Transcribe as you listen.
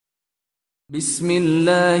بسم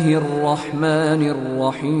الله الرحمن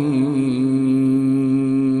الرحيم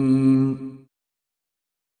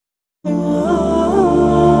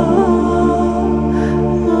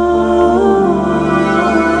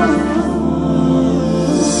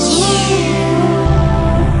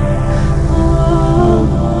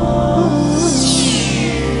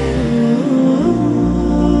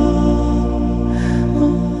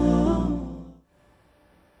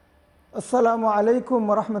আসসালামু আলাইকুম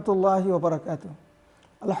ওয়া রাহমাতুল্লাহি ওয়া বারাকাতুহু।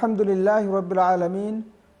 আলহামদুলিল্লাহি রাব্বিল আলামিন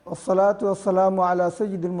ওয়াসসালাতু ওয়াসসালামু আলা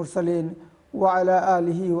সাইয়্যিদিল মুরসালিন ওয়া আলা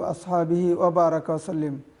আলিহি ওয়া আসহাবিহি ওয়া বারাকা ওয়া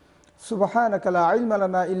সাল্লিম। সুবহানাকা লা ইলমা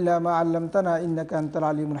লানা ইল্লা মা 'আল্লামতানা ইন্নাকা আনতাল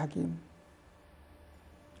আলিমুল হাকীম।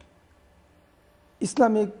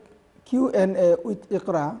 ইসলামিক Q&A উইথ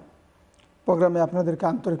ইকরা প্রোগ্রামে আপনাদেরকে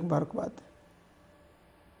আন্তরিক মোবারকবাদ।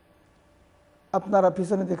 আপনারা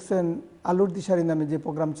পিছনে দেখছেন আলুর দিশারি নামে যে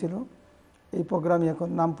প্রোগ্রাম ছিল, এই প্রোগ্রামে এখন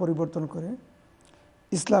নাম পরিবর্তন করে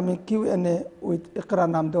ইসলামিক Q&A উইথ ইকরা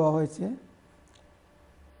নাম দেওয়া হয়েছে।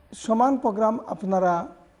 সমান প্রোগ্রাম, আপনারা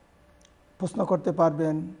প্রশ্ন করতে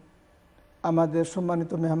পারবেন। আমাদের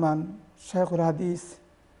সম্মানিত মেহমান শাইখুল-হাদিস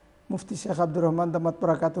মুফতি শেখ আব্দুর রহমান দামাত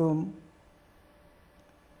বারাকাতুহুম,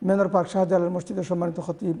 মেনর পার্ক শাহজালাল মসজিদের সম্মানিত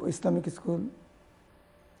খতিব ইসলামিক স্কুল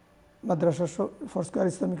মাদ্রাসা ফরস্কয়ার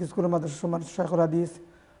ইসলামিক স্কুল মাদ্রাসা সম্মানিত শাইখুল-হাদিস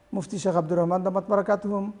মুফতি শেখ আব্দুর রহমান দামাত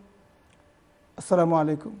বারাকাতুহুম। আসসালামু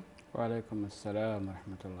আলাইকুম। ওয়ালাইকুম আসসালাম ওয়া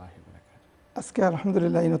রাহমাতুল্লাহি ওয়া বারাকাতুহু। আজকে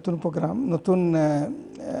আলহামদুলিল্লাহ এই নতুন প্রোগ্রাম, নতুন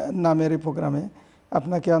নামের এই প্রোগ্রামে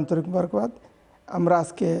আপনাকে আন্তরিক মোবারকবাদ। আমরা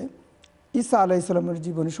আজকে ঈসা আলাইহিস সালামের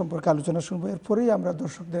জীবনী সম্পর্কে আলোচনা শুনবো। এরপরেই আমরা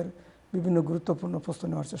দর্শকদের বিভিন্ন গুরুত্বপূর্ণ প্রশ্ন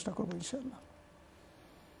নেওয়ার চেষ্টা করবো ইনশাআল্লাহ।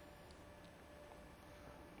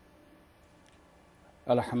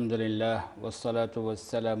 আলহামদুলিল্লাহ ওয়াসসালাতু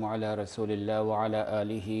ওয়াসসালামু আলা রাসূলিল্লাহ ওয়া আলা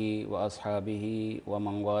আলিহি ওয়া আসহাবিহি ওয়া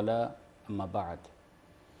মান ওয়ালা, আম্মা বা'দ।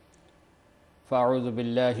 ফাআউযু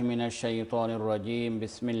বিল্লাহি মিনাশ শাইতানির রাজীম।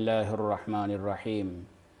 বিসমিল্লাহির রাহমানির রাহিম।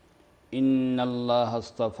 ইন্নাল্লাহা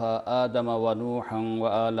আসতাফা আদামা ওয়া নূহান ওয়া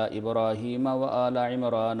আলা ইব্রাহিমা ওয়া আলা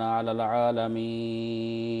ইমরানা আলাল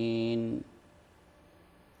আলামিন।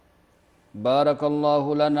 بارك الله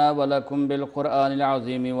لنا ولكم بالقرآن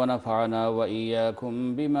العظيم ونفعنا وإياكم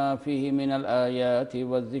بما فيه من الآيات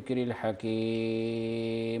والذكر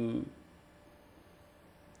الحكيم।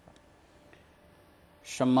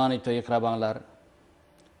 সম্মানিত ইকরা বাংলার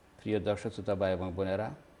প্রিয় দর্শক শ্রোতা ভাই এবং বোনেরা,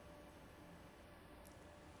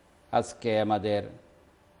 আজকে আমাদের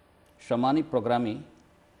সম্মানিত প্রোগ্রামে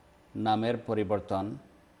নামের পরিবর্তন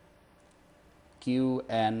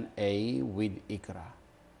Q&A উইথ ইকরা,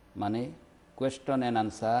 মানে কোয়েশ্চন অ্যান্ড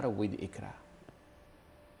আনসার উইথ ইকরা।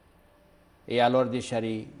 এই আলোর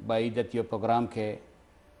দিশারি বা এই জাতীয় প্রোগ্রামকে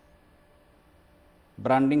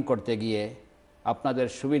ব্র্যান্ডিং করতে গিয়ে আপনাদের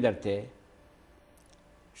সুবিধার্থে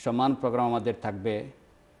সমান প্রোগ্রাম আমাদের থাকবে।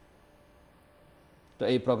 তো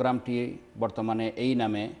এই প্রোগ্রামটি বর্তমানে এই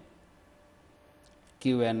নামে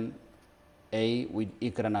Q&A উইথ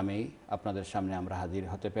ইকরা নামেই আপনাদের সামনে আমরা হাজির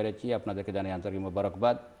হতে পেরেছি। আপনাদেরকে জানাই আন্তরিক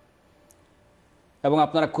মোবারকবাদ এবং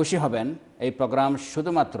আপনারা খুশি হবেন। এই প্রোগ্রাম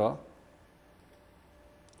শুধুমাত্র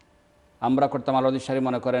আমরা করতাম আলো দিশারি,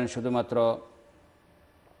 মনে করেন শুধুমাত্র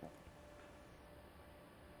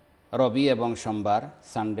রবি এবং সোমবার,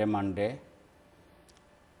 সানডে মানডে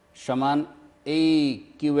সমান। এই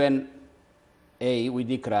Q&A উইথ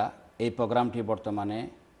ইকরা এই প্রোগ্রামটি বর্তমানে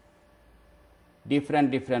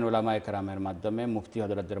ডিফারেন্ট উলামা একরামের মাধ্যমে, মুফতি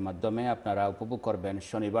হযরতদের মাধ্যমে আপনারা উপভোগ করবেন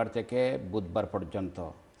শনিবার থেকে বুধবার পর্যন্ত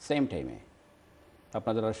সেম টাইমে।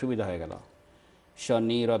 আপনাদের সুবিধা হয়ে গেল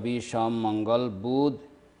শনি, রবি, সোম, মঙ্গল, বুধ,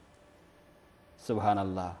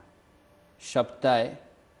 সুবহানাল্লাহ, সপ্তাহে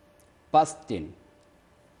 5 দিন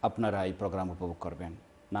আপনারা এই প্রোগ্রাম উপভোগ করবেন।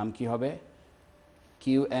 নাম কি হবে?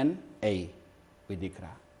 Q&A উইথ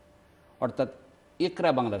ইকরা, অর্থাৎ ইকরা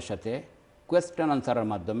বাংলার সাথে কোয়েশ্চেন আনসারের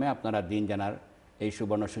মাধ্যমে আপনারা দিন জানার এই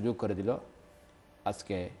সুবর্ণ সুযোগ করে দিল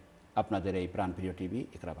আজকে আপনাদের এই প্রাণপ্রিয় টিভি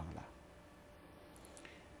ইকরা বাংলা।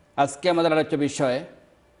 আজকে আমাদের আলোচ্য বিষয়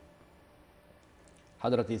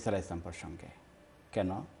হযরত ঈসা আলাইহিস সালাম প্রসঙ্গে। কেন?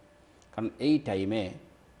 কারণ এই টাইমে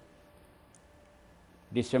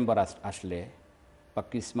ডিসেম্বর আসলে বা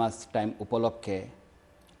ক্রিসমাস টাইম উপলক্ষে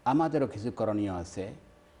আমাদেরও কিছু করণীয় আছে।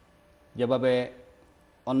 যেভাবে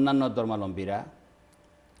অন্যান্য ধর্মাবলম্বীরা,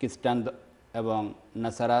 খ্রিস্টান এবং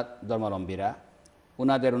নাসারা ধর্মাবলম্বীরা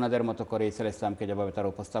ওনাদের মতো করে ঈসা আলাইহিস সালামকে যেভাবে তারা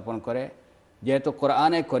উপস্থাপন করে, যেহেতু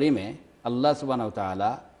কোরআনে করিমে আল্লাহ সুবহানাহু ওয়া তাআলা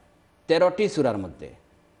 13টি সূরার মধ্যে,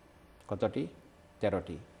 কতটি?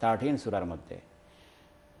 13 সূরার মধ্যে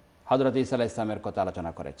হযরত ঈসা আলাইহিস সালামের কথা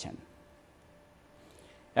আলোচনা করেছেন।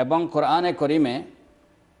 এবং কোরআনে করিমে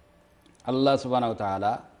আল্লাহ সুবহানাহু ওয়া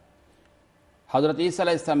তাআলা হযরত ঈসা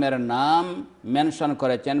আলাইহিস সালামের নাম মেনশন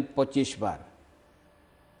করেছেন 25 বার।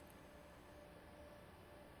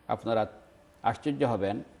 আপনারা আশ্চর্য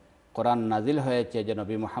হবেন, কোরআন নাজিল হয়েছে যে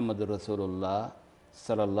নবী মুহাম্মদুর রাসূলুল্লাহ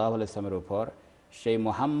সাল্লাল্লাহু আলাইহি ওয়াসাল্লামের উপর, সেই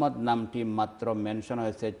মুহাম্মদ নামটি মাত্র মেনশন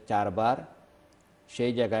হয়েছে 4 বার।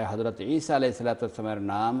 সেই জায়গায় হযরত ঈসা আলাইহিস সালামের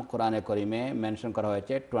নাম কোরআনে করিমে মেনশন করা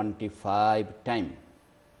হয়েছে 25 টাইম।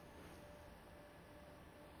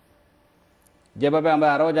 যেভাবে আমরা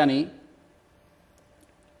আরও জানি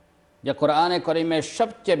যে কোরআনে করিমে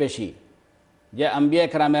সবচেয়ে বেশি যে আম্বিয়া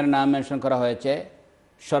কেরামের নাম মেনশন করা হয়েছে,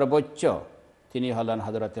 সর্বোচ্চ তিনি হলেন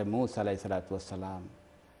হযরতে মূসা আলাইহিস সালাম।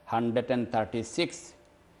 136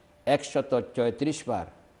 134 বার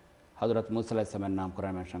হযরত মূসা আলাইহিস সালামের নাম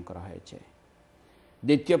কোরআনে মেনশন করা হয়েছে।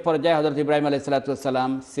 দ্বিতীয় পর্যায়ে হযরত ইব্রাহিম আলাইহিস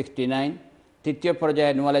সালাম 69, তৃতীয়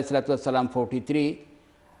পর্যায়ে নূহ আলাইহিস সালাম 43,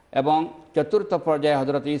 এবং চতুর্থ পর্যায়ে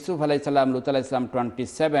হযরত ইউসুফ আলাইহিস সালাম, লূত আলাইহিস সালাম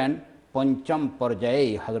 27, পঞ্চম পর্যায়ে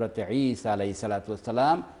হযরত ঈসা আলাইহিস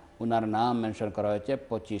সালাম উনার নাম মেনশন করা হয়েছে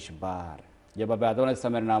 25 বার। যেভাবে আদম আলাইহিস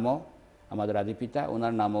সালামের নামও আমাদের আদি পিতা,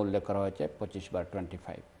 ওনার নামও উল্লেখ করা হয়েছে 25 বার,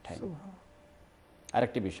 25 টাইম।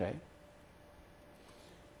 আরেকটি বিষয়,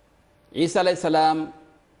 ঈসা আলাইহিস সালাম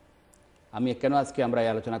আমি কেন আজকে আমরা এই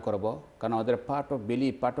আলোচনা করব, কারণ আমাদের part of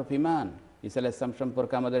believe, part of ইমান। ঈসা আলাইহিস সালাম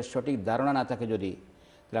সম্পর্কে আমাদের সঠিক ধারণা না থাকে যদি,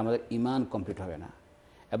 তাহলে আমাদের ইমান কমপ্লিট হবে না।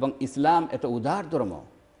 এবং ইসলাম এত উদার ধর্ম।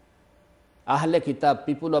 আহলে কিতাব,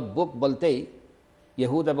 পিপুল অফ বুক বলতেই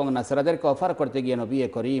ইহুদ এবং নাসারাদেরকে অফার করতে গিয়ে নবী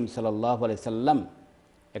করিম সাল্লাল্লাহু আলাইহি সাল্লাম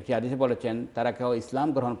একটি হাদিসে বলেছেন, তারা কেউ ইসলাম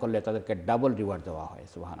গ্রহণ করলে তাদেরকে ডাবল রিওয়ার্ড দেওয়া হয়।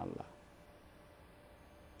 সুবহানাল্লাহ,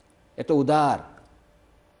 এত উদার।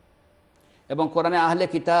 এবং কোরআনে আহলে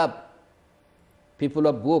কিতাব, পিপুল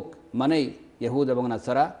অফ বুক মানেই ইহুদ এবং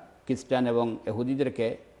নাসারা, খ্রিস্টান এবং ইহুদিদেরকে,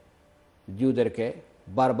 জিউদেরকে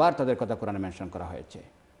বারবার তাদের কথা কোরআনে মেনশন করা হয়েছে।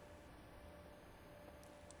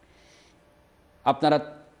 আপনারা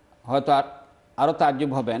হয়তো আরও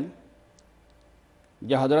তাজ্জুব হবেন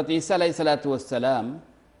যে হযরত ঈসা আলাইহিস সালাম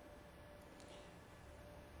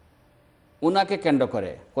উনাকে কেন্দ্র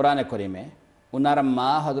করে কোরআনে করিমে উনার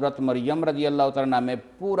মা হযরত মরিয়ম রাদিয়াল্লাহু তাআলা নামে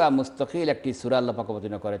পুরা মুস্তাকিল একটি সূরা আল্লাহ পাক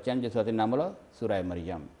অবতীর্ণ করেছেন, যে সূরাটির নাম হলো সূরা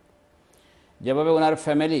মরিয়ম। যেভাবে উনার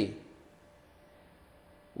ফ্যামিলি,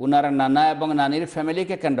 উনার নানা এবং নানির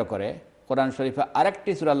ফ্যামিলিকে কেন্দ্র করে কোরআন শরীফে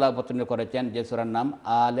আরেকটি সূরা আল্লাহ অবতীর্ণ করেছেন, যে সূরার নাম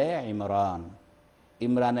আলে ইমরান,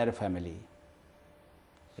 ইমরানের ফ্যামিলি।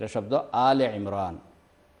 এটা শব্দ আলে ইমরান,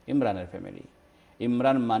 ইমরানের ফ্যামিলি।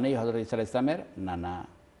 ইমরান মানেই হযরত ঈসা আলাইহিস সালামের নানা,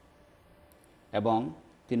 এবং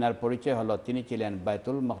তিনার পরিচয় হলো তিনি ছিলেন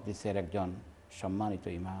বাইতুল মাকদিসের একজন সম্মানিত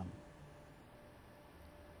ইমাম।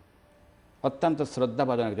 অত্যন্ত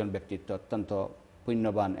শ্রদ্ধাভাজন একজন ব্যক্তিত্ব, অত্যন্ত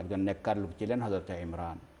পুণ্যবান একজন নেককার লোক ছিলেন হযরত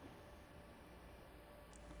ইমরান,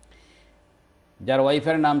 যার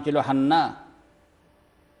ওয়াইফের নাম ছিল হান্না।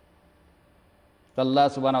 আল্লাহ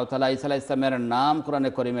সুবহানাহু ওয়া তাআলা ঈসা আলাইহিস সালামের নাম কোরআনে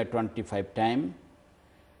করিমে 25 টাইম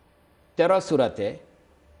 13 সূরাতে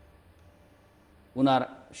উনার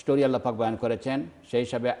স্টোরি আল্লাহ পাক বয়ান করেছেন। সেই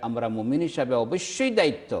হিসাবে আমরা মুমিন হিসাবে অবশ্যই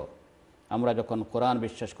দায়িত্ব, আমরা যখন কোরআন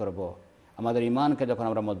বিশ্বাস করব, আমাদের ইমানকে যখন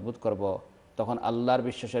আমরা মজবুত করব, তখন আল্লাহর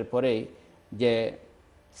বিশ্বাসের পরেই যে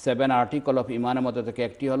 7 আর্টিকেল অফ ইমানের মধ্যে থেকে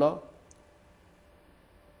একটি হলো,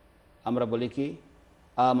 আমরা বলি কি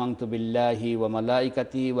আমানতু বিল্লাহি ওয়া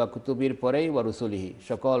মালাইকাতিহি ওয়া কুতুবির পরেই ওয়া রুসুলিহি,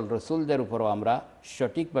 সকল রসুলদের উপরও আমরা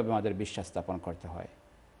সঠিকভাবে আমাদের বিশ্বাস স্থাপন করতে হয়।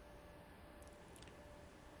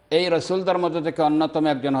 এই রসুলদের মধ্যে থেকে অন্যতম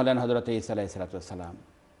একজন হলেন হযরত ঈসা আলাইহিস সালাম।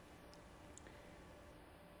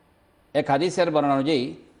 এক হাদিসের বর্ণনা অনুযায়ী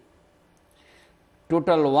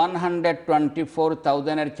টোটাল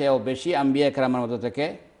 124,000-এর চেয়েও বেশি আম্বিয়া কেরামের মধ্যে থেকে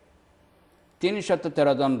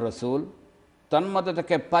 313 জন রসুল, তন্মধ্যে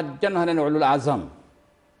থেকে 5 জন হলেন উলুল আজম,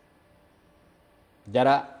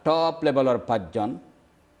 যারা টপ লেভেলের 5 জন,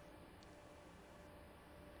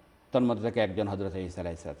 তন্মধ্যে থেকে একজন হযরত ঈসা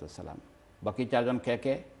আলাইহিস সালাম। বাকি 4 জন কে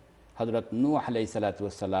কে? হযরত নূহ আলাইহিস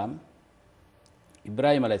সালাম,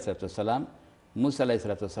 ইব্রাহিম আলাইহিস সালাম, মূসা আলাইহিস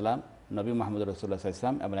সালাম, নবী মুহাম্মদ রাসূলুল্লাহ সাল্লাল্লাহু আলাইহি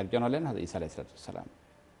ওয়াসাল্লাম, এবং একজন হলেন হযরত ঈসা আলাইহিস সালাম।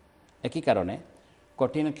 একই কারণে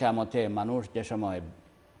কঠিন কিয়ামতে মানুষ যে সময়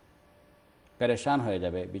পেরেশান হয়ে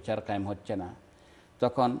যাবে, বিচার কায়েম হচ্ছে না,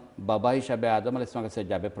 তখন বাবা হিসাবে আদম আলাইহিস সালামের কাছে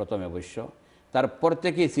যাবে প্রথমে অবশ্য, তারপর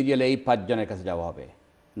থেকেই সিরিয়ালে এই 5 জনের কাছে যাওয়া হবে।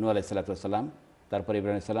 নূহ আলাইহিস সালাম, তারপর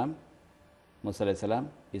ইব্রাহিম আলাইহিস সালাম, মূসা আলাইহিস সালাম,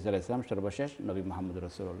 ঈসা আলাইহিস সালাম, সর্বশেষ নবী মুহাম্মদ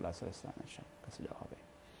রাসূলুল্লাহ সাল্লাল্লাহু আলাইহি ওয়াসাল্লামের কাছে যাওয়া হবে।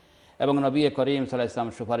 এবং নবী করিম সাল্লাল্লাহু আলাইহি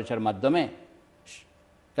ওয়াসাল্লাম সুপারিশের মাধ্যমে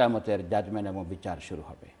কিয়ামতের জাজমেন্ট এবং বিচার শুরু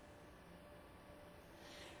হবে।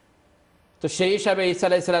 তো সেই হিসাবে ঈসা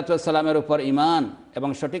আলাইহিস সালামের উপর ঈমান এবং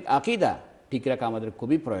সঠিক আকীদা ঠিক রাখা আমাদের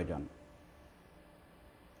খুবই প্রয়োজন।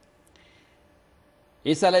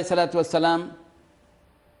 ঈসা আলাইহিস সালাম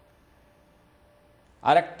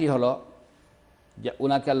আরেকটি হলো যে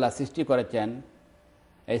উনাকে আল্লাহ সৃষ্টি করেছেন,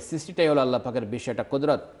 এই সৃষ্টিটাই হলো আল্লাহ পাকের বিষয়টা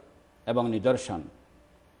কুদরত এবং নিদর্শন।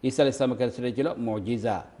 ঈসা আলাইহিস সালামের ক্ষেত্রে ছিল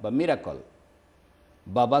মুজিজা বা মিরাকল।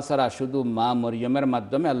 বাবা ছাড়া শুধু মা মরিয়মের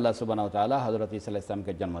মাধ্যমে আল্লাহ সুবহানাহু ওয়া তাআলা হযরত ঈসা আলাইহিস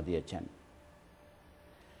সালামকে জন্ম দিয়েছেন।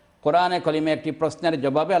 কোরআনে কারিমে একটি প্রশ্নের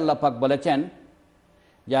জবাবে আল্লাহ পাক বলেছেন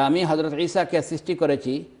যে আমি হযরত ঈসাকে সৃষ্টি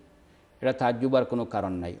করেছি, এটা তাজ্জুবার কোনো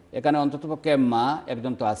কারণ নাই। এখানে অন্ততপক্ষে মা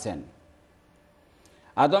একজন তো আছেন।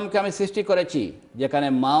 আদমকে আমি সৃষ্টি করেছি, যেখানে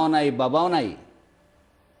মাও নাই বাবাও নাই,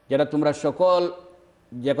 যেটা তোমরা সকল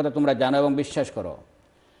যে কথা তোমরা জানো এবং বিশ্বাস করো।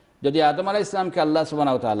 যদি আদম আলাইহিস সালামকে আল্লাহ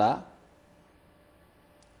সুবহানাহু ওয়া তাআলা,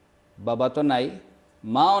 বাবা তো নাই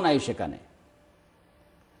মাও নাই, সেখানে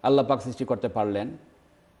আল্লাহ পাক সৃষ্টি করতে পারলেন,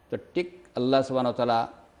 তো ঠিক আল্লাহ সুবহানাহু ওয়া তাআলা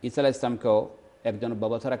ঈসা আলাইহিস সালামকেও একজন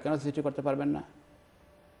বাবা ছাড়া কেন সৃষ্টি করতে পারবেন না?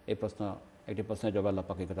 এই একটি প্রশ্নের জবাব আল্লাহ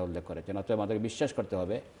পাক এই কথা উল্লেখ করেছেন। অতএব আমাদেরকে বিশ্বাস করতে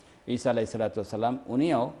হবে ঈসা আলাইহিস সালাম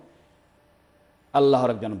উনিও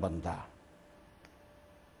আল্লাহর একজন বান্দা।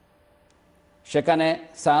 সেখানে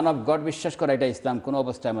সান অফ গড বিশ্বাস করা, এটা ইসলাম কোনো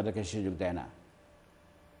অবস্থায় আমাদেরকে সুযোগ দেয় না।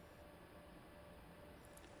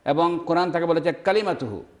 এবং কোরআন তাকে বলেছে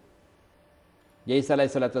কালিমাতুহু, যে ঈসা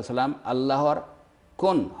আলাইহিস সালাম আল্লাহর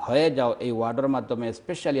কোন হয়ে যাও, এই ওয়ার্ডের মাধ্যমে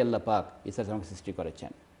স্পেশালি আল্লাহ পাক ঈসা আলাইহিস সালামকে সৃষ্টি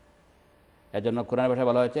করেছেন। এর জন্য কোরআনের ভাষায়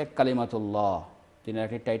বলা হয়েছে কালিমাতুল্লাহ। তিনি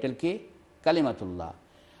একটি টাইটেল কি? কালিমাতুল্লাহ।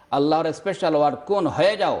 আল্লাহর স্পেশাল ওয়ার্ড কোন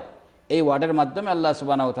হয়ে যাও, এই ওয়ার্ডের মাধ্যমে আল্লাহ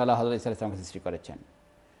সুবহানাহু ওয়া তাআলা হযরত ঈসা আলাইহিস সালামকে সৃষ্টি করেছেন।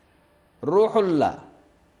 রূহুল্লাহ,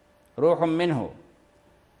 রূহুম মিনহু,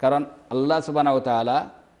 কারণ আল্লাহ সুবহানাহু ওয়া তাআলা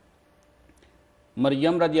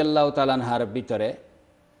মরিয়ম রাদিয়াল্লাহু তাআলা আনহার ভিতরে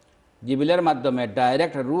জিবরিলের মাধ্যমে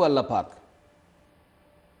ডাইরেক্ট রূহ আল্লাহ পাক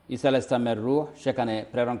ঈসা আলাইহিস সালামের রূহ সেখানে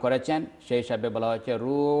প্রেরণ করেছেন। সেই হিসাবে বলা হয়েছে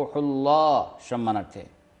রূহুল্লাহ সম্মানার্থে।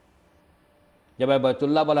 যেভাবে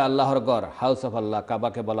বাইতুল্লাহ বলে আল্লাহর ঘর, হাউস অফ আল্লাহ,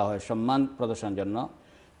 কাবাকে বলা হয় সম্মান প্রদর্শনের জন্য,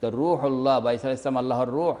 তো রূহুল্লাহ বা ঈসা আলাইহিস সালাম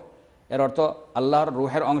আল্লাহর রূহ, এর অর্থ আল্লাহর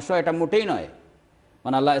রূহের অংশ এটা মোটেই নয়,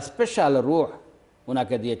 মানে আল্লাহ স্পেশাল রূহ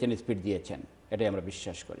উনাকে দিয়েছেন, স্পিড দিয়েছেন, এটাই আমরা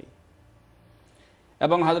বিশ্বাস করি।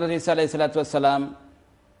 এবং হযরত ঈসা আলাইহিস সালাম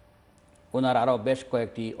ওনার আরও বেশ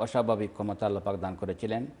কয়েকটি অস্বাভাবিক ক্ষমতা আল্লাহ পাক দান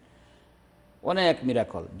করেছিলেন। অনেক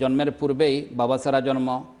মিরাকল, জন্মের পূর্বেই বাবা ছাড়া জন্ম,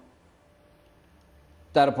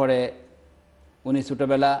 তারপরে উনি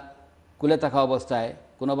ছোটোবেলা কুলে থাকা অবস্থায়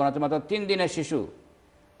কোনো বানাতে মাত্র 3 দিনের শিশু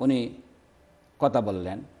উনি কথা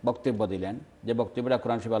বললেন, বক্তব্য দিলেন, যে বক্তব্যটা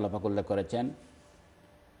কোরআন শরীফে আল্লাহ পাক উল্লেখ করেছেন।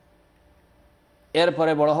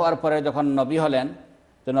 এরপরে বড় হওয়ার পরে যখন নবী হলেন,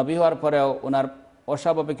 তো নবী হওয়ার পরেও ওনার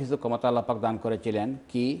অস্বাভাবিক কিছু ক্ষমতা আল্লাহ পাক দান করেছিলেন।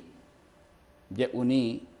 কি? যে উনি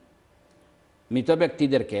মৃত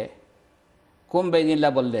ব্যক্তিদেরকে কুম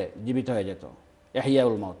বেইদিল্লাহ বললে জীবিত হয়ে যেত,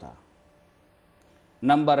 ইহইয়াউল মাউতা।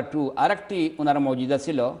 নাম্বার 2, আরেকটি ওনার মউজিজা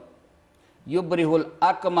ছিল ইউবরিহুল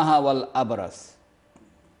আকমাহা ওয়াল আবরাস।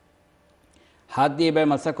 হাত দিয়ে এভাবে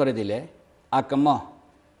মাসা করে দিলে আকমাহ,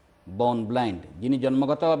 বোন ব্লাইন্ড, যিনি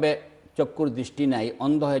জন্মগতভাবে চক্ষুর দৃষ্টি নাই,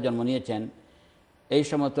 অন্ধ হয়ে জন্ম নিয়েছেন, এই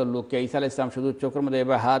সমস্ত লোককে ঈসা আলাইহিস সালাম শুধু চোখের মধ্যে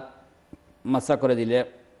এভাবে হাত মাসা করে দিলে,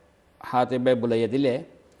 হাত এভাবে বুলাইয়ে দিলে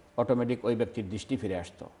অটোমেটিক ওই ব্যক্তির দৃষ্টি ফিরে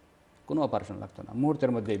আসতো, কোনো অপারেশন লাগতো না,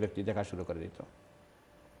 মুহূর্তের মধ্যে এই ব্যক্তি দেখা শুরু করে দিত।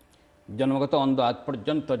 জন্মগত অন্ধ আজ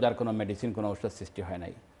পর্যন্ত যার কোনো মেডিসিন, কোনো ঔষধ সৃষ্টি হয়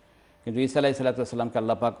নাই। কিন্তু ঈসা আলাইহিস সালামকে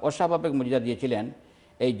আল্লাহ পাক অস্বাভাবিক মুজিজা দিয়েছিলেন।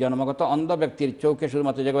 এই জন্মগত অন্ধ ব্যক্তির চোখে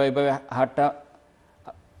শুধুমাত্র যেভাবে এইভাবে হাতটা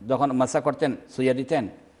যখন মাসা করতেন, সুইয়া দিতেন,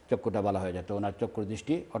 চক্ষুটা ভালো হয়ে যেত, ওনার চক্ষুর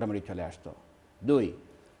দৃষ্টি অটোমেটিক চলে আসতো। 2,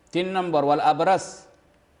 3 নম্বর ওয়াল আবরাস,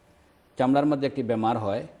 চামড়ার মধ্যে একটি বেমার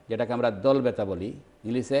হয় যেটাকে আমরা দল ব্যথা বলি,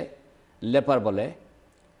 ইংলিশে লেপার বলে,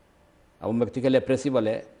 এবং ব্যক্তিকে লেপ্রেসি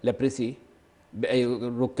বলে, লেপ্রেসি এই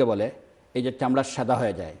রোগকে বলে। এই যে চামড়া সাদা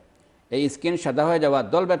হয়ে যায়, এই স্কিন সাদা হয়ে যাওয়া,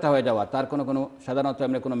 দল ব্যথা হয়ে যাওয়া, তার কোনো সাধারণত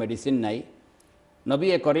এমনি কোনো মেডিসিন নাই। নবী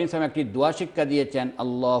করিম সাল্লাল্লাহু আলাইহি ওয়াসাল্লাম একটি দোয়া শিক্ষা দিয়েছেন,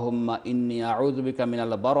 আল্লাহুম্মা ইন্নী আউযু বিকা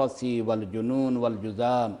মিনাল বারাসি ওয়াল জুনুন ওয়াল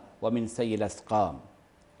জুযাম ওয়া মিন সাইয়্যিল আসকাম।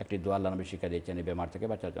 একটি দোয়া আল্লাহ নবী শিক্ষা দিয়েছেন এই বেমার থেকে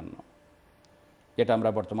বাঁচার জন্য, যেটা আমরা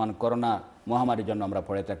বর্তমান করোনা মহামারীর জন্য আমরা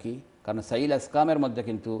পড়ে থাকি। কারণ সাইয়্যিল আসকামের মধ্যে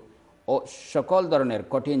কিন্তু সকল ধরনের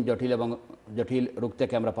কঠিন জটিল রোগ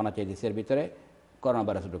থেকে আমরা পানা চাইছি, এর ভিতরে করোনা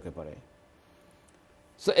ভাইরাস ঢুকে পড়ে।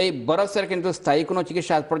 সো এই বরসের কিন্তু স্থায়ী কোনো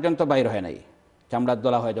চিকিৎসা আজ পর্যন্ত বাইর হয় নাই, চামড়ার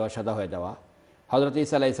দলা হয়ে যাওয়া, সাদা হয়ে যাওয়া। হযরত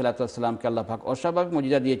ঈসা আলাইহিস সালামকে আল্লাহ পাক অস্বাভাবিক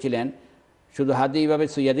মুজিজা দিয়েছিলেন, শুধু হাত দিয়ে এইভাবে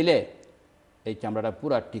শুইয়া দিলে এই চামড়াটা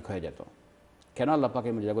পুরো ঠিক হয়ে যেত। কেন আল্লাহ পাক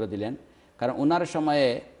এই মুজিজাগুলো দিলেন? কারণ ওনার সময়ে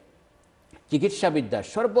চিকিৎসাবিদ্যা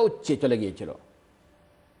সর্বোচ্চে চলে গিয়েছিল।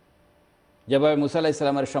 যেভাবে মুসা আলাইহিস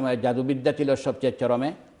সালামের সময় জাদুবিদ্যা ছিল সবচেয়ে চরমে,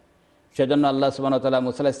 সেজন্য আল্লাহ সুবহানাহু ওয়া তাআলা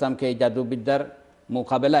মুসা আলাইহিস সালামকে এই জাদুবিদ্যার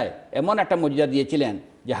মোকাবেলায় এমন একটা মুজিজা দিয়েছিলেন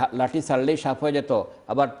যে লাঠি ছাড়লেই সাপ হয়ে যেত,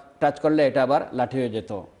 আবার টাচ করলে এটা আবার লাঠি হয়ে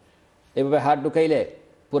যেত। এভাবে হাত ঢুকাইলে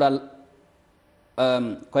পুরা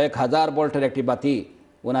কয়েক হাজার ভোল্টের একটি বাতি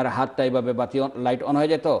ওনার হাতটা এইভাবে বাতি লাইট অন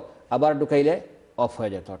হয়ে যেত, আবার ঢুকাইলে অফ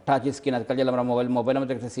হয়ে যেত। টাচ স্ক্রিন আজকাল যেন আমরা মোবাইলের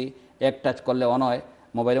মধ্যে দেখতেছি, এক টাচ করলে অন হয়,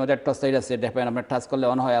 মোবাইলের মধ্যে একটা সাইড আছে দেখবেন আপনার টাচ করলে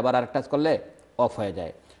অন হয়, আবার আরেক টাচ করলে অফ হয়ে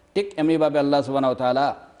যায়। ঠিক এমনিভাবে আল্লাহ সুবহানাহু ওয়া তাআলা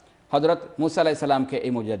হযরত মুসা আলাইহিস সালামকে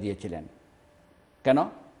এই মুজিজা দিয়েছিলেন। কেন?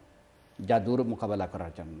 জাদুর মোকাবেলা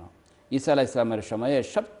করার জন্য। ঈসা আলাইহিস সালামের সময়ে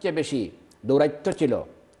সবচেয়ে বেশি দৌরাত্ম্য ছিল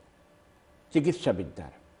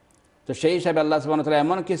চিকিৎসাবিদ্যার। তো সেই হিসাবে আল্লাহ সুবহানাহু ওয়া তাআলা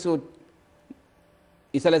এমন কিছু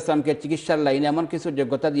ঈসা আলাইহিস সালামকে চিকিৎসার লাইনে এমন কিছু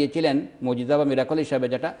যোগ্যতা দিয়েছিলেন মুজিজা বা মিরাকল হিসাবে,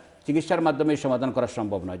 যেটা চিকিৎসার মাধ্যমে সমাধান করা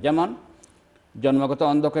সম্ভব নয়। যেমন জন্মগত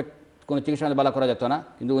অন্ধকে কোনো চিকিৎসা ভালো করা যেত না,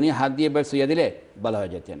 কিন্তু উনি হাত দিয়ে শুইয়ে দিলে ভালো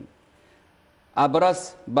হয়ে যেতেন। আবরাস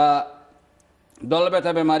বা দল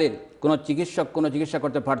ব্যথা বেমারির কোনো চিকিৎসা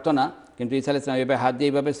করতে পারতো না, কিন্তু ঈসা আলাইহিস সালাম এইভাবে হাত দিয়ে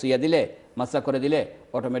এইভাবে শুইয়ে দিলে, মাসা করে দিলে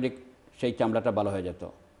অটোমেটিক সেই চামড়াটা ভালো হয়ে যেত।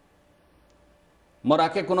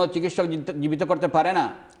 মরাকে কোনো চিকিৎসক জীবিত করতে পারে না,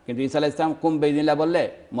 কিন্তু ঈসা আলাইহিস সালাম কুম বেইদিল্লাহ বললে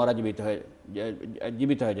মরা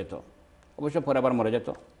জীবিত হয়ে যেত, অবশ্য পরে আবার মরে যেত।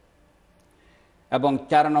 এবং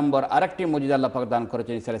 4 নম্বর আরেকটি মুজিজা আল্লাহ পাক দান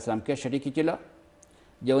করেছেন ঈসা আলাইহিস সালামকে, সেটি কী ছিল?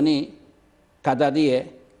 যে উনি কাদা দিয়ে,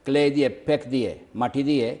 ক্লে দিয়ে, পেক দিয়ে, মাটি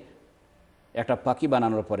দিয়ে একটা পাখি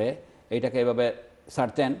বানানোর পরে এইটাকে এভাবে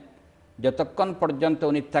ছাড়তেন, যতক্ষণ পর্যন্ত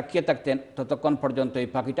উনি তাকিয়ে থাকতেন ততক্ষণ পর্যন্ত এই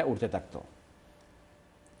পাখিটা উড়তে থাকতো।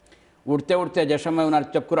 উড়তে উড়তে যে সময় ওনার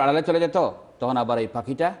চক্ষুর আড়ালে চলে যেত, তখন আবার এই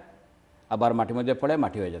পাখিটা আবার মাটির মধ্যে পড়ে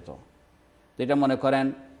মাটি হয়ে যেত। তো এটা মনে করেন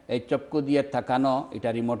এই চক্ষু দিয়ে তাকানো, এটা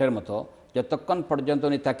রিমোটের মতো, যতক্ষণ পর্যন্ত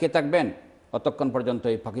উনি তাকিয়ে থাকবেন ততক্ষণ পর্যন্ত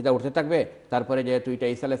এই পাখিটা উঠতে থাকবে। তারপরে যেহেতু এটা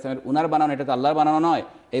ঈসা আলাইহিস সালামের উনার বানানো, এটা তো আল্লাহর বানানো নয়,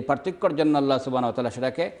 এই পার্থক্যর জন্য আল্লাহ সুবহানাহু ওয়া তাআলা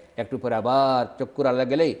সেটাকে একটু পরে আবার চক্ষুর আড়ালে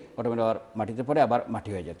গেলেই অটোমেটিক আবার মাটিতে পড়ে আবার মাটি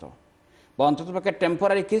হয়ে যেত। বা অন্ততপক্ষে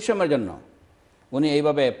টেম্পোরারি কিছু সময়ের জন্য উনি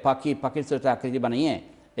এইভাবে পাখির চরিত্র আকৃতি বানিয়ে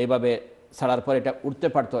এইভাবে ছাড়ার পর এটা উঠতে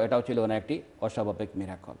পারতো। এটাও ছিল ওনার একটি অস্বাভাবিক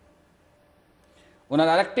মিরাকল। ওনার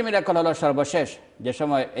আরেকটি মিরাকল হলো সর্বশেষ, যে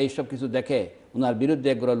সময় এইসব কিছু দেখে ওনার বিরুদ্ধে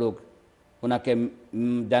এগুলো লোক ওনাকে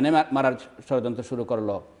জানে মারার ষড়যন্ত্র শুরু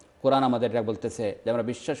করলো। কোরআন আমাদের এটা বলতেছে যে আমরা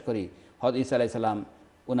বিশ্বাস করি হযরত ঈসা আলাইহিস সালাম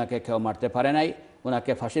ওনাকে কেউ মারতে পারে নাই,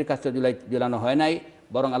 ওনাকে ফাঁসির কাছে ঝুলানো হয় নাই,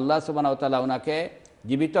 বরং আল্লাহ সুবহানাহু ওয়া তাআলা ওনাকে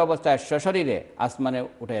জীবিত অবস্থায় সশরীরে আসমানে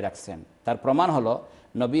উঠে রাখছেন। তার প্রমাণ হলো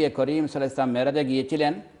নবী করিম সাল্লাল্লাহু আলাইহি ওয়াসাল্লাম মেরাজে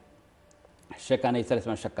গিয়েছিলেন, সেখানে ঈসা আলাইহিস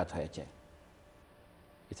সালামের সাক্ষাৎ হয়েছে,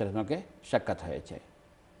 ঈসা আলাইহিস সালামকে সাক্ষাৎ হয়েছে।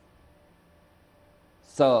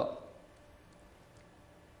 সো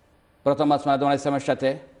প্রথম আসমান আদম আলাইহিস সালামের সাথে,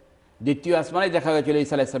 দ্বিতীয় আসমানে দেখা হয়েছিল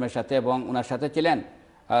ঈসা আলাইহিস সালামের সাথে, এবং ওনার সাথে ছিলেন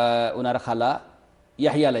ওনার খালা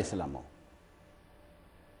ইয়াহইয়া আলাইহিস সালামও।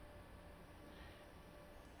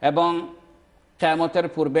 এবং কিয়ামতের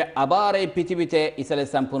পূর্বে আবার এই পৃথিবীতে ঈসা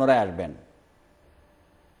আলাইহিস সালাম পুনরায় আসবেন।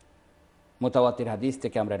 মুতাওয়াতির হাদিস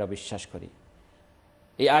থেকে আমরা এটা বিশ্বাস করি।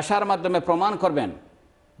 এই আশার মাধ্যমে প্রমাণ করবেন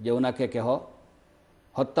যে ওনাকে কেহ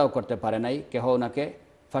হত্যাও করতে পারে নাই, কেহ ওনাকে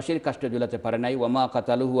ফাঁসির কাষ্টে ঝুলাতে পারে নাই। ওয়ামা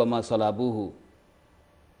কাতালুহু ওয়ামা সালাবুহু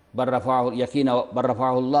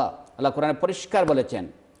বাররাফাহুল্লাহ, আল্লাহ কোরআনে পরিষ্কার বলেছেন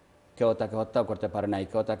কেউ তাকে হত্যাও করতে পারে নাই,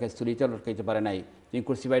 কেউ তাকে ছুরিতে লটকাইতে পারে নাই, তিনি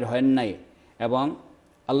ক্রুসিফাইড হয়েন নাই, এবং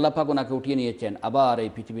আল্লাহ পাক ওনাকে উঠিয়ে নিয়েছেন। আবার এই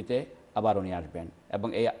পৃথিবীতে আবার উনি আসবেন এবং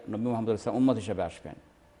এই নবী মুহাম্মদ সাল্লাল্লাহু আলাইহি ওয়াসাল্লাম উম্মত হিসেবে আসবেন।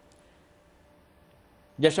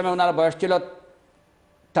 যে সময় ওনার বয়স ছিল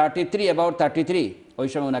 33, ওই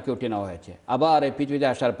সময় ওনাকে উঠিয়ে নেওয়া হয়েছে। আবার এই পৃথিবীতে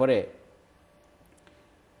আসার পরে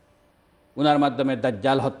ওনার মাধ্যমে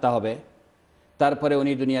দাজ্জাল হত্যা হবে, তারপরে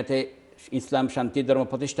উনি দুনিয়াতে ইসলাম শান্তি ধর্ম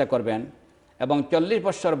প্রতিষ্ঠা করবেন, এবং 40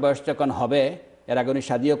 বছর বয়স যখন হবে, এর আগে উনি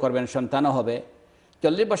শাদিও করবেন, সন্তানও হবে।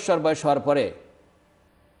 40 বছর বয়স হওয়ার পরে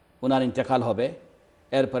ওনার ইন্তেকাল হবে,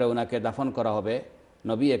 এরপরে ওনাকে দাফন করা হবে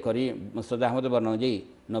নবী করিম মুসতাদ আহমদ বর্ণজি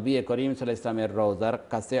নবী করিম সাল্লাল্লাহু আলাইহি ওয়াসাল্লামের রওজার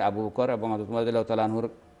কাছে আবু বকর এবং হযরত উমর রাদিয়াল্লাহু তাআলা আনহুর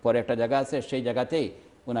পরে একটা জায়গা আছে, সেই জায়গাতেই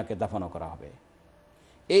ওনাকে দাফনও করা হবে।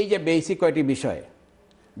 এই যে বেসিক কয়টি বিষয়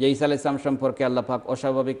যে ঈসা আলাইহিস সালাম সম্পর্কে আল্লাহ পাক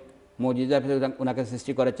অস্বাভাবিক মুজিজা ওনাকে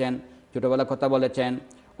সৃষ্টি করেছেন, ছোটোবেলা কথা বলেছেন,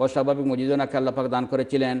 অস্বাভাবিক মুজিজা ওনাকে আল্লাহ পাক দান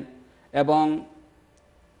করেছিলেন, এবং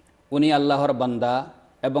উনি আল্লাহর বান্দা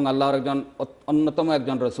এবং আল্লাহর অন্যতম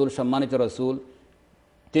একজন রসুল, সম্মানিত রসুল।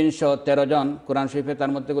 313 জন কোরআন শরীফে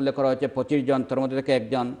তার মধ্যে উল্লেখ করা হয়েছে 25 জন, তার মধ্যে থেকে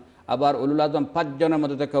একজন, আবার উলুল আজম 5 জনের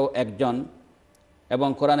মধ্যে থেকেও একজন, এবং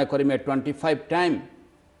কোরআনে করিমে 25 টাইম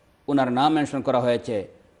ওনার নাম মেনশন করা হয়েছে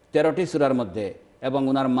 13টি সূরার মধ্যে, এবং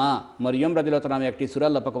ওনার মা মরিয়ম রাদিয়াল্লাহু তাআলা নামে একটি সূরা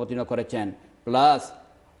আল্লাহ পাক অবতীর্ণ করেছেন, প্লাস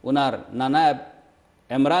ওনার নানা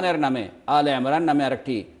ইমরানের নামে আলে ইমরান নামে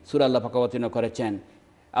আরেকটি সূরা আল্লাহ পাক অবতীর্ণ করেছেন।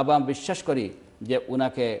 আবার বিশ্বাস করি যে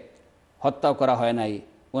ওনাকে হত্যাও করা হয় নাই,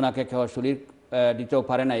 ওনাকে কেউ শরীর দিতেও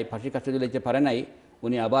পারে নাই, ফাঁসির কাছে দিতে পারে নাই।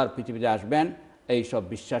 উনি আবার পৃথিবীতে আসবেন এই সব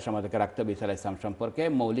বিশ্বাস আমাদেরকে রাখতে হবে ঈসা আলাইহিস সালাম সম্পর্কে।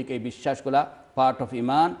 মৌলিক এই বিশ্বাসগুলা পার্ট অফ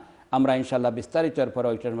ইমান। আমরা ইনশাআল্লাহ বিস্তারিত পরে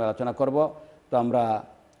ওইটার আলোচনা করব। তো আমরা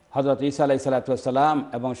হযরত ঈসা আলাইহিস সালাম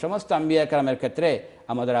এবং সমস্ত আম্বিয়া কেরামের ক্ষেত্রে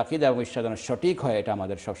আমাদের আকীদা এবং বিশ্বাস যেন সঠিক হয়, এটা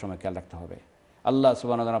আমাদের সবসময় খেয়াল রাখতে হবে। আল্লাহ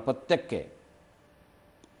সুবহানাহু ওয়া তাআলা প্রত্যেককে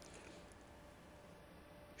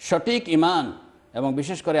সঠিক ইমান এবং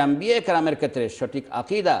বিশেষ করে আম্বিয়া কেরামের ক্ষেত্রে সঠিক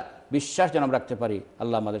আকীদা বিশ্বাস যেন রাখতে পারি,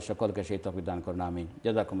 আল্লাহ আমাদের সকলকে সেই তৌফিক দান করুন, আমিন।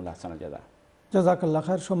 জাযাকুমুল্লাহ আহসানাল জাযা। জাযাকাল্লাহ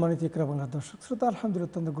খায়র। সম্মানিত ইকরা বাংলা দর্শক শ্রোতা, আলহামদুলিল্লাহ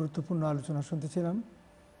অত্যন্ত গুরুত্বপূর্ণ আলোচনা শুনতেছিলাম।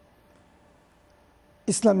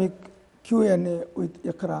 ইসলামিক Q&A উইথ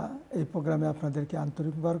ইকরা এই প্রোগ্রামে আপনাদেরকে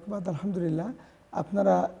আন্তরিক মোবারকবাদ। আলহামদুলিল্লাহ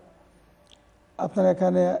আপনারা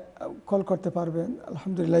এখানে কল করতে পারবেন।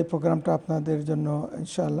 আলহামদুলিল্লাহ এই প্রোগ্রামটা আপনাদের জন্য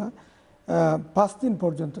ইনশাআল্লাহ 5 দিন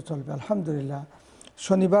পর্যন্ত চলবে। আলহামদুলিল্লাহ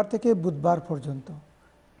শনিবার থেকে বুধবার পর্যন্ত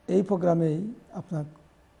এই প্রোগ্রামেই আপনার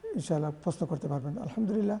ইনশাআল্লাহ প্রশ্ন করতে পারবেন।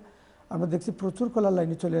 আলহামদুলিল্লাহ আমরা দেখছি প্রচুর কলার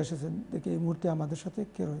লাইনে চলে এসেছেন। দেখি এই মুহূর্তে আমাদের সাথে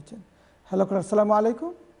কে রয়েছেন। হ্যালো কলার, আসসালামু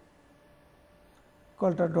আলাইকুম।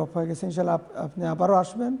 কলটা ড্রপ হয়ে গেছে, ইনশাআল্লাহ আপনি আবারও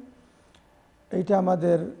আসবেন। এইটা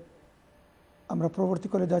আমরা প্রবর্তী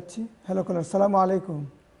করে যাচ্ছি। হ্যালো কলার, আসসালামু আলাইকুম।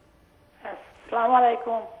 আসসালামু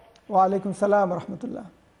আলাইকুম। ওয়ালাইকুম সালাম রাহমাতুল্লাহ।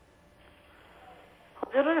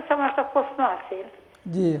 হুজুরের সামনে একটা প্রশ্ন আছে।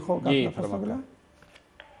 জি হোক, আপনার প্রশ্নগুলো।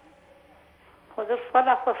 হুজুর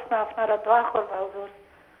পয়লা প্রশ্ন, আপনারা দোয়া করবেন হুজুর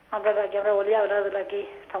আমরা লাগি, আমরা ওলিয়া আওলাদ লাগি,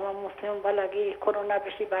 তামাম মুসলিম বা লাগি, করোনা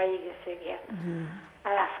বেশি বাড়ি গেছে গিয়া।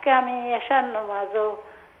 আর আজকে আমি এশার নামাজও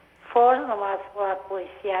ফরজ নামাজ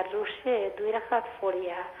পড়েছি, আর রুশে 2 রাকাত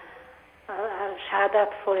পড়িয়া আর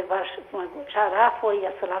শাহাদাত পড়িবার সারা পড়িয়া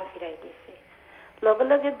সালাম ফিরাই দিয়েছি। লগে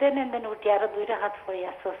লগে দেন উঠি আরো 2 রাকাত পড়িয়া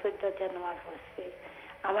সজদা নামাজ পড়ছি।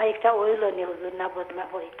 আমার একটা ওইল নি হুজুর, না বদলা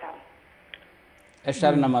পড়িতাম।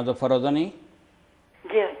 এশার নামাজও ফরজ নি?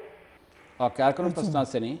 জি। ওকে, আর কোনো প্রশ্ন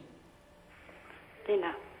আছে নি?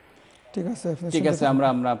 না, ঠিক আছে,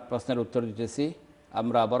 আমরা প্রশ্নের উত্তর দিতেছি।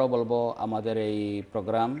 আমরা আবারও বলবো, আমাদের এই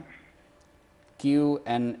প্রোগ্রাম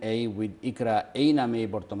Q&A উইথ ইকরা এই নামেই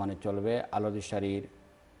বর্তমানে চলবে। আলোদিশারির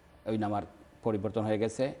ওই নামার পরিবর্তন হয়ে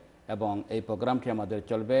গেছে এবং এই প্রোগ্রামটি আমাদের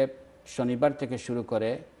চলবে শনিবার থেকে শুরু করে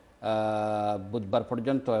বুধবার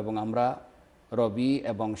পর্যন্ত, এবং আমরা রবি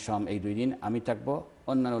এবং সোম এই 2 দিন আমি থাকবো,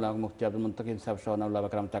 অন্যান্য উলামা মুফতি আব্দুল মুনতাকিম সাহেব সহ অন্যান্য উলামা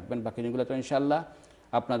কেরাম থাকবেন। বাকি দিনগুলো তো ইনশাআল্লাহ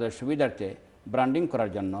আপনাদের সুবিধার্থে ব্র্যান্ডিং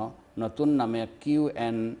করার জন্য নতুন নামে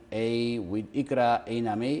Q&A উইথ ইকরা এই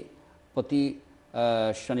নামেই প্রতি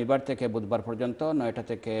শনিবার থেকে বুধবার পর্যন্ত 9টা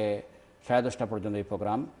থেকে 10:30 পর্যন্ত এই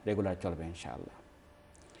প্রোগ্রাম রেগুলার চলবে ইনশাআল্লাহ।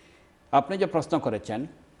 আপনি যে প্রশ্ন করেছেন,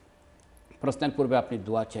 প্রশ্নের পূর্বে আপনি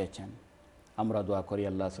দোয়া চেয়েছেন। আমরা দোয়া করি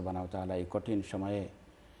আল্লাহ সুবহানাহু ওয়া তাআলা এই কঠিন সময়ে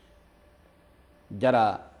যারা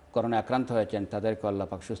করোনা আক্রান্ত হয়েছেন তাদেরকে আল্লাহ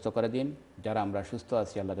পাক সুস্থ করে দিন। যারা আমরা সুস্থ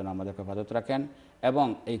আছি আল্লাহ যেন আমাদেরকে হেফাজত রাখেন, এবং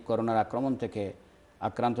এই করোনার আক্রমণ থেকে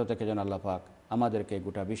আক্রান্ত থেকে যেন আল্লাহ পাক আমাদেরকে,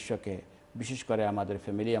 গোটা বিশ্বকে, বিশেষ করে আমাদের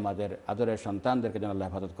ফ্যামিলি, আমাদের আদরের সন্তানদেরকে যেন আল্লাহ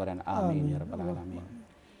হেফাজত করেন, আমিন ইয়া রাব্বাল আলামিন।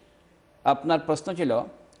 আপনার প্রশ্ন ছিল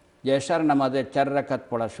যে এশার নামাজে 4 রাকাত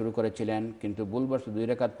পড়া শুরু করেছিলেন, কিন্তু ভুলবশত 2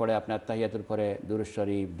 রাকাত পড়ে আপনার তাহিয়াতুর পরে দুরূদ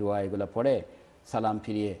শরীফ, দোয়া এগুলো পড়ে সালাম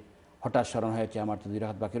ফিরিয়ে হঠাৎ স্মরণ হয়েছে আমার তো 2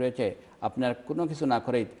 রাকাত বাকি রয়েছে। আপনার কোনো কিছু না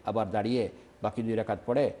করেই আবার দাঁড়িয়ে বাকি 2 রাকাত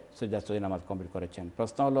পড়ে সিজদা নামাজ কমপ্লিট করেছেন।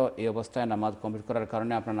 প্রশ্ন হলো, এই অবস্থায় নামাজ কমপ্লিট করার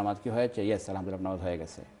কারণে আপনার নামাজ কি হয়েছে? ইয়েস, আলহামদুলিল্লাহ নামাজ হয়ে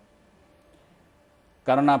গেছে।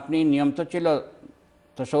 কারণ আপনি নিয়ম তো ছিল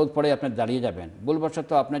তাশাহুদ পড়ে আপনি দাঁড়িয়ে যাবেন, ভুলবশত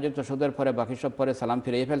আপনি যে তাশাহুদের পরে বাকি সব পরে সালাম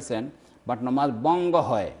ফিরিয়ে ফেলছেন, বাট নামাজ ভঙ্গ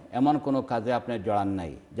হয় এমন কোনো কাজে আপনি জড়ান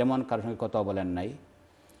নাই। যেমন কারোর সঙ্গে কথা বলেন নাই,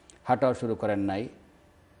 হাঁটাও শুরু করেন নাই,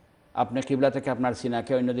 আপনি কিবলা থেকে আপনার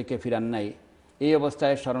সিনাকে অন্যদিকে ফিরান নাই। এই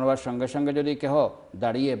অবস্থায় স্মরণ হওয়ার সঙ্গে সঙ্গে যদি কেহ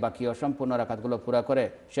দাঁড়িয়ে বাকি অসম্পূর্ণ রাকাতগুলো পুরা করে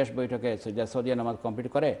শেষ বৈঠকে সিজদা নামাজ কমপ্লিট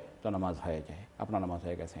করে, তো নামাজ হয়ে যায়, আপনার নামাজ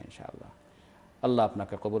হয়ে গেছে ইনশাআল্লাহ। আল্লাহ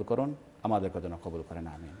আপনাকে কবুল করুন, আমাদেরকে যেন কবুল করেন,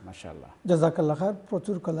 আমিন। মাশাআল্লাহ, জাযাকাল্লাহ খায়র।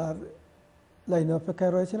 প্রচুর কলার লাইনে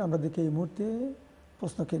অপেক্ষায় রয়েছেন। আমরা দেখি এই মুহূর্তে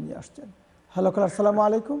প্রশ্নকে নিয়ে আসছেন। হ্যালো কলার, আসসালামু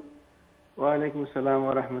আলাইকুম। ওয়ালাইকুম আসসালাম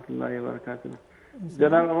ওয়া রাহমাতুল্লাহি ওয়া বারাকাতুহু।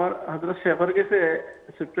 জনাব, আমার হযরত শেখের কাছে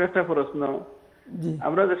ছোট্ট একটা প্রশ্ন। জি,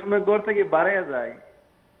 আমরা যে সময় ঘর থেকে বাইরে যাই,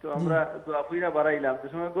 তো আমরা দোয়া পড়া বাড়াইলাম, যে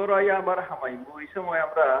সময় ঘর আইয়া আবার হামাইমু, এই সময়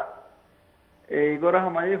আমরা এই ঘর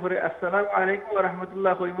হামাই পরে আসসালামু আলাইকুম ওয়া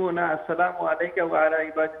রাহমাতুল্লাহ কইমু না আসসালামু আলাইকা ওয়া আলা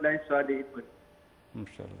ইবাদিল্লাহিস সালিহিন?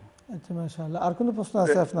 ইনশাআল্লাহ। আচ্ছা, মাশাআল্লাহ। আর কোনো প্রশ্ন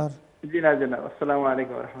আছে আপনার? জি না জনাব, আসসালামু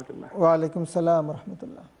আলাইকুম ওয়া রাহমাতুল্লাহ। ওয়ালাইকুম সালাম ওয়া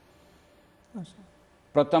রাহমাতুল্লাহ।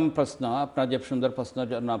 প্রথম প্রশ্ন, আপনার যে সুন্দর প্রশ্নের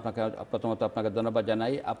জন্য আপনাকে প্রথমত আপনাকে ধন্যবাদ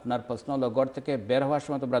জানাই। আপনার প্রশ্ন হলো, ঘর থেকে বের হওয়ার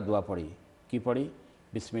সময় তোমরা দোয়া পড়ি, কি পড়ি?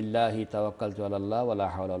 বিসমিল্লাহি তাওয়াক্কালতু আলাল্লাহ ওয়া লা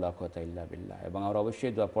হাওলা ওয়া লা কুওয়াতা ইল্লা বিল্লাহ। এবং আমরা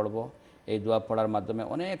অবশ্যই দোয়া পড়ব। এই দোয়া পড়ার মাধ্যমে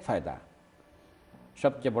অনেক ফায়দা।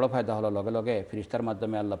 সবচেয়ে বড় ফায়দা হলো লগে লগে ফিরিস্তার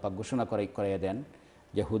মাধ্যমে আল্লাহ পাক ঘোষণা করিয়ে দেন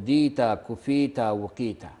যে হুদিতা কুফিতা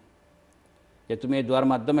ওকিতা, যে তুমি এই দোয়ার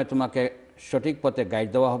মাধ্যমে তোমাকে সঠিক পথে গাইড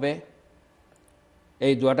দেওয়া হবে,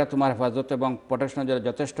 এই দোয়াটা তোমার হেফাজত এবং প্রোটেকশনের জন্য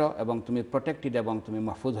যথেষ্ট, এবং তুমি প্রোটেক্টেড এবং তুমি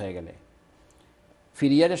মাহফুজ হয়ে গেলে।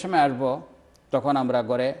 ফিরিয়ে যে সময় আসবো তখন আমরা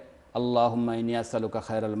গড়ে আল্লাহুম্মা ইন্নী আসআলুকা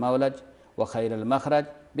খায়রাল মাওলাজ ওয়া খায়রাল মাখরাজ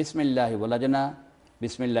বিসমিল্লাহি ওয়ালাজনা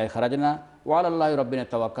বিসমিল্লাহি খারাজনা ওয়া আলাল্লাহি রাব্বিনা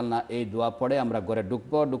তাওয়াক্কালনা, এই দোয়া পড়ে আমরা গড়ে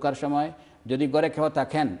ঢুকবো। ঢুকার সময় যদি গড়ে কেউ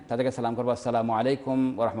থাকেন তাদেরকে সালাম করবো, আসসালামু আলাইকুম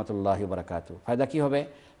ওয়া রাহমাতুল্লাহি ওয়া বারাকাতুহু। ফায়দা কী হবে?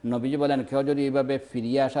 নবীজি বলেন কেউ যদি এইভাবে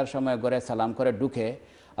ফিরিয়ে আসার সময় গড়ে সালাম করে ঢুকে,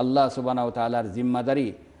 আল্লাহ সুবহানাহু ওয়া তাআলার জিম্মাদারি,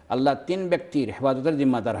 আল্লাহ 3 ব্যক্তির হেফাজতের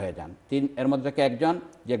জিম্মাদার হয়ে যান। এর মধ্যে থেকে একজন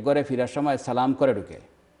যে গড়ে ফিরার সময় সালাম করে ঢুকে।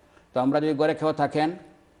 তো আমরা যদি গড়ে কেউ থাকেন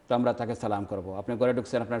তো আমরা তাকে সালাম করব। আপনি গড়ে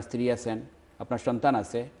ঢুকছেন, আপনার স্ত্রী আছেন, আপনার সন্তান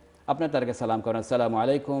আছে, আপনি তাদেরকে সালাম করেন, আসসালামু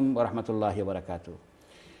আলাইকুম ওয়া রাহমাতুল্লাহি ওয়া বারাকাতুহু।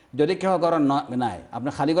 যদি কেউ ঘর নাই, আপনি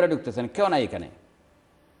খালি ঘরে ঢুকতেছেন, কেউ নাই এখানে,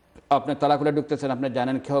 আপনি তালা খুলে ঢুকতেছেন, আপনি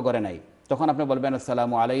জানেন কেউ ঘরে নাই, তখন আপনি বলবেন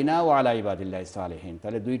আসসালামু আলাইনা ওয়া আলা ইবাদিল্লাহিস সালিহিন।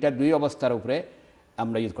 তাহলে দুই অবস্থার উপরে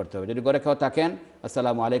আমরা ইউজ করতে হবে। যদি ঘরে কেউ থাকেন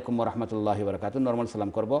আসসালামু আলাইকুম ওয়া রাহমাতুল্লাহি ওয়া বারাকাতুহু নরমাল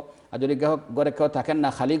সালাম করব। আর যদি ঘরে কেউ থাকেন না,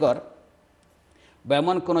 খালি ঘর বা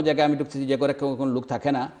এমন কোনো জায়গায় আমি ঢুকতেছি যে ঘরে কোনো লোক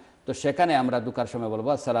থাকে না, তো সেখানে আমরা ঢুকার সময় বলবো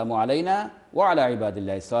আসসালামু আলাইনা ওয়া আলা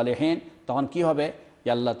ইবাদিল্লাহিস সালিহিন। তখন কি হবে? যে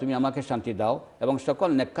আল্লাহ তুমি আমাকে শান্তি দাও এবং সকল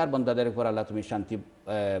নেককার বান্দাদের উপর আল্লাহ তুমি শান্তি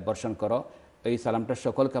বর্ষণ করো। এই সালামটা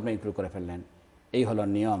সকলকে আপনি ইনক্লুড করে ফেললেন, এই হলো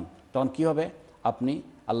নিয়ম। তখন কি হবে? আপনি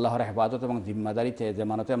আল্লাহর হেফাজত এবং জিম্মাদারিতে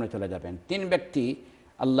জামানতে আপনি চলে যাবেন। 3 ব্যক্তি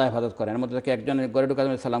আল্লাহ হেফাজত করেন, এর মধ্যে থেকে একজন ঘরে ঢুকে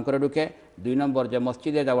সালাম করে ঢুকে, 2 নম্বর যে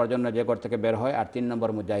মসজিদে যাওয়ার জন্য যে ঘর থেকে বের হয়, আর 3 নম্বর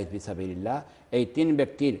মুজাহিদ ফি সাবিলিল্লাহ। এই 3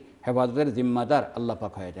 ব্যক্তির হেফাজতের জিম্মাদার আল্লাহ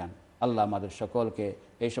পাক হয়ে যান। আল্লাহ আমাদের সকলকে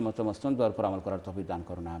এই সমস্ত মসনদ দোয়ার উপর আমল করার তৌফিক দান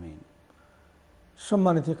করুন, আমিন।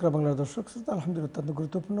 সম্মানিত ইকরা বাংলার দর্শক শ্রোতা, আলহামদুলিল্লাহ অত্যন্ত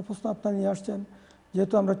গুরুত্বপূর্ণ প্রশ্ন আপনারা নিয়ে আসছেন।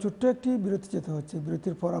 যেহেতু আমরা ছোট্ট একটি বিরতি যেতে হচ্ছে,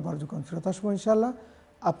 বিরতির পর আবার যখন ফেরত আসবো ইনশাআল্লাহ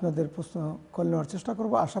আপনাদের প্রশ্ন কল নেওয়ার চেষ্টা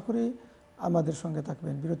করব। আশা করি আমাদের সঙ্গে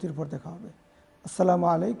থাকবেন। বিরতির পর দেখা হবে। আসসালামু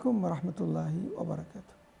আলাইকুম ওয়া রাহমাতুল্লাহি ওয়া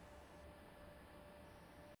বারাকাতুহু।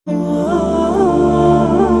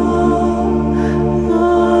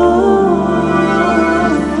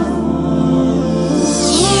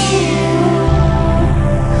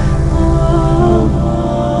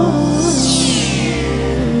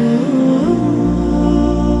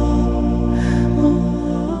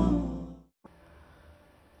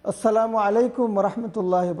 আসসালামু আলাইকুম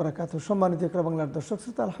রহমতুল্লাহ বরকাত। সম্মানিত ইকরা বাংলার দর্শক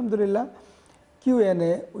শ্রোতা, আলহামদুলিল্লাহ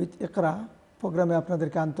কিউএনএ উইথ ইকরা প্রোগ্রামে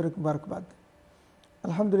আপনাদেরকে আন্তরিক মুবারকবাদ।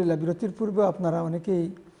 আলহামদুলিল্লাহ বিরতির পূর্বে আপনারা অনেকেই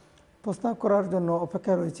প্রশ্ন করার জন্য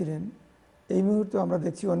অপেক্ষা রয়েছিলেন। এই মুহূর্তে আমরা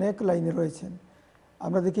দেখছি অনেক লাইনে রয়েছেন।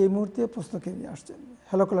 আমরা দেখি এই মুহূর্তে প্রশ্নকে নিয়ে আসছেন।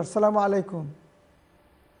 হ্যালো কলার, সালামু আলাইকুম।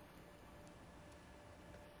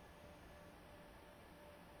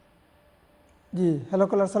 জি হ্যালো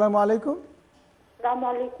কলার, সালামু আলাইকুম।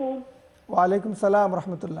 ওয়ালাইকুম সালাম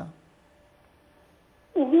রহমতুল্লাহ।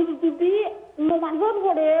 যদি নমাজের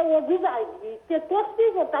পরে ওযু যাইবি তে তসবিহ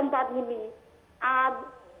করতাম পারবনি, আর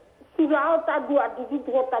সূরাও তা দুয়া দিবি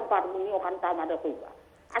করতাম পারবনি, ওখানটা আমারে কইবা।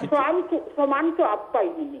 আর তো আমি সমান তো আপ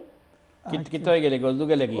পাইনি। কিত হয়ে গেলে ওযু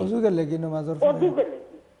গেলে কি? ওযু গেলে কি নমাজের পরে? ওযু গেলে।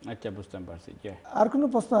 আচ্ছা, বুঝতে পারছি। আর কোনো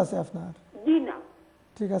প্রশ্ন আছে আপনার? জি না।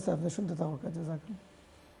 ঠিক আছে, আপনি শুনতে থাকুন। জাযাকাল্লাহ।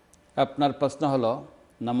 আপনার প্রশ্ন হলো,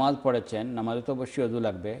 নামাজ পড়েছেন, নামাজে তো অবশ্যই ওযু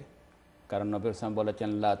লাগবে, কারণ নবী সাল্লাল্লাহু বলেছেন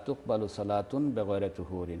লা তুকবালু সালাতুন বিগাইরি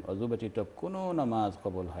তুহুরিন, ওযু ব্যতীত কোনো নামাজ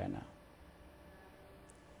কবুল হয় না।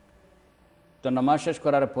 তো নামাজ শেষ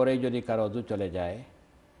করার পরেই যদি কারো ওযু চলে যায়,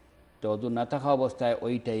 তো ওযু না থাকা অবস্থায়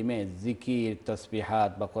ওই টাইমে জিকির,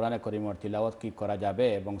 তাসবিহাত বা কোরআনে কারীমের তিলাওয়াত কি করা যাবে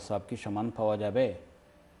এবং সব কি সমান পাওয়া যাবে?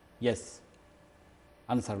 ইয়েস,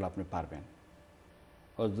 আনসার হলো আপনি পারবেন।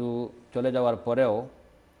 ওযু চলে যাওয়ার পরেও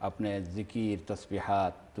আপনি জিকির,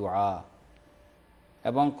 তাসবিহাত, দুআ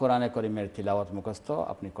এবং কোরআনে কারীমের তিলাওয়াত মুখস্থ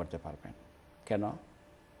আপনি করতে পারবেন। কেন?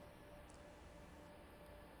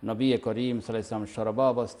 নবী করিম সাল্লাল্লাহু আলাইহি ওয়াসাল্লাম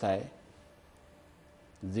সর্বাবস্থায়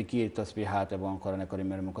জিকির, তাসবিহাত এবং কোরআনে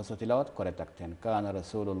কারীমের মুখস্থ তিলাওয়াত করে থাকতেন। কানা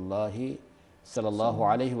রাসূলুল্লাহি সাল্লাল্লাহু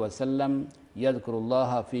আলাইহি ওয়াসাল্লাম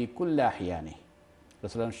ইয়াযকুরুল্লাহা ফি কুল্লি আহইয়ানিহি,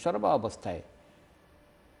 রাসূলুল্লাহ সর্বাবস্থায়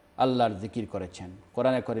আল্লাহর জিকির করেছেন।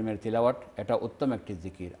 কোরআনে কারীমের তিলাওয়াত এটা উত্তম একটি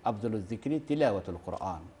জিকির। আফজালুজ যিকরি তিলাওয়াতুল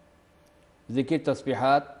কোরআন। জিকির,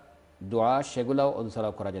 তাসবিহাত, দোয়া সেগুলোও ওযু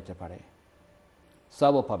ছাড়াও করা যেতে পারে,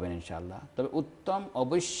 সবও পাবেন ইনশাআল্লাহ। তবে উত্তম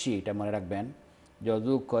অবশ্যই এটা মনে রাখবেন যে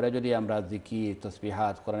ওযু করে যদি আমরা জিকির,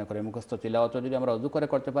 তাসবিহাত, কোরআনে কারীম মুখস্থ তিলাওয়াত যদি আমরা ওযু করে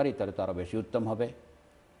করতে পারি তাহলে তো আরও বেশি উত্তম হবে।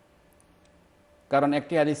 কারণ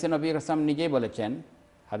একটি হাদিসে নবী রাসূল নিজেই বলেছেন,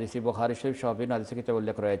 হাদিসে বুখারী শরীফ সহ বিভিন্ন হাদিসে কিতাবে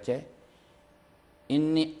উল্লেখ রয়েছে,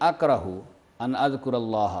 ইন্নী আকরাহু আন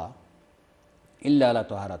আযকুরাল্লাহ ইল্লা আলা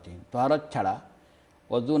তাহারাতিন, তাহারত ছাড়া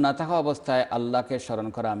অজু না থাকা অবস্থায় আল্লাহকে স্মরণ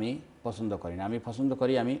করা আমি পছন্দ করি না। আমি পছন্দ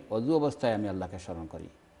করি আমি অজু অবস্থায় আমি আল্লাহকে স্মরণ করি।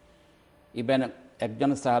 ইভেন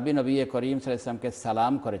একজন সাহাবী নবী করিম সাল্লাল্লাহু আলাইহি ওয়াসাল্লামকে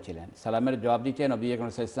সালাম করেছিলেন, সালামের জবাব দিতে নবী করিম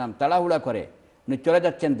সাল্লাল্লাহু আলাইহি ওয়াসাল্লাম তাড়াহুড়া করে উনি চলে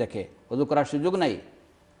যাচ্ছেন দেখে অজু করার সুযোগ নাই,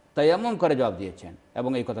 তায়াম্মুম করে জবাব দিয়েছেন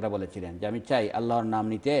এবং এই কথাটা বলেছিলেন যে আমি চাই আল্লাহর নাম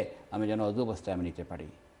নিতে আমি যেন অজু অবস্থায় আমি নিতে পারি।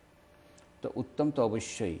 তো উত্তম তো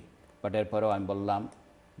অবশ্যই, বাট এরপরেও আমি বললাম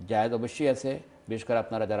জায়েজ অবশ্যই আছে। বিশেষ করে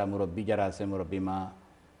আপনারা যারা মুরব্বী যারা আছেন,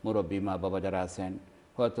 মুরব্বী মা বাবা যারা আছেন,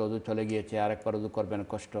 হয়তো অজু চলে গিয়েছে, আরেকবার অজু করবেন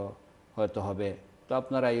কষ্ট হয়তো হবে, তো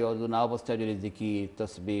আপনারা এই অজু না অবস্থায় যদি জিকির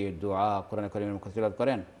তসবিহ দোয়া কোরআন কারীমের মুখে তিলাওয়াত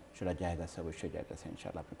করেন সেটা জায়েজ আছে, অবশ্যই জায়েজ আছে,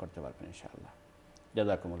 ইনশাআল্লাহ আপনি করতে পারবেন ইনশাআল্লাহ।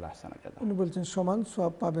 জাযাকুমুল্লাহ আহসানা জাযা। উনি বলছেন সমান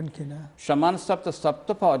সওয়াব পাবেন কিনা? সমান সওয়াব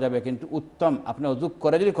তো পাওয়া যাবে, কিন্তু উত্তম আপনি অজু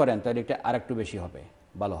করে যদি করেন তাহলে এটা আরেকটু বেশি হবে,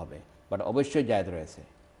 ভালো হবে, বাট অবশ্যই জায়েজ রয়েছে,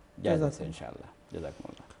 জায়েজ আছে ইনশাআল্লাহ।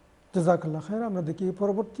 জাযাকুমুল্লাহ। জাযাকাল্লাহ খাইর। আমরা দেখি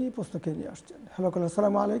পরবর্তী প্রশ্নকে নিয়ে আসছেন। হ্যালো কলার,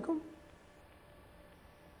 আসসালামু আলাইকুম।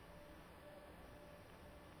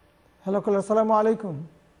 হ্যালো কলার, আসসালামু আলাইকুম।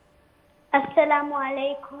 আসসালামু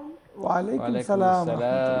আলাইকুম। ওয়া আলাইকুম ওয়ালাইকুম সালাম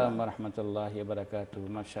আসসালাম ওয়া রাহমাতুল্লাহি ওয়া বারাকাতুহু।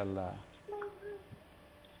 মাশাআল্লাহ।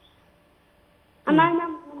 আমার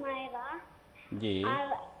নাম হুমায়রা। জি।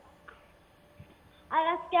 আর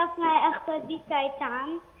আজকে আপনার একটা দিক চাইতাম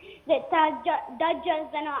যে তার দাজ্জাল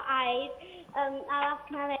যেন আয় আর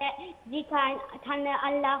আপনার জিকান থানে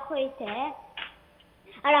আল্লাহ হইতে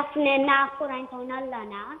আর আপনি না করেন তখন আল্লাহ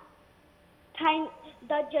না তাই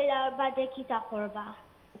দাজ্জাল বাদে কিতা করবা?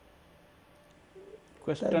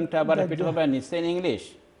 কোয়েশ্চনটা আবার রিপিট হবে নিশ্চয় in English?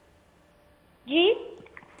 G?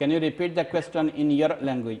 Can you repeat the question in your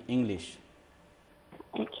language, English?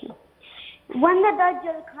 Okay. When the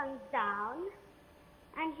Dajjal comes down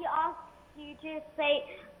and he asks you to say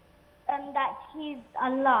that he's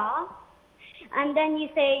Allah, and then you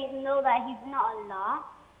say no, that he's not Allah,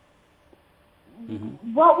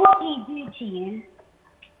 what will he do to you?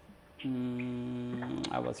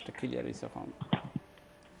 আওয়াজটা clear হইছে এখন?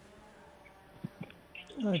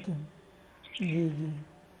 জি জি।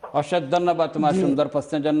 অশেষ ধন্যবাদ তোমার সুন্দর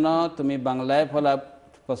প্রশ্নের জন্য। তুমি বাংলায়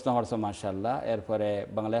প্রশ্ন করছো মাশাআল্লাহ, এরপরে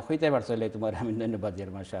বাংলায় হইতে পারছো এলে তোমার আমি ধন্যবাদ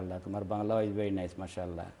দিই মাশাআল্লাহ। তোমার বাংলা ইজ ভেরি নাইস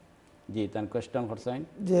মাশাআল্লাহ। জি, তার কোয়েশ্চন করছেন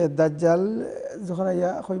যে দাজ্জাল যখন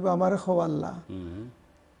ইয়া কইবা আমারে খাও আল্লাহ,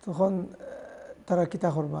 তখন তারা কিতা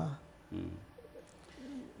করবা?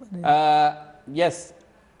 ইয়েস।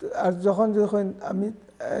 আর যখন যখন আমি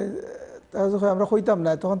তারা যখন আমরা কইতাম না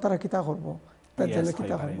তখন তারা কিতা করব? দাজ্জালে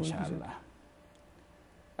কিতা করব ইনশাআল্লাহ।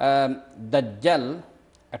 দাজ্জাল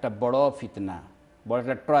একটা বড় ফিতনা, বড়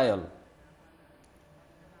একটা ট্রায়াল,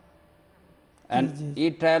 এন্ড এই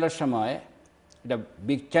ট্রায়ালের সময় এটা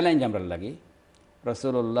বিগ চ্যালেঞ্জ আমরা লাগি।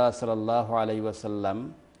 রাসূলুল্লাহ সাল্লাল্লাহু আলাইহি ওয়াসাল্লাম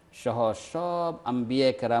সহ সব আম্বিয়া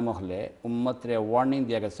কেরাম হলে উম্মতরে ওয়ার্নিং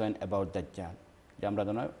দিয়ে গেছেন অ্যাবাউট দাজ্জাল, যে আমরা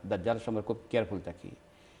যেন দাজ্জাল সম্পর্কে খুব কেয়ারফুল থাকি।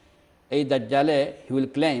 এই দাজ্জালে he will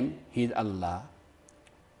claim he is আল্লাহ।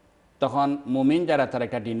 তখন মুমিন যারা তারা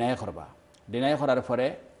একটা ডিনাই করবা, ডিনাই করার পরে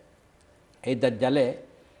এই দাজ্জালে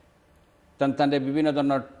তাদের বিভিন্ন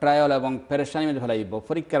ধরনের ট্রায়াল এবং পেরেশানির মধ্যে ফেলাই দিব,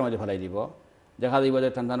 পরীক্ষার মধ্যে ফেলাই দিব। দেখা দিব যে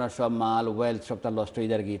তাদের সব মাল ওয়েলথ সবটা লস্ট হয়ে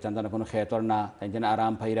যার গিয়ে, তাদের কোনো খেতর না, তাই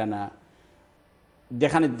আরাম ফাইরা না,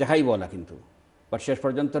 দেখাই বলা কিন্তু বাট শেষ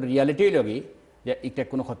পর্যন্ত রিয়ালিটি লগি যে এটা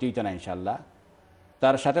কোনো ক্ষতি হইতো না ইনশাল্লাহ।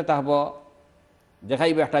 তার সাথে তাহব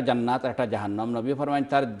দেখাইব একটা জান্নাত আর একটা জাহান্নাম। নবী ফরমাইন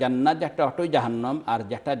তার জান্নাত যে একটা অটোই জাহান্নাম, আর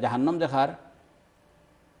যে একটা জাহান্নাম দেখার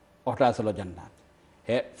ওটা আসলে জান্নাত।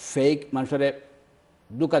 হে ফেক মানুষের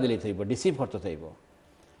দুকা দিলে থাকব, ডিসিভ করতে থাকব।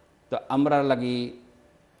 তো আমরা লাগি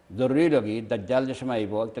জরুরি লাগি দাজ্জাল যে সময়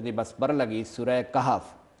আইব যদি বাসবার লাগি সূরা কাহাফ,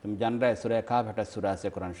 তুমি জানরা সূরা কাহাফ একটা সূরা আছে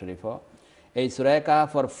কোরআন শরীফ, এই সূরা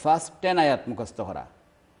কাহাফের ফার্স্ট 10 আয়াত মুখস্থ করা,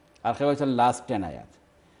 আর কেউ হচ্ছে লাস্ট 10 আয়াত।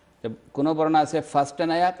 তো কোনো বর্ণনা আছে ফার্স্ট 10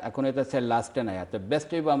 আয়াত, আর কোনো আছে লাস্ট 10 আয়াত। তো বেস্ট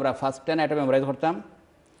হইব আমরা ফার্স্ট 10 আয়াত মেমোরাইজ করতাম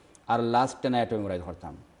আর লাস্ট 10 আয়াত মেমোরাইজ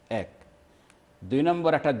করতাম। 1 2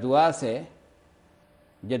 নম্বর একটা দোয়া আছে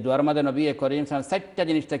যে দোয়ার মধ্যে নবী করিম সাল্লাল্লাহু আলাইহি ওয়াসাল্লাম 4টা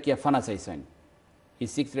জিনিসটা কি ফানা চাইছেন। হি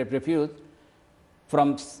six refuge from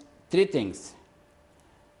 3 things,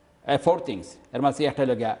 4 things. এর মাঝে একটা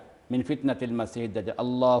লগিয়া মিন ফিতনাতিল মাসিহ দাজ্জাল,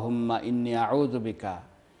 আল্লাহুম্মা ইন্নী আউযু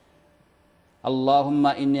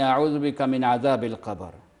বিকা মিন আযাবিল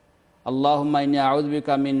কবর, আল্লাহুম্মা ইন্নী আউযু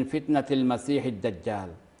বিকা মিন ফিতনাতিল মাসিহ দাজ্জাল,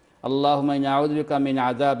 আল্লাহুম্মা ইন্নী আউযু বিকা মিন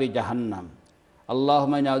আযাবি জাহান্নাম,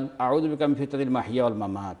 আল্লাহুম্মা ইন্নী আউযু বিকা মিন ফিতনাতিল মাহইয়া ওয়াল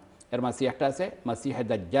মামাত। এর মাঝে একটা আছে মাসিহ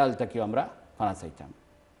দাজ্জাল, তাকে আমরা ফানা চাইতাম।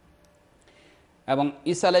 এবং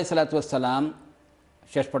ঈসা আলাইহিস সালাতু ওয়াস সালাম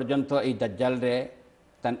শেষ পর্যন্ত এই দাজ্জালরে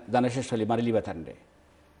জানা শেষ হলে মারি লিবা থানরে,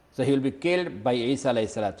 so he will be killed by ঈসা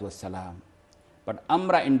আলাইহিস সালাতু ওয়াস সালাম। বাট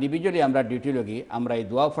আমরা ইন্ডিভিজুয়ালি আমরা ডিউটি লগি আমরা এই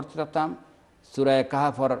দোয়া পড়তে থাকতাম সূরা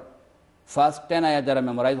কাহফর ফার্স্ট 10 আয়াত যারা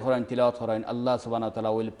মেমোরাইজ করেন তিলাওয়াত করেন আল্লাহ সুবহানাহু ওয়া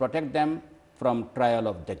তাআলা will protect them from trial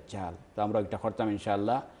of দাজ্জাল। তো আমরা এটা করতাম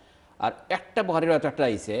ইনশাআল্লাহ। আর একটা বুখারীর একটা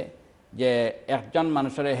আইছে যে একজন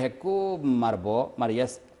মানুষের হে খুব মারব মারিয়া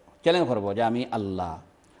চ্যালেঞ্জ করবো যে আমি আল্লাহ,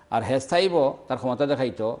 আর হে চাইব তার ক্ষমতা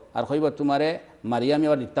দেখাইতো আর কইব তোমারে মারিয়া আমি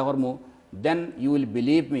আবার হত্যা করমু, দেন ইউ উইল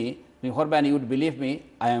বিলিভ মি, তুমি করবা you will believe me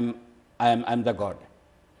I am the god.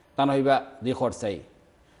 তান হইবা দি খরচাই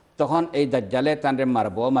তখন এই দাজ্জালে তানরে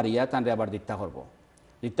মারব মারিয়া তানরে আবার হত্যা করব।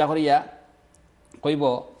 হত্যা করিয়া কইব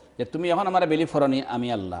যে তুমি এখন আমার বিলিভ করনি আমি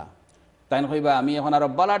আল্লাহ। তাই কইবা আমি এখন আরো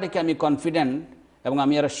বলা ডেকে আমি কনফিডেন্ট এবং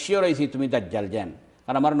আমি আরো শিওর হয়েছি তুমি দাজ্জাল যেন,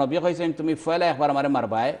 কারণ আমার নবী কইছেন তুমি ফয়লা একবার আমারে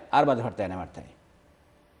মারবাই আর বাদে হরতে না মারতে।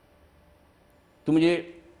 তুমি যে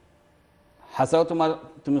হাসাও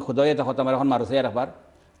তুমি খুদাইয়ে তখন তোমার এখন মারছে একবার,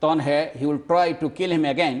 তখন he will try to kill him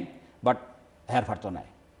again but hair ফারতো নাই।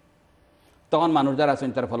 তখন মানুষ যারা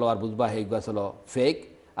আছেন তার ফলোয়ার বুঝবা হেগুলো আসলো ফেক,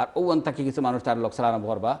 আর ওন থাকি কিছু মানুষ তার লোক সালাম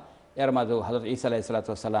করবা। এর মাঝে হযরত ঈসা আলাইহিস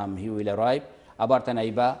সালাম হি উইল অ্যারাইভ, আবার তাই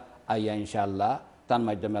আইবা আইয়া ইনশাআল্লাহ তার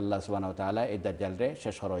মাধ্যমে আল্লাহ সুবহানাহু ওয়া তাআলা এই দাজ্জালরে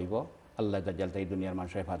শেষ হরাইব। আল্লাহ দাজ্জালটা এই দুনিয়ার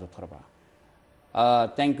মানুষের হেফাজত করবা।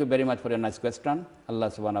 Thank you very much for your nice question. আল্লাহ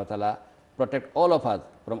সুবহানাহু ওয়া তাআলা protect all of us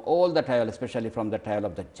from all the trial, especially from the trial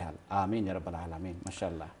of Dajjal. Amin ya rabbal alamin.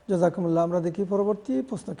 Mashallah. জাযাকুমুল্লাহ। আমরা দেখি পরবর্তী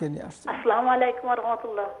প্রশ্নকে নিয়ে আসছি। আসসালামু আলাইকুম ওয়া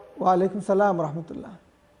রাহমাতুল্লাহ। ওয়া আলাইকুম সালাম ওয়া রাহমাতুল্লাহ।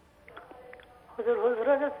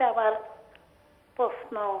 হুজুরের কাছে আমার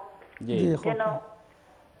প্রশ্ন, জি কেন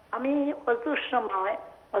আমি অজুর সময়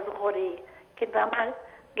অজু করি কিন্তু আমার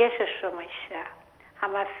গ্যাসের সমস্যা,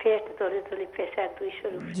 আমার পেট ধরে ধরে প্রেশার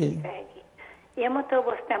 200 উপরে যায়, এমতো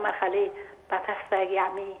অবস্থায় আমার খালি বাতাস লাগে,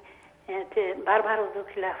 আমি বারবার অজু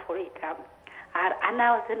খিলাফ করিতাম, আর আনা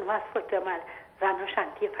ওজন নামাজ পড়তে আমার জানো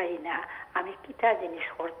শান্তি পাই না, আমি কিটা জিনিস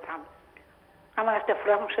করতাম? আমার একটা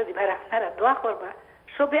পরামর্শ দিবার, আপনারা দোয়া করবা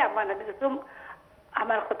সবে আমার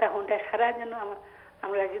আমার কথা শুনতে সারা যেন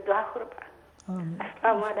আমরা লাগে দোয়া করবা।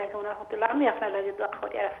 আসসালামু আলাইকুম ওয়া রাহমাতুল্লাহ। আমি আপনার লাগে দোয়া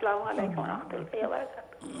করি। আসসালামু আলাইকুম ওয়া রাহমাতুল্লাহি ওয়া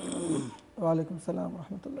বারাকাতুহু। ওয়া আলাইকুম সালাম ওয়া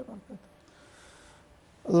রাহমাতুল্লাহি ওয়া বারাকাতুহু।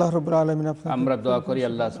 আল্লাহ রাব্বুল আলামিন আপনাকে আমরা দোয়া করি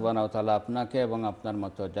আল্লাহ সুবহানাহু ওয়া তাআলা আপনাকে এবং আপনার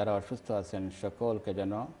মতো যারা অসুস্থ আছেন সকলকে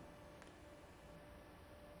যেন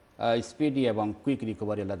স্পিডি এবং কুইক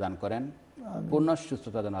রিকভারি আল্লাহ দান করেন, পূর্ণ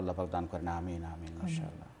সুস্থতা যেন আল্লাহ পাক দান করেন। আমিন আমিন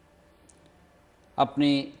ইনশাআল্লাহ। আপনি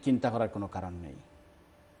চিন্তা করার কোনো কারণ নেই,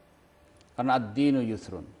 কারণ আদ-দীনু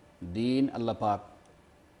ইউসরুন, দিন আল্লাহ পাক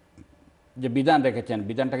যে বিধান রেখেছেন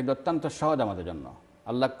বিধানটা কিন্তু অত্যন্ত সহজ আমাদের জন্য।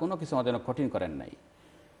 আল্লাহ কোনো কিছু আমাদের জন্য কঠিন করেন নাই।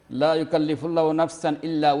 লা ইউকাল্লিফুল্লাহু নাফসান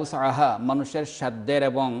ইল্লা উসআহা, মানুষের সাধ্যের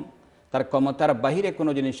এবং তার ক্ষমতার বাহিরে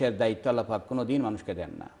কোনো জিনিসের দায়িত্ব আল্লাহ পাক কোনো দিন মানুষকে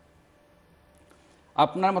দেন না।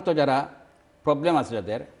 আপনার মতো যারা প্রবলেম আছে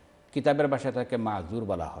যাদের, কিতাবের ভাষায় তাকে মাযুর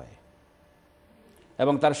বলা হয়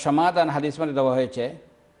এবং তার সমাধান হাদিস মধ্যে দেওয়া হয়েছে।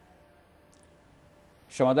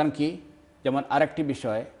 সমাধান কি? যেমন আরেকটি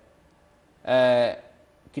বিষয়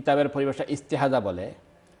কিতাবের পরিভাষা ইস্তেহাজা বলে,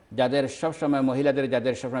 যাদের সবসময় মহিলাদের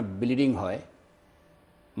যাদের সবসময় ব্লিডিং হয়,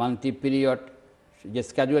 মান্থলি পিরিয়ড যে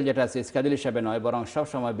স্ক্যাজুয়াল যেটা আছে স্ক্যাজুয়াল হিসাবে নয় বরং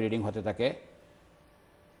সবসময় ব্লিডিং হতে থাকে,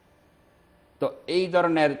 তো এই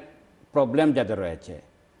ধরনের প্রবলেম যাদের রয়েছে,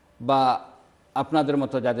 বা আপনাদের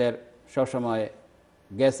মতো যাদের সবসময়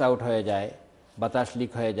গ্যাস আউট হয়ে যায়, বাতাস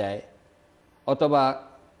লিক হয়ে যায়, অথবা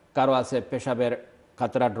কারো আছে পেশাবের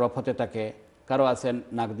কাতরা ড্রপ হতে থাকে, কারো আছে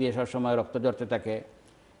নাক দিয়ে সবসময় রক্ত ঝরতে থাকে,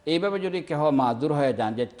 এইভাবে যদি কেহ মাযুর হয়ে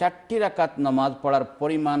যান যে 4টি রাকাত নামাজ পড়ার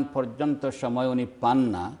পরিমাণ পর্যন্ত সময় উনি পান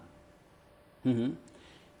না,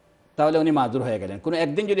 তাহলে উনি মাযুর হয়ে গেলেন। কোনো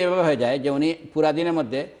একদিন যদি এভাবে হয়ে যায় যে উনি পুরা দিনের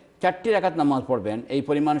মধ্যে 4টি রাকাত নামাজ পড়বেন, এই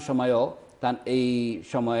পরিমাণ সময়ও তার এই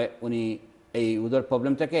সময় উনি এই উদর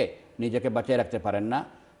প্রবলেম থেকে নিজেকে বাঁচিয়ে রাখতে পারেন না,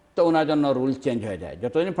 তো ওনার জন্য রুল চেঞ্জ হয়ে যায়।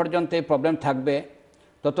 যতদিন পর্যন্ত এই প্রবলেম থাকবে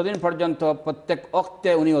ততদিন পর্যন্ত প্রত্যেক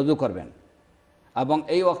ওয়াক্তে উনি ওযু করবেন এবং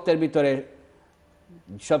এই ওয়াক্তের ভিতরে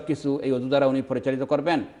সব কিছু এই ওযু দ্বারা উনি পরিচালিত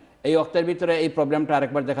করবেন। এই ওয়াক্তের ভিতরে এই প্রবলেমটা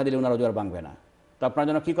আরেকবার দেখা দিলে ওনার ওযু আর ভাঙবে না। তো আপনার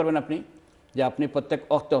জন্য কী করবেন আপনি, যে আপনি প্রত্যেক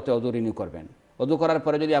ওয়াক্তে ওয়াক্তে ওযু রিনিউ করবেন। ওযু করার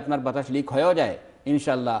পরে যদি আপনার বাতাস লিক হয়েও যায়,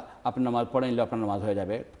 ইনশাআল্লাহ আপনি নামাজ পড়ে নিলে আপনার নামাজ হয়ে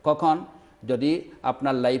যাবে। কখন? যদি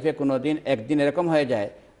আপনার লাইফে কোনো দিন একদিন এরকম হয়ে যায়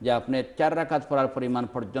যে আপনি 4 রাকাত পড়ার পরিমাণ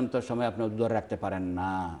পর্যন্ত সময় আপনি ওযু ধরে রাখতে পারেন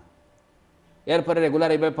না, এরপরে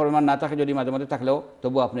রেগুলার এইভাবে পরিমাণ না থাকে, যদি মাঝে মাঝে থাকলেও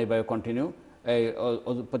তবু আপনি এইভাবে কন্টিনিউ এই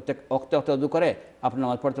প্রত্যেক ওয়াক্তে ওয়াক্তে ওযু করে আপনি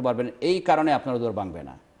নামাজ পড়তে পারবেন। এই কারণে আপনার ওযু ভাঙবে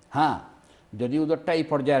না। হ্যাঁ, যদি ওযুটা এই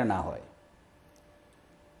পর্যায়ে না হয়,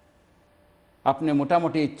 আপনি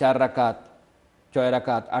মোটামুটি 4 রাকাত 6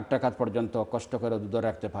 রাকাত 8 রাকাত পর্যন্ত কষ্ট করে ওযু ধরে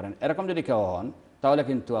রাখতে পারেন, এরকম যদি কেউ হন, তাহলে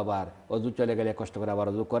কিন্তু আবার ওযু চলে গেলে কষ্ট করে আবার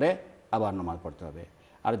ওযু করে আবার নামাজ পড়তে হবে।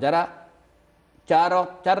 আর যারা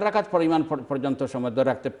 4 রাকাত পরিমাণ পর্যন্ত সময় ধরে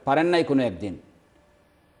রাখতে পারেন নাই কোনো একদিন,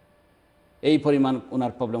 এই পরিমাণ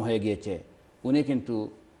ওনার প্রবলেম হয়ে গিয়েছে, উনি কিন্তু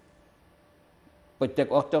প্রত্যেক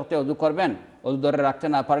অক্তে অক্তে অজু করবেন, অজু ধরে রাখতে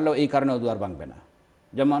না পারলেও এই কারণে অজু আর ভাঙবে না।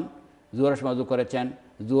 যেমন জোয়ারের সময় অজু করেছেন,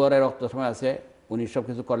 জোয়ারের রক্ত সময় আছে, উনি সব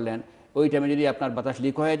কিছু করলেন, ওই টাইমে যদি আপনার বাতাস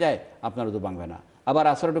লিক হয়ে যায় আপনার অজু ভাঙবে না। আবার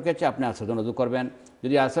আসরে ঢুকেছে, আপনি আসরের জন্য অজু করবেন।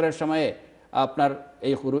 যদি আসরের সময়ে আপনার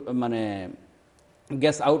এই মানে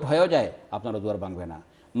গ্যাস আউট হয়েও যায় আপনার অজু আর ভাঙবে না।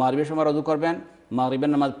 মাগরিবের সময় অজু করবেন,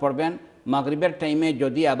 মাগরিবের নামাজ পড়বেন, মাগরিবের টাইমে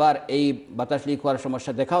যদি আবার এই বাতাস লিক হওয়ার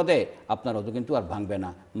সমস্যা দেখাও দেয় আপনার অজু কিন্তু আর ভাঙবে না।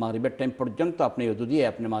 মাগরিবের টাইম পর্যন্ত আপনি অজু দিয়ে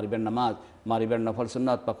আপনি মাগরিবের নামাজ, মাগরিবের নফল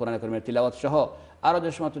সুন্নাত বা কোরআন কারীমের তিলাওয়াত সহ আরও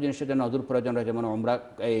যে সমস্ত জিনিসের জন্য অজুর প্রয়োজন রয়েছে, যেমন উমরা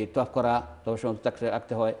এই তওয়াফ করা তবে সময়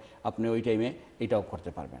রাখতে হয়, আপনি ওই টাইমে এটাও করতে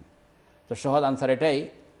পারবেন। তো সহজ আনসার এটাই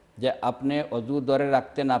যে আপনি অজু ধরে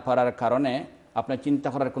রাখতে না পারার কারণে আপনার চিন্তা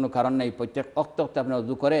করার কোনো কারণ নেই। প্রত্যেক অক্ত অক্তে আপনি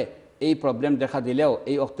অজু করে এই প্রবলেম দেখা দিলেও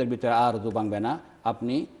এই অক্তের ভিতরে আর অজু ভাঙবে না,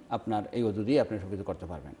 আপনি আপনার এই অজু দিয়ে আপনি সব কিছু করতে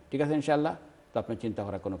পারবেন। ঠিক আছে ইনশাআল্লাহ? তো আপনি চিন্তা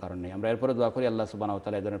করার কোনো কারণ নেই। আমরা এরপরে দোয়া করি আল্লাহ সুবহানাহু ওয়া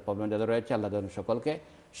তাআলা এই ধরনের প্রবলেম যাদের রয়েছে আল্লাহ তাদের সকলকে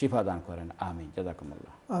শিফা দান করেন। আমিন।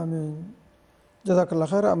 জাযাকুমুল্লাহ। আমিন। জাযাকাল্লাহ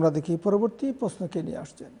খায়র। আমরা দেখি পরবর্তী প্রশ্নকে নিয়ে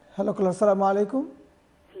আসছেন। হ্যালো কলার, আসসালামু আলাইকুম।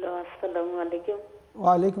 হ্যালো, আসসালামু আলাইকুম।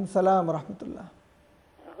 ওয়ালাইকুম সালাম রাহমাতুল্লাহ।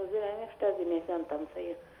 হুজুর, আমি একটা জিনিস জানতাম চাই।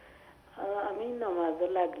 আমি নামাজ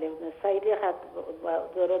লাগলে চাইরে হাত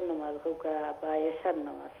জোরের নামাজ হোক বা এশার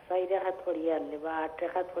নামাজ চাইরে হাত পড়িয়ে আনলে বা 8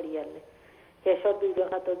 রেখাত পড়িয়ে আনলে এসব 2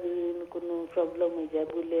 রেখাত যদি কোনো প্রবলেম হয়ে যায়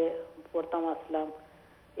বলে পড়তাম আসলাম,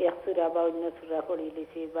 এক সুরা বা অন্য সুরা পড়িয়ে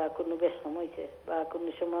লিছি বা কোনো বেশম হয়েছে বা কোনো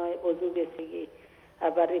সময় অজু গেছে গিয়ে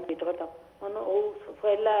আবার রিপিট করতাম, মানে ও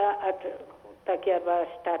পয়লা 8 তাকে আবার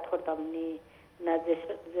স্টার্ট করতাম নি না,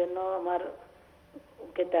 যেন আমার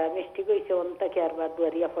কেটা মিষ্টি কইছে অন্তাকে আর বা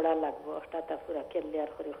দুয়ারিয়া পড়া লাগবো টাটা পুরা ক্লিয়ার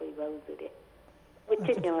করে হইবা হুজুরে।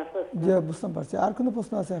 বুঝছেন আমার প্রশ্ন? জি, বুঝতে পারছি। আর কোনো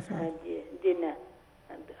প্রশ্ন আছে আপনার? জি জি না,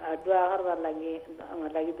 আর দোয়া করবার লাগে, আমার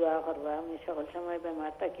লাগি দোয়া করবা। আমি সকল সময়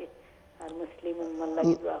বেমার থাকি আর মুসলিম উম্মার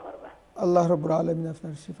লাগি দোয়া করবা। আল্লাহ রাব্বুল আলামিন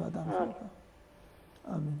আপনার শিফা দান করুন।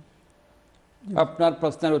 আমিন। আপনার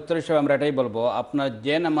প্রশ্নের উত্তর হিসেবে আমরা এটাই বলবো, আপনার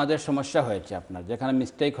যে নামাজের সমস্যা হয়েছে, আপনার যেখানে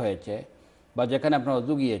মিস্টেক হয়েছে বা যেখানে আপনার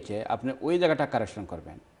অজু গিয়েছে, আপনি ওই জায়গাটা কারেকশন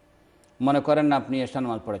করবেন। মনে করেন না আপনি এশার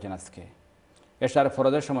নামাজ পড়েছেন, আজকে এশার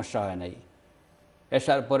ফরজের সমস্যা হয় নাই,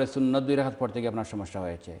 এশার পরে সুন্নত 2 রাকাত পড়তে গিয়ে আপনার সমস্যা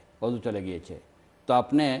হয়েছে, অজু চলে গিয়েছে। তো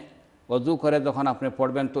আপনি অজু করে যখন আপনি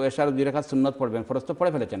পড়বেন তো এশার 2 রাকাত সুন্নত পড়বেন, ফরজ তো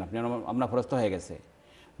পড়ে ফেলেছেন আপনি, আপনার ফরজ তো হয়ে গেছে।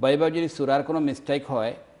 বা এবার যদি সূরার কোনো মিস্টেক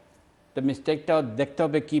হয় তো মিস্টেকটাও দেখতে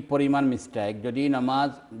হবে কি পরিমাণ মিস্টেক। যদি নামাজ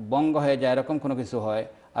ভঙ্গ হয়ে যায় এরকম কোনো কিছু হয়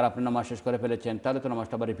আর আপনি নামাজ শেষ করে ফেলেছেন, তাহলে তো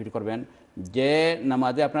নামাজটা আবার রিপিট করবেন। যে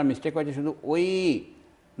নামাজে আপনার মিস্টেক হয়েছে শুধু ওই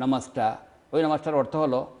নামাজটার অর্থ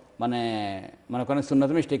হলো মানে মনে করেন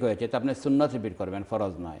সুন্নত মিস্টেক হয়েছে তো আপনি সুন্নত রিপিট করবেন,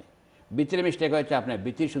 ফরজ নয়। বিতির মিস্টেক হয়েছে আপনি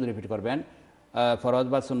বিতির শুধু রিপিট করবেন, ফরজ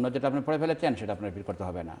বা সুন্নত যেটা আপনি পড়ে ফেলেছেন সেটা আপনার রিপিট করতে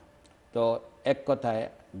হবে না। তো এক কথায়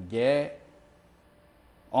যে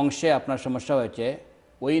অংশে আপনার সমস্যা হয়েছে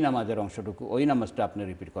ওই নামাজের অংশটুকু, ওই নামাজটা আপনি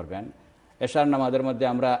রিপিট করবেন। এশার নামাজের মধ্যে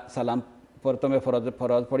আমরা সালাম প্রথমে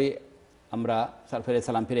ফরজ পড়ি, আমরা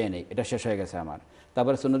সালাম ফিরে নেই, এটা শেষ হয়ে গেছে আমার।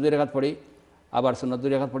 তারপরে সুন্নত 2 রাকাত পড়ি, আবার সুন্নত 2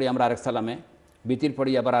 রাকাত পড়ি আমরা আরেক সালামে, বিতির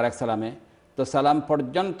পড়ি আবার আরেক সালামে। তো সালাম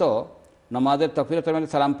পর্যন্ত নামাজের তাকবীরাতুল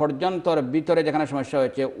ইহরামের সালাম পর্যন্ত ভিতরে যেখানে সমস্যা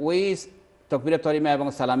হয়েছে ওই তাকবীরাতুল ইহরাম এবং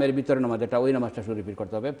সালামের ভিতরে নামাজটা, ওই নামাজটা শুধু রিপিট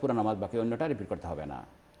করতে হবে, পুরো নামাজ বাকি অন্যটা রিপিট করতে হবে না।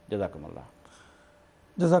 জাযাকুমুল্লাহ।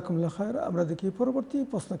 জাযাকুমুল্লাহ খায়র। আমরা দেখি পরবর্তী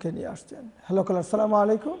প্রশ্নকে নিয়ে আসছেন। হ্যালো কলার, আসসালামু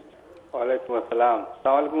আলাইকুম। ওয়ালাইকুম আসসালাম।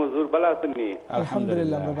 আসসালামু আলাইকুম হুজুর, ভালো আছেন নি?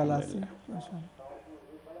 আলহামদুলিল্লাহ, আমরা ভালো আছি মাশাআল্লাহ।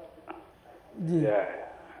 জি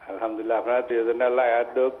আলহামদুলিল্লাহ। আপনারা দুইজনে আল্লাহ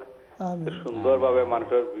আয়াত সুন্দরভাবে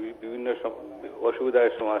মানুষের বিভিন্ন অসুবিধার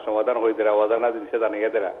সমাধান হয়ে দেরা, অজানা জিনিসে জানিয়ে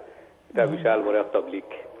দেরা, এটা বিশাল বড় তাবলীগ।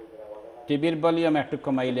 টিভির ভলিউম একটু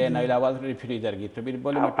কমাইলে নাইলে আওয়াজ রিপিট হয়ে যায়। টিভির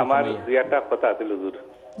ভলিউম একটু আমার কমাইলে, দুই একটা কথা আছে হুজুর।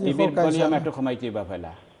 টিভির ভলিউম একটু কমাইতে বা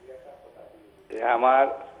ফেলা। আমার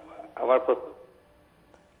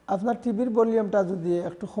আপনার টিভির ভলিউমটা যদি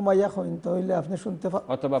একটু কমাইয়া কইন তাহলে আপনি শুনতে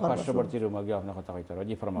অথবা পার্শ্ববর্তী রুমে গিয়ে আপনি কথা কইতে পারেন।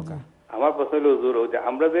 জি ফরমাকা। আমার প্রশ্ন হলো হুজুর, যে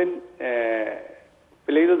আমরা যেন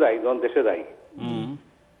প্লেনে যাই, যখন দেশে যাই,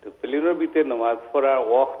 তো প্লেনের ভিতরে নামাজ পড়ার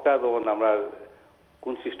ওয়াক্তটা যেমন আমরা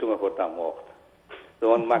কোন সিস্টেমে পড়তাম ওয়াক্ত,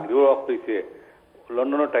 যেমন মাগরিবের ওয়াক্ত হইছে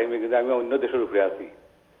লন্ডনের টাইমে, কিন্তু আমি অন্য দেশের উপরে আছি,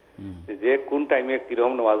 যে কোন টাইমে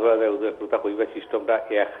কিরকম নামাজ পড়া যায় হুজুর একটু কইবা সিস্টেমটা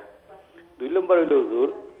এক। 2 নম্বর হইল হুজুর,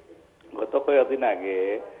 গত কয়েকদিন আগে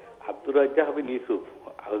আব্দুর ইউসুফ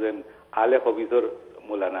আলে হবিজর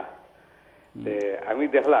মৌলানা, আমি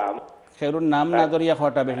দেখলাম সেরুর নাম না ধরিয়া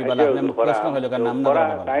খাওয়াটা বেশি ভালো। আপনি প্রশ্ন হলো কার নাম না ধরা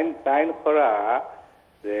টাইম করা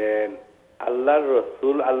যে আল্লাহর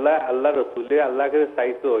রসুলে আল্লাহকে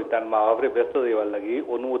চাইতো তার মা বাপরে ব্যস্ত দেওয়ার লাগি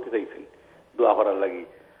অনুমতি চাইছেন দোয়া করার লাগি।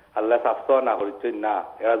 আল্লাহ সাফসা না করেছেন না,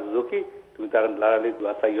 এরা যদি তুমি তার লাড়ালি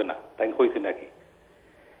দোয়া চাইও না, তাই কইছি নাকি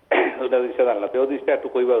ওটা জিনিসটা জানলাম। তো জিনিসটা একটু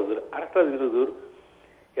কইবা হুজুর। আরেকটা জিনিস হুজুর,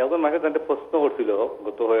 একজন মাকে তাদের প্রশ্ন করছিল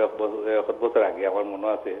গত 1 বছর আগে, আমার মনে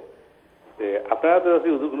আছে যে আপনারা তো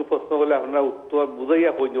হুজুর কোনো প্রশ্ন করলে আপনারা উত্তর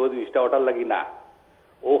বুঝাইয়া কই যে ওই জিনিসটা ওটার লাগি না,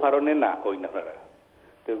 ও কারণে না কই না আপনারা।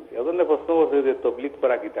 তো একজনে প্রশ্ন করছে যে তবলিগ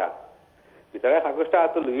করা কিটা, বিচারা কাগজটা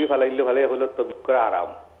তো লুই ফেলাইলে ভালো হলো, তবলিগ করা হারাম,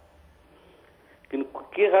 কিন্তু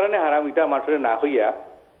কি কারণে হারাম এটা মানুষের না হইয়া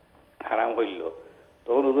হারাম হইল।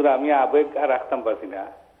 তখন হুজুর আমি আবেগ আর রাখতাম পারছি না,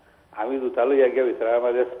 আমি জুতা লইয়া গিয়া বিচারার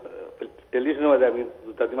মাঝে টেলিভিশনের মাঝে আমি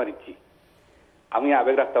জুতা দিয়ে মারিচ্ছি, আমি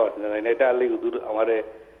আবেগ রাখতে পারছি না। এটা আল্লাহ হুজুর আমারে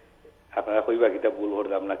আপনারা কইবা কিটা ভুল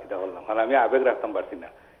করলাম না কিটা করলাম, কারণ আমি আবেগ রাখতাম পারছি না।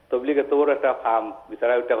 তবলিগ এত বড় একটা ফার্ম,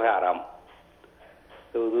 বিচারা ওইটা হয় আরাম।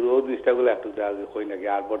 তো হুজুর ও জিনিসটাগুলো একটু কই নাকি।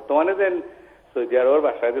 আর বর্তমানে যে সৌদি আরবের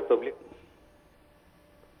বাসায় যে তবলিগ।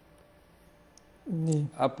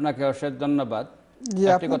 আপনাকে অশেষ ধন্যবাদ।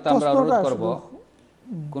 একটি কথা আমরা অনুরোধ করব,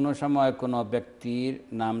 কোনো সময় কোনো ব্যক্তির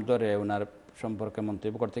নাম ধরে ওনার সম্পর্কে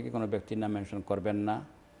মন্তব্য করতে গিয়ে কোনো ব্যক্তির নাম মেনশন করবেন না,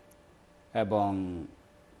 এবং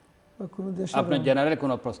আপনি জেনারেল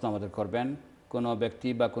কোনো প্রশ্ন আমাদের করবেন, কোনো ব্যক্তি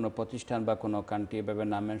বা কোনো প্রতিষ্ঠান বা কোনো কান্ট্রি এভাবে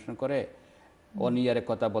নাম মেনশন করে অনিয়ারে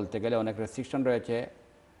কথা বলতে গেলে অনেক রেস্ট্রিকশন রয়েছে।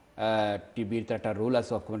 টিভির তো একটা রুল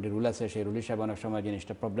আছে, অফ কমিটি রুল আছে, সেই রুল হিসাবে অনেক সময়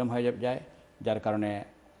জিনিসটা প্রবলেম হয়ে যায়, যার কারণে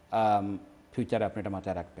ফিউচারে আপনি এটা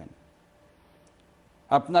মাথায় রাখবেন।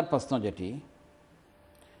 আপনার প্রশ্ন যেটি,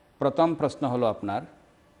 প্রথম প্রশ্ন হলো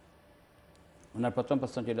ওনার প্রথম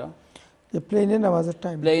প্রশ্ন ছিল যে প্লেনে নামাজের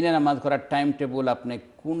টাইম, প্লেনে নামাজ করার টাইম টেবিল আপনি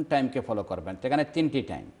কোন টাইমকে ফলো করবেন। সেখানে 3টি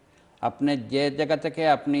টাইম। আপনি যে জায়গা থেকে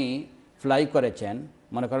আপনি ফ্লাই করেছেন,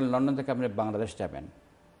 মনে করেন লন্ডন থেকে আপনি বাংলাদেশ যাবেন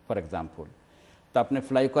ফর এক্সাম্পল, তো আপনি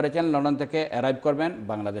ফ্লাই করেছেন লন্ডন থেকে, অ্যারাইভ করবেন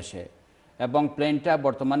বাংলাদেশে, এবং প্লেনটা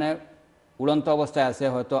বর্তমানে উড়ন্ত অবস্থায় আছে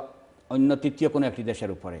হয়তো অন্য তৃতীয় কোনো একটি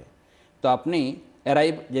দেশের উপরে। তো আপনি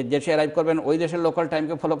যে দেশে অ্যারাইভ করবেন ওই দেশের লোকাল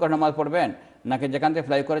টাইমকে ফলো করে নামাজ পড়বেন, নাকি যেখান থেকে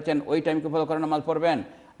ফ্লাই করেছেন ওই টাইমকে ফলো করে নামাজ পড়বেন,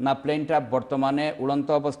 না প্লেনটা বর্তমানে উড়ন্ত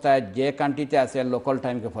অবস্থায় যে কান্ট্রিতে আছে লোকাল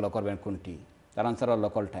টাইমকে ফলো করবেন, কোনটি? তার আনসার হল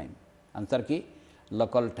লোকাল টাইম। আনসার কি?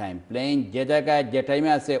 Local time. প্লেন যে জায়গায় যে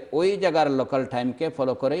টাইমে আছে ওই জায়গার লোকাল টাইমকে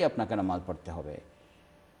ফলো করেই আপনাকে নামাজ পড়তে হবে।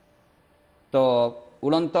 তো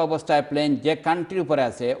উড়ন্ত অবস্থায় প্লেন যে কান্ট্রির উপরে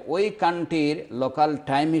আছে ওই কান্ট্রির লোকাল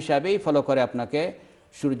টাইম হিসাবেই ফলো করে আপনাকে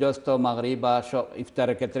সূর্যাস্ত, মাগরিব বা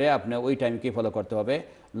ইফতারের ক্ষেত্রে আপনি ওই টাইমকেই ফলো করতে হবে।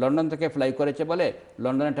 লন্ডন থেকে ফ্লাই করেছে বলে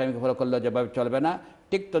লন্ডনের টাইমকে ফলো করলেও যেভাবে চলবে না,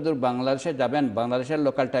 ঠিক তদূর বাংলাদেশে যাবেন, বাংলাদেশের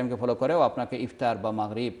লোকাল টাইমকে ফলো করেও আপনাকে ইফতার বা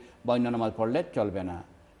মাগরিব বা অন্য নামাজ পড়লে চলবে না।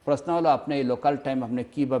 প্রশ্ন হলো আপনি এই লোকাল টাইম আপনি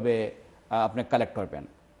কীভাবে আপনি কালেক্ট করবেন।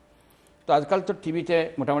 তো আজকাল তো টিভিতে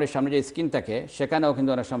মোটামুটি সামনে যে স্ক্রিন থাকে সেখানেও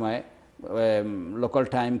কিন্তু অনেক সময় লোকাল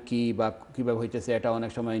টাইম কী বা কীভাবে হইতেছে এটা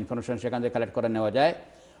অনেক সময় ইনফরমেশন সেখান থেকে কালেক্ট করে নেওয়া যায়,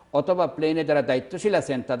 অথবা প্লেনে যারা দায়িত্বশীল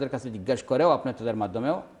আছেন তাদের কাছে জিজ্ঞাসা করেও আপনি তাদের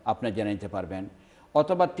মাধ্যমেও আপনি জেনে নিতে পারবেন।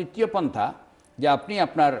 অথবা তৃতীয় পন্থা, যে আপনি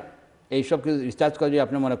আপনার এইসব কিছু রিসার্চ করে যদি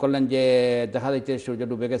আপনি মনে করলেন যে দেখা যাচ্ছে সূর্য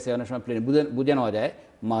ডুবে গেছে, অনেক সময় প্লেন বুঝে নেওয়া যায়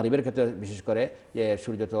মাগরিবের ক্ষেত্রে বিশেষ করে, যে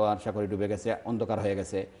সূর্য তো আশা করি ডুবে গেছে, অন্ধকার হয়ে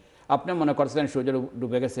গেছে, আপনি মনে করছেন সূর্য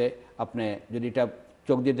ডুবে গেছে, আপনি যদি এটা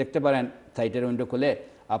চোখ দিয়ে দেখতে পারেন সাইটের উইন্ডো খুলে,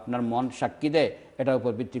 আপনার মন সাক্ষী দেয়, এটার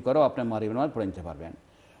উপর ভিত্তি করেও আপনি মাগরিবের নামাজ পড়ে নিতে পারবেন।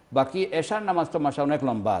 বাকি এশার নামাজ তো মাসা অনেক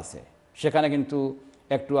লম্বা আছে, সেখানে কিন্তু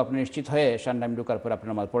একটু আপনি নিশ্চিত হয়ে এশার টাইম ঢোকার পর আপনি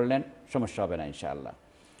নামাজ পড়লেন, সমস্যা হবে না ইনশাআল্লাহ।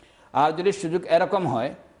 আর যদি সুযোগ এরকম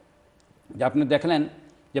হয় যে আপনি দেখলেন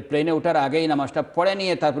যে প্লেনে ওঠার আগেই নামাজটা পড়ে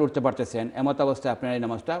নিয়ে তারপর উঠতে পারতেছেন, এমত অবস্থায় আপনার এই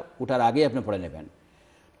নামাজটা উঠার আগেই আপনি পড়ে নেবেন।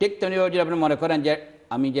 ঠিক তেমনিভাবে যদি আপনি মনে করেন যে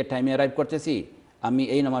আমি যে টাইমে অ্যারাইভ করতেছি, আমি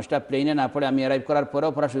এই নামাজটা প্লেনে না পড়ে আমি অ্যারাইভ করার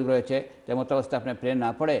পরেও পড়া সুযোগ রয়েছে, তেমত অবস্থায় আপনি প্লেন না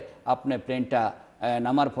পড়ে আপনি প্লেনটা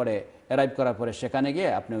নামার পরে অ্যারাইভ করার পরে সেখানে গিয়ে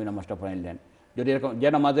আপনি ওই নামাজটা পড়ে নিলেন। যদি এরকম যে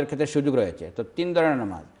নামাজের ক্ষেত্রে সুযোগ রয়েছে, তো 3 ধরনের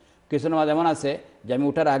নামাজ। কিছু নামাজ এমন আছে যে আমি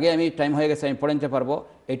উঠার আগে আমি টাইম হয়ে গেছে আমি পড়ে নিতে পারবো,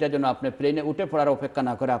 এটার জন্য আপনি প্লেনে উঠে পড়ার অপেক্ষা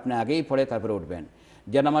না করে আপনি আগেই পড়ে তারপরে উঠবেন।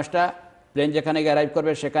 যে নামাজটা প্লেন যেখানে গিয়ে অ্যারাইভ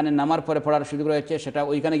করবে সেখানে নামার পরে পড়ার সুযোগ রয়েছে, সেটা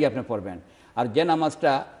ওইখানে গিয়ে আপনি পড়বেন। আর যে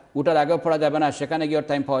নামাজটা উঠার আগেও পড়া যাবে না, সেখানে গিয়ে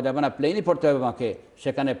টাইম পাওয়া যাবে না, প্লেনই পড়তে হবে আমাকে,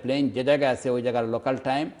 সেখানে প্লেন যে জায়গায় আছে ওই জায়গার লোকাল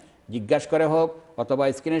টাইম জিজ্ঞাসা করে হোক, অথবা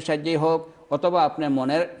স্ক্রিনের সাহায্যেই হোক, অথবা আপনি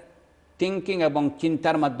মনের থিঙ্কিং এবং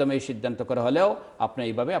চিন্তার মাধ্যমে এই সিদ্ধান্ত করে হলেও আপনি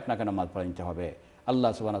এইভাবে আপনাকে নামাজ পড়ে নিতে হবে। আল্লাহ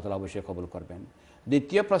সুবহানাহু ওয়া তাআলা অবশ্যই কবুল করবেন।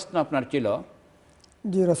 দ্বিতীয় প্রশ্ন আপনার ছিল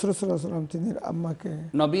জি রাসূল সাল্লাল্লাহু আলাইহি ওয়াসাল্লাম তিনি আম্মাকে,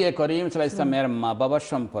 নবী করিম সাল্লাল্লাহু আলাইহি ওয়াসাল্লামের মা বাবার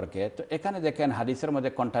সম্পর্কে। তো এখানে দেখেন হাদিসের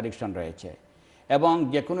মধ্যে কন্ট্রাডিকশন রয়েছে, এবং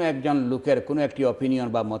যে কোনো একজন লোকের কোনো একটি অপিনিয়ন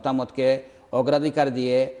বা মতামতকে অগ্রাধিকার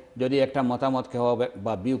দিয়ে যদি একটা মতামতকে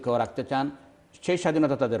বা ভিউকেও রাখতে চান, সেই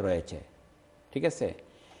স্বাধীনতা তাদের রয়েছে, ঠিক আছে।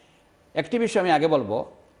 একটি বিষয় আমি আগে বলবো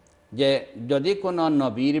যে যদি কোনো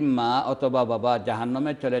নবীর মা অথবা বাবা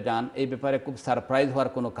জাহান্নামে চলে যান, এই ব্যাপারে খুব সারপ্রাইজ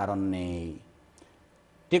হওয়ার কোনো কারণ নেই।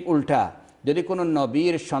 ঠিক উল্টা, যদি কোনো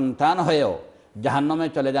নবীর সন্তান হয়েও জাহান্নামে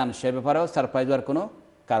চলে যান সে ব্যাপারেও সারপ্রাইজ হওয়ার কোনো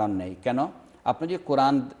কারণ নেই। কেন? আপনি যদি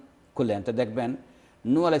কোরআন খুলেন তো দেখবেন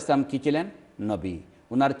নূহ আলাইহিস সালাম কী ছিলেন? নবী।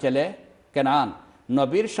 ওনার ছেলে কেনান,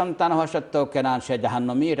 নবীর সন্তান হওয়া সত্ত্বেও কেনান সে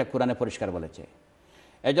জাহান্নামী, এটা কোরআনে পরিষ্কার বলেছে।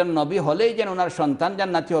 এজন্য নবী হলেই যেন ওনার সন্তান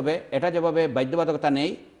জান্নাতি হবে এটা যেভাবে বাধ্যবাধকতা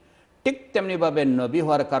নেই, ঠিক তেমনিভাবে নবী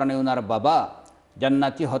হওয়ার কারণে ওনার বাবা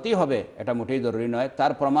জান্নাতি হতেই হবে এটা মোটেই জরুরি নয়।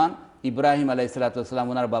 তার প্রমাণ ইব্রাহিম আলাইহিস সালাম,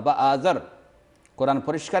 ওনার বাবা আজর, কোরআন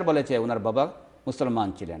পরিষ্কার বলেছে ওনার বাবা মুসলমান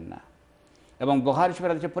ছিলেন না। এবং বুখারী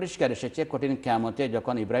শরীফের হাদিসে পরিষ্কার এসেছে কঠিন কিয়ামতে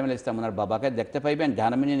যখন ইব্রাহিম আলাইহিস সালাম ওনার বাবাকে দেখতে পাইবেন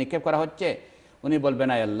জাহান্নামে নিক্ষেপ করা হচ্ছে, উনি বলবেন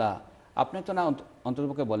আয় আল্লাহ, আপনি তো না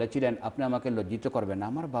অন্ততপক্ষে বলেছিলেন আপনি আমাকে লজ্জিত করবেন না,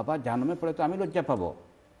 আমার বাবা জাহান্নামে পড়ে তো আমি লজ্জা পাবো।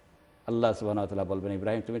 আল্লাহ সুবহানাহু ওয়া তাআলা বলবেন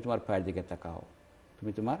ইব্রাহিম তুমি তোমার পায়ের দিকে তাকাও,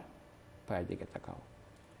 তুমি তোমার পায়ের দিকে তাকাও।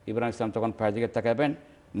 ইব্রাহিম ইসলাম তখন পায়ের দিকে তাকাবেন,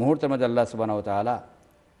 মুহূর্তের মধ্যে আল্লাহ সুবহানাহু ওয়া তাআলা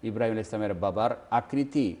ইব্রাহিম ইসলামের বাবার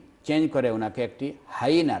আকৃতি চেঞ্জ করে ওনাকে একটি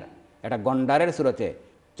হাইনার, একটা গন্ডারের সুরতে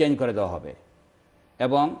চেঞ্জ করে দেওয়া হবে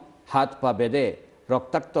এবং হাত পা বেঁধে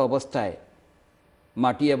রক্তাক্ত অবস্থায়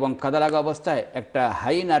মাটি এবং কাদা লাগা অবস্থায় একটা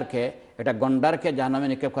হাইনারকে, একটা গন্ডারকে জাহান্নামে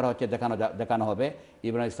নিক্ষেপ করা হচ্ছে দেখানো হবে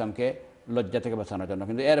ইব্রাহিম ইসলামকে লজ্জা থেকে বাঁচানোর জন্য।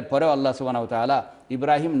 কিন্তু এর পরেও আল্লাহ সুবহানাহু ওয়া তাআলা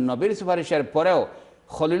ইব্রাহিম নবীর সুপারিশের পরেও,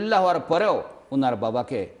 খলিলুল্লাহ হওয়ার পরেও ওনার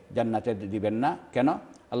বাবাকে জান্নাতে দিবেন না। কেন?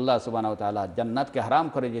 আল্লাহ সুবহানাহু ওয়া তাআলা জান্নাতকে হারাম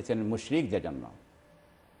করে দিয়েছেন মুশরিকদের জন্য।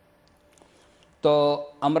 তো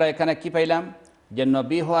আমরা এখানে কি পাইলাম? যে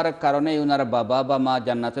নবী হওয়ার কারণেই ওনার বাবা বা মা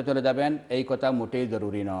জান্নাতে চলে যাবেন এই কথা মোটেই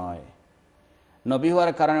জরুরি নয়। নবী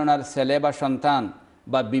হওয়ার কারণে ওনার ছেলে বা সন্তান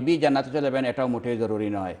বা বিবি জান্নাতে চলে যাবেন এটাও মোটেই জরুরি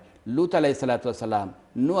নয়। লূত আলাইহিস সালাম,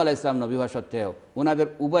 নূহ আলাইহিস সালাম নবী হওয়া সত্ত্বেও ওনাদের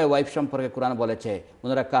উভয় ওয়াইফ সম্পর্কে কোরআন বলেছে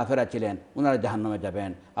ওনারা কাফেরা ছিলেন, ওনারা জাহান্নামে যাবেন।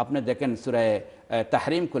 আপনি দেখেন সূরা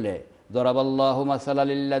তাহরিম খুলে, দরাবাল্লাহু মাসালাল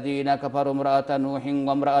লিল্লাযিনা কাফারু ইমরাআতা নূহিন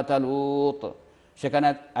ওয়া ইমরাআতা লূত, সেখানে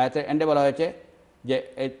আয়াতের এন্ডে বলা হয়েছে যে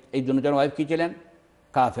এই দুজন ওয়াইফ কী ছিলেন?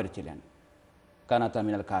 কাফের ছিলেন, কানাতা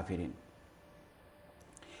মিনাল কাফিরিন।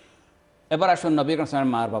 এবার আসুন নবী করিম সাল্লাল্লাহু আলাইহি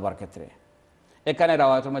ওয়াসাল্লামের মার বাবার ক্ষেত্রে। এখানে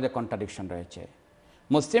রাওয়ায়াতের মধ্যে কন্ট্রাডিকশন রয়েছে।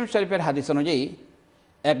 মুসলিম শরীফের হাদিস অনুযায়ী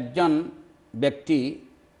একজন ব্যক্তি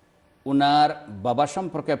উনার বাবা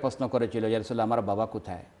সম্পর্কে প্রশ্ন করেছিল, ইয়া রাসূলুল্লাহ আমার বাবা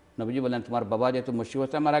কোথায়? নবীজি বললেন তোমার বাবা যেহেতু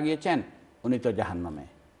মুসিবতে মারা গিয়েছেন উনি তো জাহান্নামে।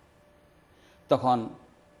 তখন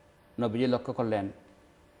নবীজি লক্ষ্য করলেন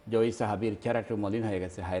যে ওই সাহাবীর চেহারা একটু মলিন হয়ে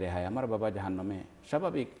গেছে, হায় রে হায় আমার বাবা জাহান্নামে।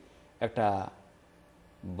 স্বাভাবিক একটা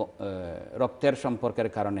রক্তের সম্পর্কের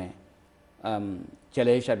কারণে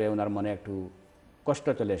ছেলে হিসাবে ওনার মনে একটু কষ্ট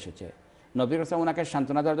চলে এসেছে। নবী রাসূল ওনাকে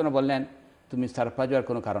সান্ত্বনা দেওয়ার জন্য বললেন তুমি সারপ্রাইজ হওয়ার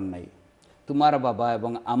কোনো কারণ নাই, তোমার বাবা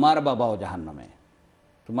এবং আমার বাবাও জাহান্নামে,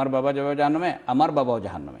 তোমার বাবা যেভাবে জাহান্নামে আমার বাবাও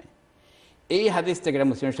জাহান্নামে। এই হাদিস থেকে, এটা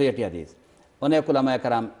মুসলিম শরীয়তি হাদিস, অনেক উলামায়ে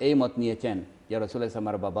কেরাম এই মত নিয়েছেন যে রাসূল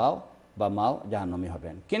আমার বাবাও বা মাও জাহান্নামী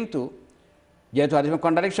হবেন। কিন্তু যেহেতু হাদিসে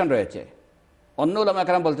কন্ট্রাডিকশন রয়েছে, অন্য উলামায়ে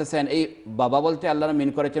কেরাম বলতেছেন এই বাবা বলতে আল্লাহ মিন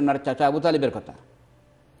করেছেন ওনার চাচা আবু তালিবের কথা,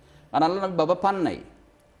 আর আল্লাহ নবী বাবা পান নাই,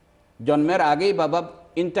 জন্মের আগেই বাবা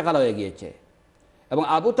ইন্তেকাল হয়ে গিয়েছে এবং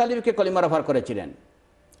আবু তালিবকে কলিমা অফার করেছিলেন,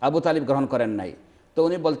 আবু তালিব গ্রহণ করেন নাই। তো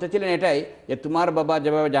উনি বলতেছিলেন এটাই যে তোমার বাবা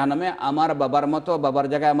যেভাবে জাহান্নামে, আমার বাবার মতো বাবার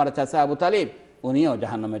জায়গায় আমার চাচা আবু তালিব উনিও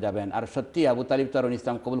জাহান্নামে যাবেন। আর সত্যি আবু তালিব তো আর উনি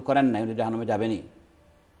ইসলাম কবুল করেন নাই, উনি জাহান্নামে যাবেনই।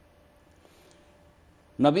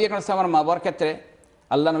 নবী আকরাম সাল্লাল্লাহু আলাইহি ওয়াসাল্লামের মা বাবার ক্ষেত্রে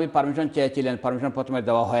আল্লাহ নবী পারমিশন চেয়েছিলেন, পারমিশন প্রথমে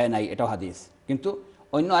দেওয়া হয় নাই, এটাও হাদিস। কিন্তু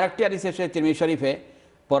অন্য আরেকটি হাদিস এসে তিরমিজি শরীফে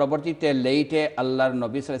পরবর্তীতে লেইটে আল্লাহর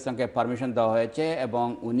নবী সাল্লাল্লাহু আলাইহি ওয়াসাল্লামকে পারমিশন দেওয়া হয়েছে এবং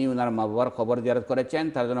উনি ওনার মা বাবার খবর জিয়ারত করেছেন,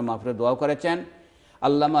 তার জন্য মাগফিরাত দোয়াও করেছেন।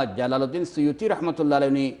 আল্লামা জালালউদ্দিন সুয়ুতি রাহমাতুল্লাহ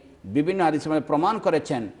আলাইহি উনি বিভিন্ন হাদিসের মধ্যে প্রমাণ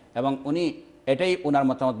করেছেন এবং উনি এটাই ওনার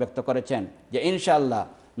মতামত ব্যক্ত করেছেন যে ইনশাআল্লাহ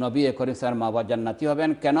নবী করিম সাল্লাল্লাহু আলাইহি ওয়াসাল্লাম মা বাবার জান্নাতি হবেন।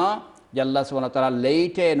 কেন? যে আল্লাহ সুবহানাহু ওয়া তাআলা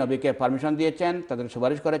লেইটে নবীকে পারমিশন দিয়েছেন, তাদের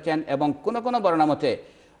সুপারিশ করেছেন এবং কোন কোন বর্ণনা মতে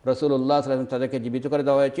রাসূলুল্লাহ সাল্লাল্লাহু আলাইহি ওয়াসাল্লাম তাদেরকে জীবিত করে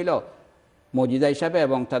দেওয়া হয়েছিল মুজিজা হিসাবে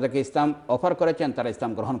এবং তাদেরকে ইসলাম অফার করেছেন, তারা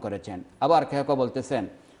ইসলাম গ্রহণ করেছেন। আবার কেউ কেউ বলতেছেন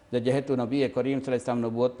যে যেহেতু নবী করিম সাল্লাল্লাহু আলাইহি ওয়াসাল্লাম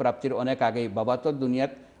নবুয়ত প্রাপ্তির অনেক আগেই, বাবা তো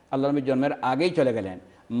দুনিয়াত আল্লাহ নবীর জন্মের আগেই চলে গেলেন,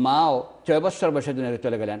 মাও 6 বছর বয়সে দুনিয়াতে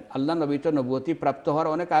চলে গেলেন, আল্লাহ নবী তো নবুয়তি প্রাপ্ত হওয়ার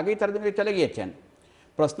অনেক আগেই তার দুনিয়াতে চলে গিয়েছেন।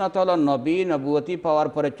 প্রশ্ন তো হলো নবী নবুয়তি পাওয়ার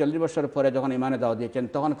পরে 40 বছর পরে যখন ইমানে দাওয়াত দিয়েছেন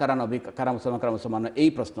তখন কারা নবী, কারা মুসলমান, এই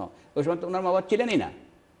প্রশ্ন। ওই সময় তো ওনার মা বাবা ছিলেনই না,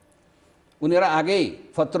 উনারা আগেই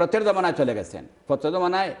ফতরতের জমানায় চলে গেছেন। ফতরতের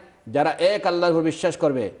জমানায় যারা এক আল্লাহর উপর বিশ্বাস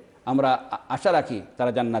করবে আমরা আশা রাখি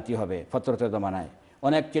তারা জান্নাতি হবে। ফতরতের জমানায়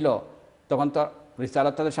অনেক ছিল, তখন তো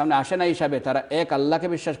রিসালাত তাদের সামনে আসে না হিসাবে তারা এক আল্লাহকে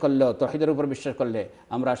বিশ্বাস করলেও, তৌহিদের উপর বিশ্বাস করলে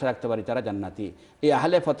আমরা আশা রাখতে পারি তারা জান্নাতি। এই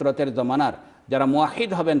আহলে ফতরতের জমানার যারা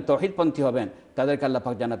মুয়াহিদ হবেন, তৌহিদপন্থী হবেন, তাদেরকে আল্লাহ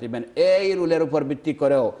পাক জান্নাত দিবেন। এই রুলের উপর ভিত্তি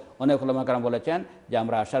করেও অনেক উলামা কেরাম বলেছেন যে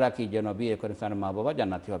আমরা আশা রাখি যে নবী করিম সাল্লাল্লাহু আলাইহি ওয়াসাল্লামের মা বাবা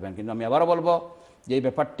জান্নাতি হবেন। কিন্তু আমি আবারও বলবো যে এই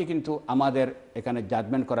ব্যাপারটি কিন্তু আমাদের এখানে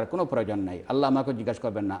জাজমেন্ট করার কোনো প্রয়োজন নাই। আল্লাহ আমাকে জিজ্ঞাসা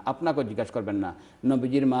করবেন না, আপনাকেও জিজ্ঞাসা করবেন না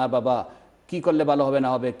নবীজির মা বাবা কী করলে ভালো হবে না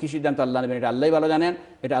হবে, কী সিদ্ধান্ত আল্লাহ নেবেন, এটা আল্লাহই ভালো জানেন।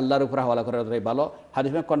 এটা আল্লাহর উপর হাওয়ালা করাটাই ভালো।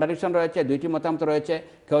 হাদিসে কন্ট্রাডিকশন রয়েছে, দুইটি মতামত রয়েছে।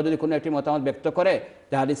 কেউ যদি কোনো একটি মতামত ব্যক্ত করে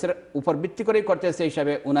যে হাদিসের উপর ভিত্তি করেই করতে, সেই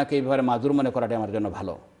হিসাবে ওনাকে এইভাবে মাজুর মনে করাটাই আমার জন্য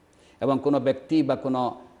ভালো। এবং কোনো ব্যক্তি বা কোনো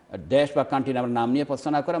দেশ বা কান্ট্রির আমরা নাম নিয়ে প্রশ্ন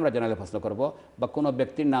না করে আমরা জেনারেলি প্রশ্ন করব, বা কোনো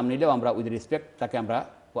ব্যক্তির নাম নিলেও আমরা উইথ রেসপেক্ট তাকে আমরা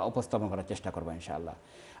উপস্থাপন করার চেষ্টা করবো ইনশাআল্লাহ।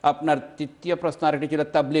 আপনার তৃতীয় প্রশ্ন আরেকটি ছিল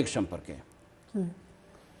তাবলীগ সম্পর্কে।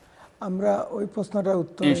 আমরা ওই প্রশ্নটার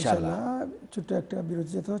উত্তর ইনশাআল্লাহ ছোট্ট একটা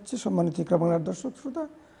বিরতি যেতে হচ্ছে। সম্মানিত ইকরা বাংলার দর্শক শ্রোতা,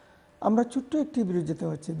 আমরা ছোট্ট একটি বিরতি যেতে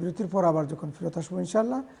হচ্ছে। বিরতির পর আবার যখন ফেরত আসবো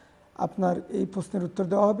ইনশাআল্লাহ আপনার এই প্রশ্নের উত্তর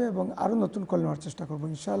দেওয়া হবে এবং আরও নতুন কল নেওয়ার চেষ্টা করবো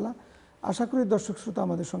ইনশাআল্লাহ। আশা করি দর্শক শ্রোতা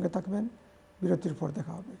আমাদের সঙ্গে থাকবেন। বিরতির পর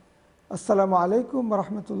দেখা হবে। আসসালামু আলাইকুম ওয়া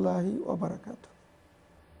রাহমাতুল্লাহি ওয়া বারাকাতুহু।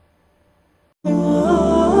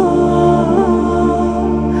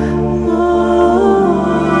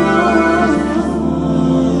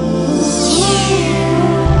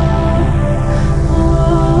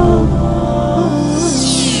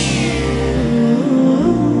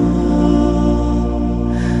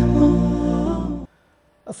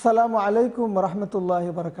 আসসালামু আলাইকুম রহমতুল্লাহ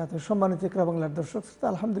বারকাত। সম্মানিত ইকরা বাংলার দর্শক শ্রোতা,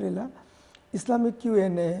 আলহামদুলিল্লাহ ইসলামিক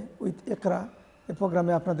Q&A উইথ ইকরা এই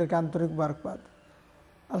প্রোগ্রামে আপনাদেরকে আন্তরিক বারকবাদ।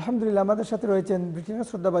 আলহামদুলিল্লাহ আমাদের সাথে রয়েছেন ব্রিটেনের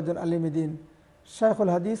শ্রদ্ধাভাজন আলিমুদ্দিন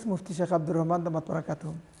শাইখুল-হাদিস মুফতি শেখ আব্দুর রহমান দামাত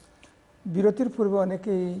বারাকাতুহু। বিরতির পূর্বে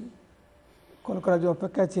অনেকেই কল করার জন্য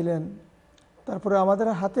অপেক্ষায় ছিলেন। তারপরে আমাদের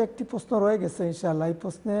হাতে একটি প্রশ্ন রয়ে গেছে ইনশাআল্লাহ। এই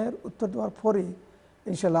প্রশ্নের উত্তর দেওয়ার পরেই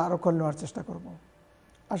ইনশাআল্লাহ আরও কল নেওয়ার চেষ্টা করব।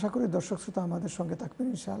 আশা করি দর্শক শ্রোতা আমাদের সঙ্গে থাকবেন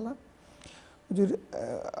ইনশাআল্লাহ।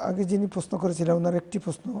 আগে যিনি প্রশ্ন করেছিলেন ওনার একটি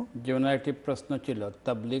প্রশ্ন, যে ওনার একটি প্রশ্ন ছিল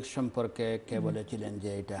তাবলীগ সম্পর্কে, কে বলেছিলেন যে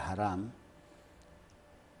এটা হারাম।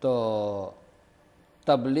 তো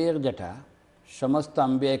তাবলীগ যেটা সমস্ত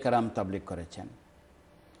আম্বিয়া কেরাম তাবলীগ করেছেন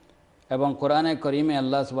এবং কোরআনে করিমে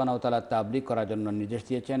আল্লাহ সুবহানাহু ওয়া তাআলা তাবলীগ করার জন্য নির্দেশ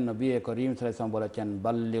দিয়েছেন। নবী করিম সাল্লাল্লাহু আলাইহি ওয়াসাল্লাম বলেছেন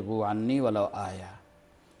বাল্লিগু আন্নী ওয়ালাউ আয়া,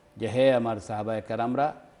 যে হে আমার সাহাবায়ে কেরামরা,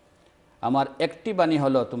 আমার একটি বাণী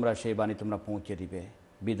হলো তোমরা সেই বাণী তোমরা পৌঁছে দিবে।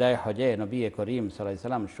 বিদায় হজে নবী করিম সাল্লাল্লাহু আলাইহি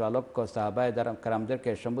ওয়াসাল্লাম সোয়ালক্ষ সাহাবায়ে কেরামদেরকে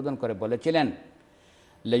সম্বোধন করে বলেছিলেন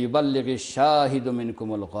লিয়ুবাল্লিগিশ শাহিদু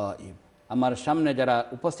মিনকুমুল গায়ব, আমার সামনে যারা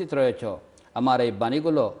উপস্থিত রয়েছ আমার এই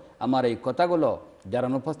বাণীগুলো, আমার এই কথাগুলো যারা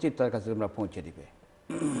অনুপস্থিত তাদের কাছে তোমরা পৌঁছে দিবে।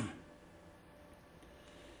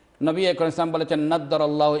 নবী করিম সাল্লাল্লাহু বলেছেন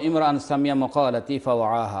নাদ্দারাল্লাহু ইমরান সামিয়া মাকালাতি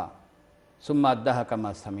ফাওয়াআহা সুম্মা আদ্দাহা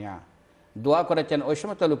কামা সামিয়া। দোয়া করেছেন ওই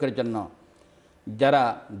সমস্ত লোকের জন্য যারা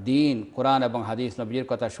দিন, কোরআন এবং হাদিস নবীর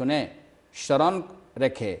কথা শুনে স্মরণ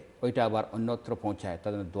রেখে ওইটা আবার অন্যত্র পৌঁছায়,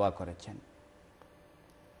 তাদের দোয়া করেছেন।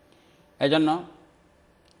 এই জন্য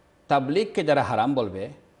তাবলীগকে যারা হারাম বলবে,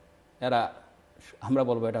 এরা আমরা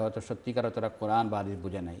বলবো এটা হয়তো সত্যিকার তারা কোরআন বা হাদিস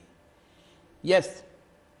বুঝে নাই। ইয়েস,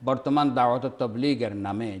 বর্তমান দাওয়াত তাবলীগের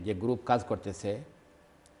নামে যে গ্রুপ কাজ করতেছে,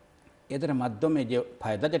 এদের মাধ্যমে যে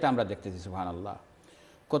ফায়দা যেটা আমরা দেখতেছি, সুবহানাল্লাহ,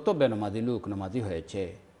 কত বেনমাজি লোক নামাজি হয়েছে,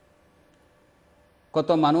 কত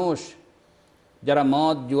মানুষ যারা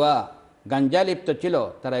মদ, জুয়া, গাঞ্জা লিপ্ত ছিল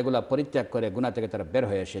তারা এগুলা পরিত্যাগ করে গুনাহ থেকে তারা বের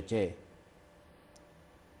হয়ে এসেছে।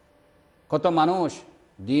 কত মানুষ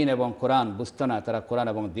দিন এবং কোরআন বুঝতো না, তারা কোরআন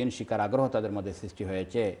এবং দিন শিকার আগ্রহ তাদের মধ্যে সৃষ্টি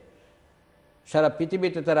হয়েছে। সারা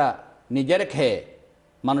পৃথিবীতে তারা নিজের খেয়ে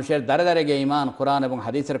মানুষের দ্বারে দ্বারে গিয়ে ইমান, কোরআন এবং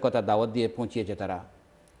হাদিসের কথা দাওয়াত দিয়ে পৌঁছিয়েছে তারা।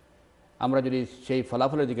 আমরা যদি সেই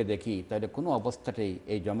ফলাফলের দিকে দেখি তাহলে কোনো অবস্থাতেই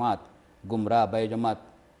এই জমাত গুমরা বা এই জমাত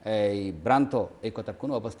এই ভ্রান্ত, এই কথা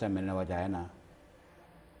কোনো অবস্থায় মেনে নেওয়া যায় না।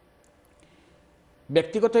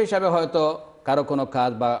 ব্যক্তিগত হিসাবে হয়তো কারো কোনো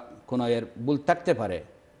কাজ বা কোনো এর ভুল থাকতে পারে,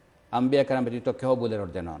 আম্বিয়া কেরাম ব্যতীত কেউ ভুলের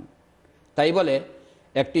ঊর্ধ্বে নন। তাই বলে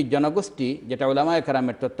একটি জনগোষ্ঠী যেটা উলামায়ে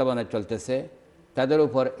কেরামের তত্ত্বাবধানে চলতেছে, তাদের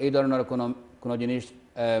উপর এই ধরনের কোনো জিনিস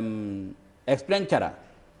এক্সপ্লেন ছাড়া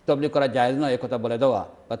তবলীগ করা জায়েজ নয়, এই কথা বলে দেওয়া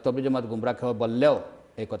বা তবলীগ জামাত গুমরা কেউ বললেও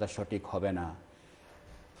এই কথা সঠিক হবে না।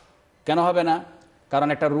 কেন হবে না? কারণ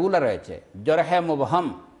একটা রুল রয়েছে জরহে মুবহাম,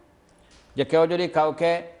 যে কেউ যদি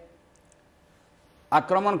কাউকে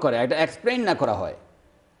আক্রমণ করে, এটা এক্সপ্লেইন না করা হয়,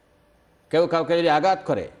 কেউ কাউকে যদি আঘাত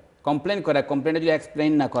করে, কমপ্লেন করে, কমপ্লেনে যদি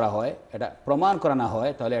এক্সপ্লেইন না করা হয়, এটা প্রমাণ করা না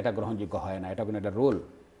হয়, তাহলে এটা গ্রহণযোগ্য হয় না। এটা কোনো একটা রুল।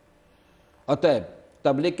 অতএব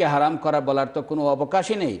তাবলীগকে হারাম করা বলার তো কোনো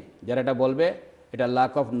অবকাশই নেই। যারা এটা বলবে এটা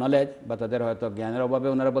ল্যাক অফ নলেজ বা তাদের হয়তো জ্ঞানের অভাবে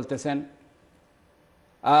ওনারা বলতেছেন।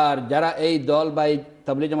 আর যারা এই দল বা এই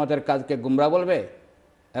তাবলীগ জামাতের কাজকে গুমরা বলবে,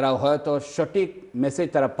 এরা হয়তো সঠিক মেসেজ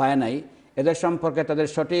তারা পায় নাই, এদের সম্পর্কে তাদের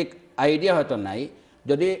সঠিক আইডিয়া হয়তো নাই।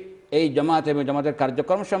 যদি এই জামাত এবং জামাতের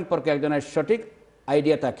কার্যক্রম সম্পর্কে একজনের সঠিক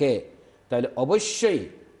আইডিয়া থাকে, তাহলে অবশ্যই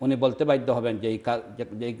উনি বলতে বাধ্য হবেন যে এই কাজ,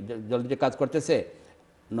 জলদি যে কাজ করতেছে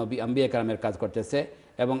নবী আম্বিয়া কেরামের কাজ করতেছে,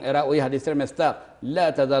 এবং এরা ওই হাদিসের মেস্তাক, লা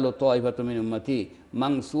তাজালু তাইফাতুম মিন উম্মতি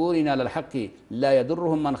মানসুরিন আলাল হাক্কি লা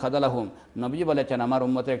ইয়াদুররুহুম মান খাযালাহুম। নবীজি বলেছেন, আমার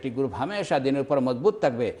উম্মতের একটি গ্রুপ হামেশা দিনের উপর মজবুত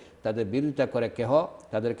থাকবে, তাদের বিরোধিতা করে কেহ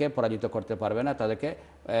তাদেরকে পরাজিত করতে পারবে না, তাদেরকে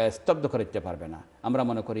স্তব্ধ করে দিতে পারবে না। আমরা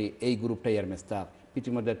মনে করি এই গ্রুপটাই এর মেস্তাক।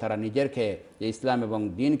 পৃথিবীর তারা নিজেরকে যে ইসলাম এবং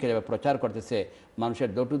দিনকে যেভাবে প্রচার করতেছে, মানুষের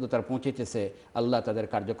দৌটুদো তারা পৌঁছেছে, আল্লাহ তাদের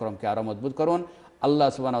কার্যক্রমকে আরও মজবুত করুন। আল্লাহ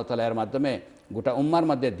সুবহানাহু ওয়া তাআলা এর মাধ্যমে গোটা উম্মার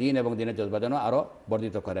মধ্যে দিন এবং দিনের জজবা যেন আরও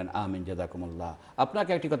বর্ধিত করেন। আমিন, জাযাকুমুল্লাহ।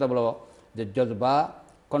 আপনাকে একটি কথা বলব যে জজবা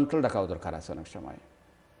কন্ট্রোল রাখাও দরকার আছে। অনেক সময়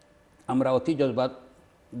আমরা অতি জজবা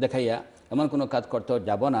দেখাইয়া এমন কোনো কাজ করতেও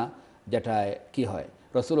যাব না যেটায় কি হয়।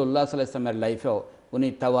 রাসূলুল্লাহ সাল্লাল্লাহু আলাইহি ওয়াসাল্লামের লাইফেও উনি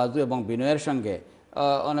তাওয়াজু এবং বিনয়ের সঙ্গে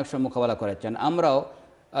অনেক সময় মোকাবেলা করেছেন। আমরাও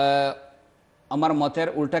আমার মতের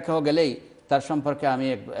উল্টা কেউ গেলেই তার সম্পর্কে আমি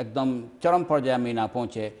একদম চরম পর্যায়ে আমি না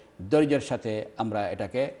পৌঁছে ধৈর্যের সাথে আমরা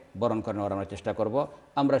এটাকে বরণ করে নেওয়ার আমরা চেষ্টা করব।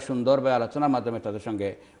 আমরা সুন্দরভাবে আলোচনার মাধ্যমে তাদের সঙ্গে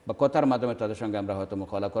বা কথার মাধ্যমে তাদের সঙ্গে আমরা হয়তো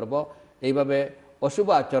মোকাবেলা করব। এইভাবে অশুভ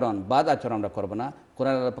আচরণ, বাদ আচরণ আমরা করবো না।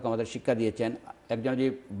 কোরআন আল্লাহ পাক আমাদের শিক্ষা দিয়েছেন, একজন যদি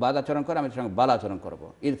বাদ আচরণ করে আমি তার সঙ্গে ভালো আচরণ করবো।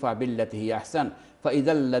 ইদফা বিল্লাতি হিয়া আহসান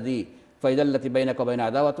ফাইদাল্লাতি বাইনাকা বাইনা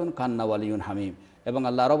আদাওয়াতুন কান্না ওয়ালিয়ুন হামিম। এবং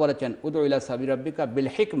আল্লাহ আরও বলেছেন, উদউ ইলা সাবিলি রাব্বিকা বিল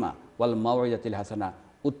হিকমা ওয়াল মাউইযাতিল হাসানা।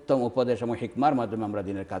 উত্তম উপদেশ এবং হিকমার মাধ্যমে আমরা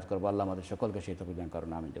দিনের কাজ করবো। আল্লাহ আমাদের সকলকে সেই তৌফিক দান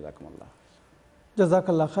করুন। আমিন, জাযাকুমুল্লাহ।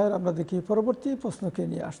 জাযাকাল্লাহ খায়র। আমরা দেখি পরবর্তী প্রশ্নকে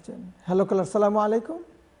নিয়ে আসছেন। হ্যালো কলার, আসসালামু আলাইকুম।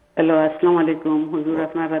 হ্যালো, আসসালামু আলাইকুম হুজুর,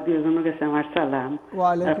 আপনার রাদিও জন্য গেছে আমার সালাম।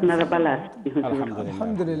 আপনারা ভালো আছেন হুজুর?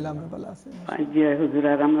 আলহামদুলিল্লাহ আমরা ভালো আছি। জি হুজুর,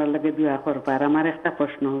 আর আমরা লাগে দোয়া করবা। আর আমার একটা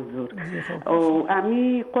প্রশ্ন হুজুর, ও আমি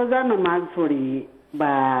কজা নামাজ পড়ি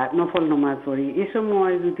বা নফল নামাজ পড়ি, এই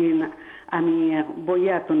সময় যদি আমি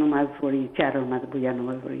বইয়া তো নামাজ পড়ি, চারের মাঝে বইয়া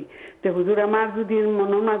নামাজ পড়ি, তো হুজুর আমার যদি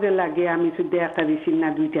মনের মাঝে লাগে আমি শুধু একটা দিছি না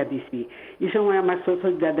দুইটা দিছি, এই সময় আমার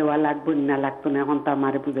সজ্জা দেওয়া লাগবে না লাগতো না, এখন তো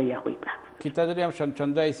আমার বুঝাইয়া হইবা। কিতা যদি আমি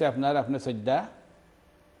সন্দেহ আইছে আপনার সজ্জা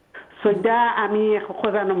সজ্জা আমি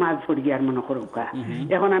খোঁজা নামাজ পড়ি আর মনে করুকা,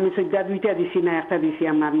 এখন আমি সজ্জা দুইটা দিছি না একটা দিছি,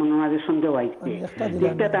 আমার মনের মাঝে সন্দেহ আইছে,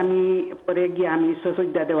 দেখতে আমি পরে গিয়ে আমি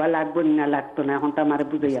সজ্জা দেওয়া লাগবে না লাগতো না, এখন তো আমার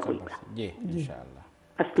বুঝাইয়া হইবা। জি ইনশাআল্লাহ।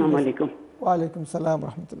 আসসালামু আলাইকুম। ওয়ালাইকুম সালাম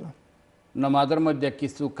রাহমাতুল্লাহ। নামাজের মধ্যে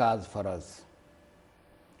কিছু কাজ ফরজ,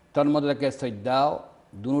 তার মধ্যে সজ্জাও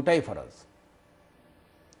দুটাই ফরজ।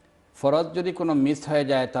 ফরজ যদি কোনো মিস হয়ে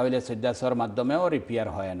যায় তাহলে সজ্জা সর মাধ্যমেও রিপেয়ার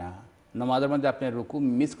হয় না। নামাজের মধ্যে আপনি রুকু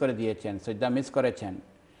মিস করে দিয়েছেন, সজ্জা মিস করেছেন,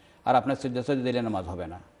 আর আপনার সজ্জা দিলে নামাজ হবে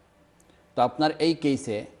না। তো আপনার এই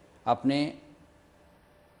কেসে আপনি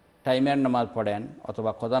টাইমের নামাজ পড়েন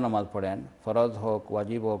অথবা কদা নামাজ পড়েন, ফরজ হোক,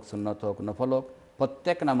 ওয়াজিব হোক, সুন্নত হোক, নফল হোক,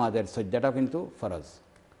 প্রত্যেক নামাজের সজ্জাটাও কিন্তু ফরজ।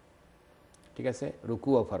 ঠিক আছে,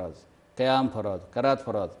 রুকুও ফরজ, কিয়াম ফরজ, কিরাত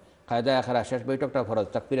ফরজ, কায়দা আখেরা শেষ বৈঠকটা ফরজ,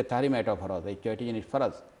 তাকবীরে তাহরিমা এটাও ফরজ। এই 6টি জিনিস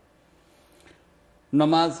ফরজ।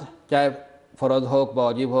 নামাজ চাই ফরজ হোক বা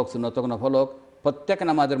ওয়াজিব হোক, সুন্নত হোক, নফল হোক, প্রত্যেক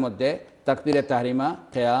নামাজের মধ্যে তাকবীরে তাহরিমা,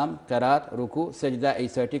 কিয়াম, কিরাত, রুকু, সেজদা, এই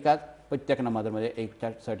 6টি কাজ প্রত্যেক নামাজের মধ্যে, এই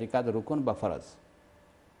 6টি কাজ রুকুন বা ফরজ।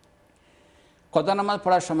 কদা নামাজ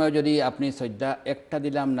পড়ার সময় যদি আপনি সজ্জা একটা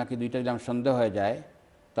দিলাম নাকি দুইটা দিলাম সন্দেহ হয়ে যায়,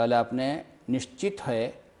 তাহলে আপনি নিশ্চিত হয়ে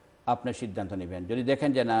আপনি সিদ্ধান্ত নেবেন। যদি দেখেন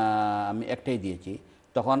যে না আমি একটাই দিয়েছি,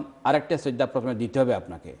 তখন আরেকটা সজ্জা প্রথমে দিতে হবে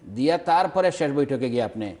আপনাকে, দিয়ে তারপরে শেষ বৈঠকে গিয়ে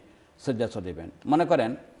আপনি সজ্জা দেবেন। মনে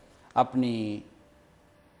করেন আপনি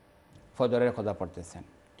ফজরের কদা পড়তেছেন,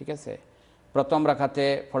 ঠিক আছে, প্রথম রাখাতে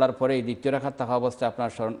পড়ার পরেই দ্বিতীয় রাখাত থাকা অবস্থায় আপনার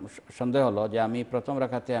সন্দেহ হলো যে আমি প্রথম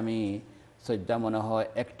রাখাতে আমি সজ্জা মনে হয়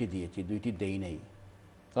একটি দিয়েছি, দুইটি দেই নেই।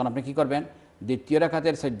 তখন আপনি কি করবেন, দ্বিতীয়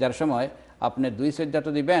রাকাতের সজ্জার সময় আপনি 2 সজ্জা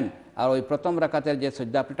তো দিবেন, আর ওই প্রথম রাকাতের যে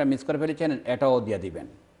সজ্জা আপনিটা মিস করে ফেলেছেন এটাও দিয়ে দিবেন।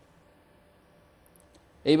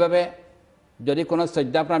 এইভাবে যদি কোনো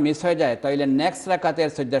সজ্জা আপনার মিস হয়ে যায় তাহলে নেক্সট রাকাতের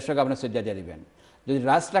সজ্জার সঙ্গে আপনি সজ্জা দিয়ে দিবেন। যদি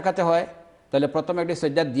লাস্ট রাকাতে হয় তাহলে প্রথমে একটি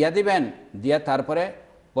সজ্জা দিয়ে দিবেন, দিয়ে তারপরে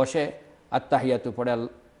বসে আত্তাহিয়াতু পড়ে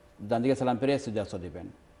ডান দিকে সালাম ফিরে সজ্জা দিবেন।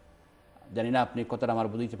 জানি না আপনি কতটা আমার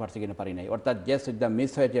বুঝতে পারছি কিনা পারি নাই। অর্থাৎ যে সজ্জা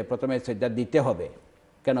মিস হয়েছে প্রথমে সজ্জা দিতে হবে,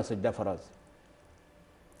 কেন সজ্জা ফরজ।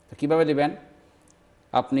 তো কীভাবে দেবেন,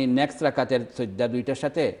 আপনি নেক্সট রাকাতের সজ্জা দুইটার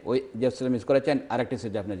সাথে ওই যে সজ্জা মিস করেছেন আরেকটি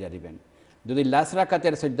সজ্জা আপনি দিয়ে দিবেন। যদি লাস্ট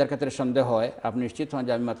রাকাতের সজ্জার ক্ষেত্রে সন্দেহ হয়, আপনি নিশ্চিত হন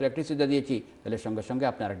যে আমি মাত্র একটি সজ্জা দিয়েছি, তাহলে সঙ্গে সঙ্গে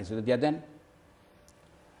আপনি আরেকটি সজ্জা দিয়ে দেন।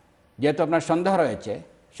 যেহেতু আপনার সন্দেহ রয়েছে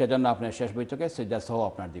সেজন্য আপনার শেষ বৈঠকে সজ্জা সহ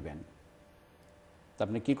আপনার দিবেন। তো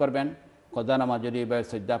আপনি কী করবেন, কদা নামাজ যদি বা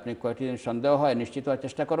সজ্জা আপনি কয়েকটি দিন সন্দেহ হয় নিশ্চিত হওয়ার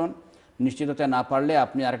চেষ্টা করুন। নিশ্চিত হতে না পারলে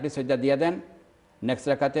আপনি আরেকটি সজ্জা দিয়ে দেন নেক্সট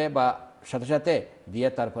রাকাতে বা সাথে সাথে দিয়ে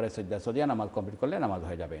তারপরে সজ্জা সদিয়া নামাজ কমপ্লিট করলে নামাজ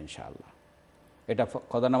হয়ে যাবে ইনশাআল্লাহ। এটা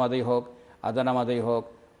কদা নামাজেই হোক, আদা নামাজেই হোক,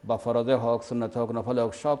 বা ফরজে হোক, সুন্নত হোক, নফলে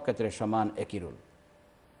হোক, সব ক্ষেত্রে সমান একই রুল।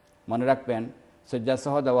 মনে রাখবেন সজ্জা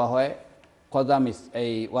সহ দেওয়া হয় কদা মিস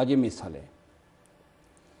এই ওয়াজিব মিস হলে,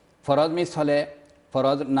 ফরজ মিস হলে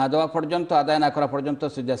ফরজ না দেওয়া পর্যন্ত, আদায় না করা পর্যন্ত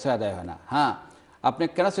সজ্জা সহ আদায় হয় না। হ্যাঁ, আপনি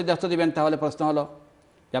কেন সজ্জা দিবেন তাহলে প্রশ্ন হলো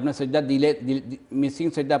যে আপনি সজ্জা দিলে মিসিং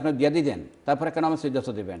সজ্জা আপনি দিয়ে দিলেন, তারপরে কেন আপনি সজ্জা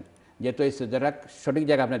দিবেন? যেহেতু এই সজ্জাটা সঠিক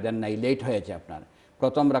জায়গায় আপনি দেন নাই, লেট হয়েছে আপনার।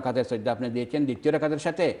 প্রথম রাকাতের সজ্জা আপনি দিয়েছেন দ্বিতীয় রাকাতের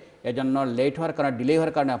সাথে, এজন্য লেট হওয়ার কারণে, ডিলে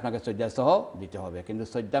হওয়ার কারণে আপনাকে সজ্জা সহ দিতে হবে। কিন্তু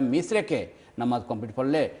সজ্জা মিস রেখে নামাজ কমপ্লিট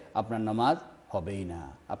করলে আপনার নামাজ হবেই না,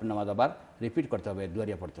 আপনার নামাজ আবার রিপিট করতে হবে,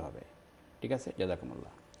 দুয়ারিয়া পড়তে হবে। ঠিক আছে,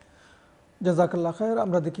 জাযাকুমুল্লাহ। জাযাকাল্লাহ খায়র।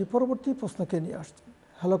 আমরা দেখি পরবর্তী প্রশ্নকে নিয়ে আসছি।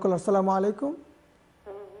 হ্যালো কলার, আসসালামু আলাইকুম।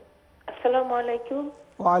 আসসালামু আলাইকুম।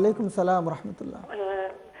 ওয়ালাইকুম সালাম রাহমাতুল্লাহ।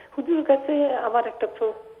 হুজুর কাছে আমার একটা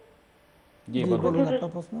জি বলুন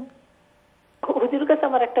আপনার প্রশ্ন। হুজুর কাছে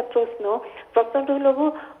আমার একটা প্রশ্নটা হলো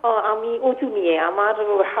আমি অজু নিয়ে আমার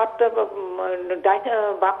হাতটা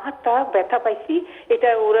বাম হাতটা ব্যথা পাইছি, এটা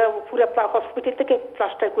ওরা পুরো হসপিটাল থেকে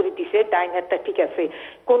প্লাস্টার করে দিছে, ডাইন হাতটা ঠিক আছে,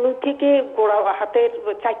 কোন থেকে গোড়া হাতের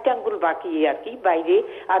 4টা আঙ্গুল বাকি আর কি বাইরে,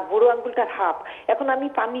 আর বুড়ো আঙ্গুলটার হাফ। এখন আমি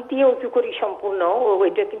পানি দিয়ে অজু করি সম্পূর্ণ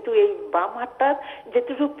ওইটা, কিন্তু এই বাম হাতটার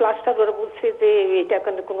যেটুকু প্লাস্টার ওরা বলছে যে এটা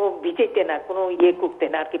কোনো ভিজেতে না, কোনো করতে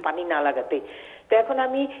না আর কি, পানি না লাগাতে। তো এখন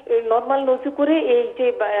আমি নর্মাল নজু করে এই যে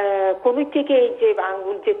কনুই থেকে এই যে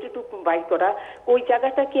আঙ্গুল যেটুকু বাইর করা ওই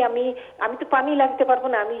জায়গাটা কি আমি তো পানি লাগতে পারবো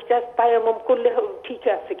না, আমি জাস্ট তায়াম্মুম করলে ঠিক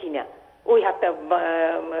আছে কিনা ওই হাতটা,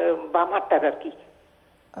 বাম হাতটার আর কি।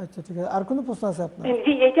 আচ্ছা ঠিক আছে, আর কোনো প্রশ্ন আছে আপনার?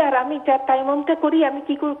 জি, এটা আর আমি যা তায়াম্মুমটা করি আমি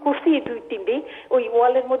কি করছি 2-3 দিন ওই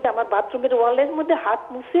ওয়ালের মধ্যে, আমার বাথরুমের ওয়ালের মধ্যে হাত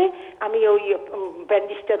মুছে আমি ওই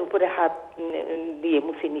ব্যান্ডেজটার উপরে হাত দিয়ে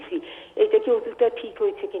মুছে নিছি। এটা কি ওজুটা ঠিক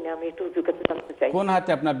হয়েছে কিনা আমি একটু ওজু করতে জানতে চাই। কোন হাতে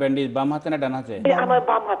আপনার ব্যান্ডেজ, বাম হাতে না ডান হাতে? আমার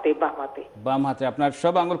বাম হাতে। বাম হাতে। আপনার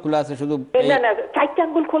সব আঙ্গুল খোলা আছে? শুধু না 4টা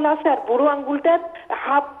আঙ্গুল খোলা আছে, আর বুড়ো আঙ্গুলটার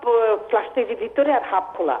হাফ প্লাস্টিকের ভিতরে আর হাফ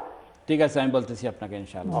খোলা। ঠিক আছে, আমি বলতেছি আপনাকে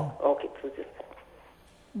ইনশাআল্লাহ। ওকে।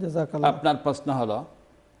 আপনার প্রশ্ন হলো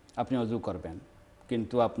আপনি অজু করবেন,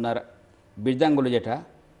 কিন্তু আপনার বৃদ্ধাঙ্গুলি যেটা,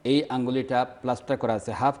 এই আঙ্গুলিটা প্লাস্টার করা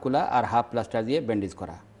আছে, হাফ খোলা আর হাফ প্লাস্টার দিয়ে ব্যান্ডেজ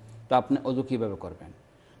করা। তো আপনি অজু কীভাবে করবেন?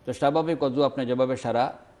 তো স্বাভাবিক অজু আপনি যেভাবে সারা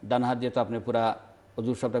ডান হাত দিয়ে তো আপনি পুরা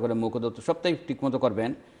অজু সবটা করে মুখ ধৌত সবটাই ঠিকমতো করবেন,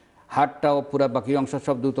 হাতটাও পুরা বাকি অংশ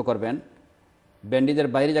সব ধৌত করবেন। ব্যান্ডেজের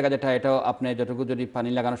বাইরে জায়গা যেটা, এটাও আপনি যতটুকু যদি পানি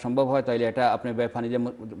লাগানো সম্ভব হয় তাহলে এটা আপনি পানি দিয়ে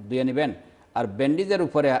ধুয়ে নেবেন, আর ব্যান্ডেজের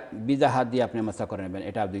উপরে ভিজা হাত দিয়ে আপনি মাসা করে নেবেন,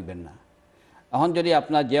 এটা ধুইবেন না। এখন যদি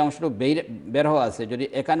আপনার যে অংশটুকু বের হওয়া আছে যদি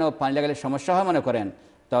এখানেও পানি লাগালে সমস্যা হয় মনে করেন,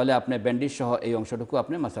 তাহলে আপনি ব্যান্ডেজ সহ এই অংশটুকু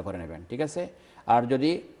আপনি মাসা করে নেবেন। ঠিক আছে? আর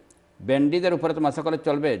যদি ব্যান্ডেজের উপরে তো মাসা করে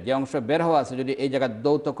চলবে, যে অংশ বের হওয়া আছে যদি এই জায়গা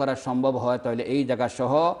দৌত করা সম্ভব হয় তাহলে এই জায়গা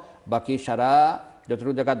সহ বাকি সারা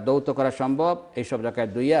যতটুকু জায়গা দৌত করা সম্ভব এইসব জায়গায়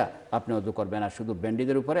ধুইয়া আপনি অজু করবেন, আর শুধু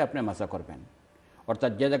ব্যান্ডেজের উপরে আপনি মাসা করবেন।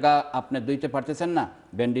 অর্থাৎ যে জায়গা আপনি ধুইতে পারতেছেন না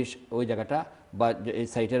ব্যান্ডেজ, ওই জায়গাটা বা এই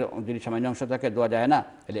সাইডের যদি সামান্য অংশ থাকে ধোয়া যায় না,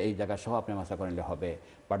 তাহলে এই জায়গা সহ আপনি মাসা করে নিলে হবে।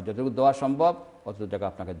 বাট যতটুকু ধোয়া সম্ভব অতটুকু জায়গা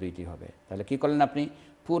আপনাকে ধুইতেই হবে। তাহলে কী করলেন আপনি?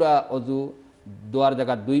 পুরা অজু দোয়ার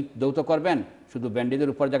জায়গা ধৌত করবেন, শুধু ব্যান্ডেজের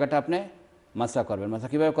উপর জায়গাটা আপনি মাসা করবেন। মাসা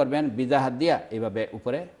কীভাবে করবেন? ভিজা হাত দিয়া এইভাবে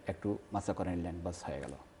উপরে একটু মাসা করে নিলেন, বাস হয়ে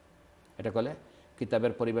গেল। এটা করলে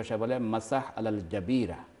কিতাবের পরিভাষায় বলে মাসাহ আলাল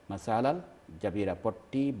জাবিরা, মাসাহ আলাল জাবিরা,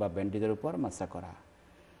 পট্টি বা ব্যান্ডেজের উপর মাসা করা।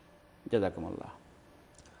 জাযাকুমুল্লাহ।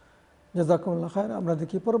 জাযাকুমুল্লাহ খায়র। আমরা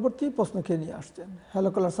দেখি পরবর্তী প্রশ্নকে নিয়ে আসছেন। হ্যালো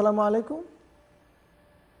কলার, আসসালামু আলাইকুম।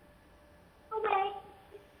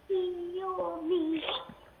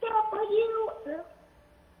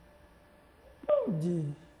 জি,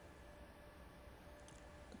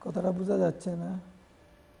 কথাটা বোঝা যাচ্ছে না।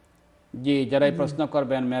 জি, যারাই প্রশ্ন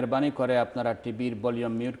করবেন মেহরবানি করে আপনারা টিভির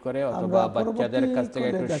ভলিউম মিউট করে অথবা বাচ্চাদের কাছ থেকে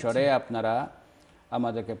একটু সরে আপনারা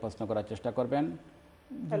আমাদেরকে প্রশ্ন করার চেষ্টা করবেন।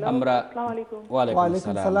 আমরা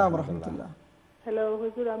ওয়ালাইকুম সালাম রাহমাতুল্লাহ। হ্যালো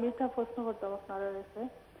হুজুর, আমি একটা প্রশ্ন করতাম আপনার কাছে।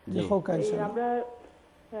 আমরা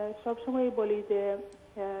সব সময় বলি যে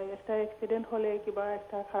একটা অ্যাক্সিডেন্ট হলে কিংবা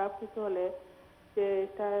একটা খারাপ কিছু হলে যে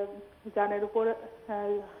এটা জানের উপর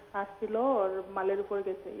আসছিল আর মালের উপর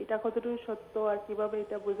গেছে, এটা কতটুকু সত্য আর কিভাবে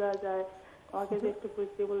এটা বোঝা যায় আমাকে যে একটু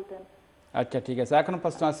বুঝতে বলতেন। আচ্ছা ঠিক আছে, এখন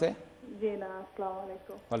প্রশ্ন আছে? জি না, আসসালামু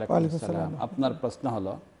আলাইকুম। ওয়ালাইকুম সালাম। আপনার প্রশ্ন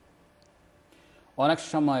হলো অনেক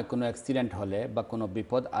সময় কোনো অ্যাক্সিডেন্ট হলে বা কোনো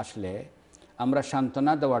বিপদ আসলে আমরা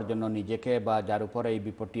সান্ত্বনা দেওয়ার জন্য নিজেকে বা যার উপরে এই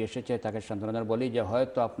বিপদটি এসেছে তাকে সান্ত্বনা দেওয়ার বলি যে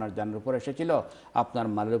হয়তো আপনার জানের উপর এসেছিল, আপনার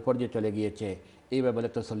মালের উপর যে চলে গিয়েছে, এইভাবে বলে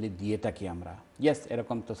তসল্লি দিয়ে থাকি আমরা। ইয়েস,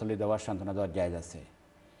 এরকম তসল্লি দেওয়ার সান্ত্বনা দেওয়ার জায়েজ আছে।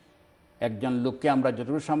 একজন লোককে আমরা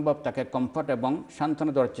যতটুকু সম্ভব তাকে কমফর্ট এবং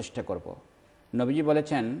সান্ত্বনা দেওয়ার চেষ্টা করব। নবীজি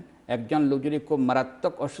বলেছেন একজন লোক যদি খুব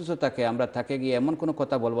মারাত্মক অসুস্থ থাকে, আমরা তাকে গিয়ে এমন কোনো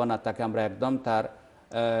কথা বলবো না, তাকে আমরা একদম তার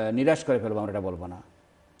নিরাশ করে ফেলবো, আমরা এটা বলবো না।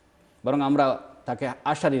 বরং আমরা তাকে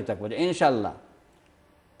আশা দিয়ে থাকবো যে ইনশাআল্লাহ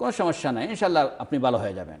কোনো সমস্যা নাই, ইনশাআল্লাহ আপনি ভালো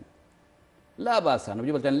হয়ে যাবেন। লা বাসা,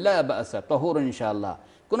 নবীজি বলতেন লা বাসা তহুর, ইনশাআল্লাহ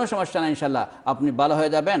কোনো সমস্যা নাই, ইনশাআল্লাহ আপনি ভালো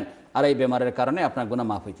হয়ে যাবেন, আর এই বেমারের কারণে আপনার গুনাহ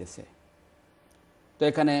মাফ হইতেছে। তো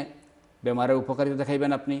এখানে বেমারের উপকারিতা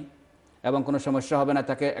দেখাইবেন আপনি, এবং কোনো সমস্যা হবে না,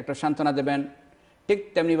 তাকে একটা সান্ত্বনা দেবেন। ঠিক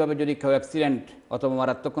তেমনিভাবে যদি কেউ অ্যাক্সিডেন্ট অথবা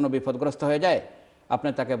মারাত্মক কোনো বিপদগ্রস্ত হয়ে যায়, আপনি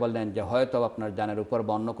তাকে বললেন যে হয়তো আপনার জানের উপর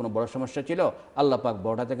বা অন্য কোনো বড় সমস্যা ছিল, আল্লাহ পাক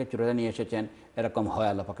বড়টা থেকে চুরে নিয়ে এসেছেন, এরকম হয়,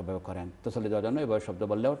 আল্লাহ পাক এভাবে করেন। তসল্লি দেওয়ার জন্য এভাবে শব্দ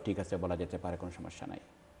বললেও ঠিক আছে, বলা যেতে পারে, কোনো সমস্যা নাই।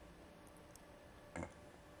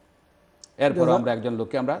 এরপর আমরা একজন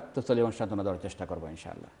লোককে আমরা তসল্লি এবং সান্ত্বনা দেওয়ার চেষ্টা করবো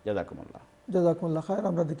ইনশাআল্লাহ। জাযাকুমুল্লাহ। জাযাকুমুল্লাহ খায়র।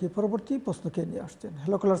 আমরা দেখি পরবর্তী প্রশ্নকে নিয়ে আসছেন।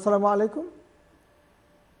 হ্যালো কলার, আসসালামু আলাইকুম।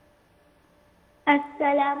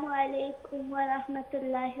 আসসালামু আলাইকুম ওয়া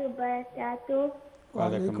রাহমাতুল্লাহি ওয়া বারাকাতুহু। ওয়া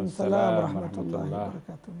আলাইকুম আসসালাম ওয়া রাহমাতুল্লাহি ওয়া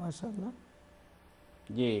বারাকাতুহু। মাশাআল্লাহ।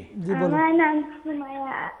 জি জি বলুন। আমার নাম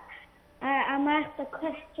সুমাইয়া। আমার একটা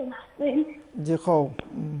কোয়েশ্চেন আছে। জি খাও।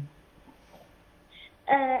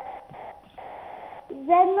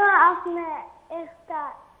 যেন আপনি একটা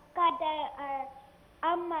কাদা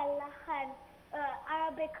আমার লেখার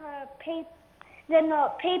আরবিক যেন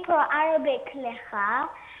পেপার আরবিক লেখা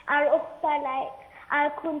আর ওটা লাইক আর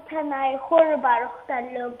কোনটা নাই হরবার ওটা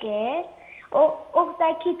লগে ওটা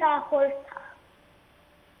কিতা হরতা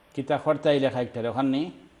কিতা হরতাই লেখা একটা ওখানে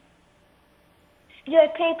যে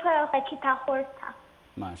পেপার ওটা কিতা হরতা।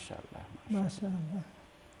 মাশাআল্লাহ মাশাআল্লাহ।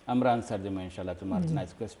 আমরা আনসার দেব ইনশাআল্লাহ তোমার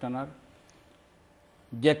নাইস কোয়েশ্চনার।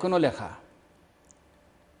 যে কোনো লেখা,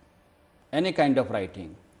 any kind of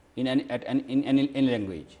writing in any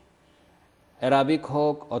language, Arabic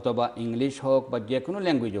হোক অথবা ইংলিশ হোক বা যে কোনো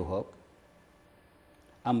ল্যাঙ্গুয়েজও হোক,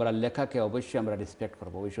 আমরা লেখাকে অবশ্যই আমরা রেসপেক্ট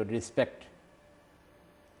করবো। We should respect.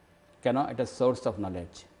 কেন? এটা সোর্স অফ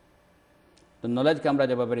নলেজ। তো নলেজকে আমরা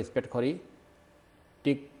যেভাবে রেসপেক্ট করি,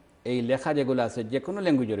 ঠিক এই লেখা যেগুলো আছে যে কোনো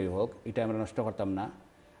ল্যাঙ্গুয়েজেরই হোক, এটা আমরা নষ্ট করতাম না।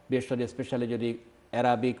 বিশেষ করে স্পেশালি যদি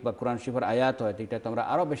অ্যারাবিক বা কোরআন শরীফের আয়াত হয়, এটা তো আমরা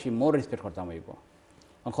আরও বেশি মোর রেসপেক্ট করতাম হইব।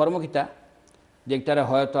 কর্মকিতা যেটারে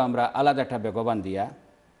হয়তো আমরা আলাদা একটা বেগবান দিয়া,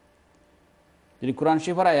 যদি কোরআন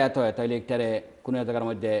শরীফের আয়াত হয় তাহলে একটারে কোনো জায়গার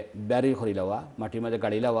মধ্যে ব্যারি করি লওয়া, মাটির মধ্যে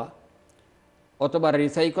গাড়ি লওয়া, অথবা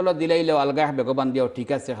রিসাইকেলও দিলেইলেও আলগা বেগবান দিয়েও ঠিক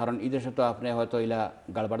আছে, কারণ এই দেশে তো আপনি হয়তো ইলা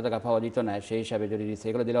গাড়বার জায়গা পাওয়া দিত না, সেই হিসাবে যদি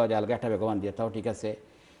রিসাইকেলও দিলেও যে আলগা একটা বেগবান দিয়ে তাও ঠিক আছে।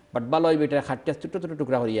 বাট ভালো হইবে এটা খাটটা ছোটো ছোটো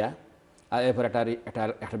টুকরা করিয়া, আর এরপর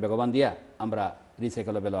একটা বেগবান দিয়া আমরা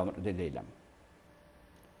রিসাইকেলও বেলো দিয়ে দিলাম,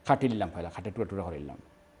 খাটি নিলাম, পয়লা খাটে টুকরা টুকরা করে নিলাম।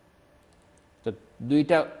 তো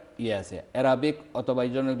দুইটা ইয়ে আছে, অ্যারাবিক অথবা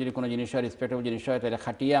এই জন্য যদি কোনো জিনিস হয়, রেসপেক্টেবল জিনিস হয়, তাহলে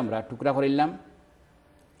খাটিয়ে আমরা টুকরা করে নিলাম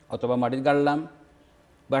অথবা মাটির গাড়লাম,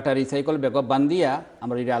 বা একটা রিসাইকেল ব্যাগ বান্ধিয়া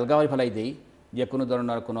আমরা যদি আলগা হয়ে ফেলাই দিই যে কোনো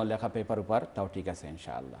ধরনের কোনো লেখা পেপার উপর, তাও ঠিক আছে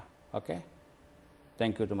ইনশাআল্লাহ। ওকে,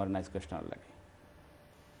 থ্যাংক ইউ তোমার নাইস কোয়েশ্চন লাগে।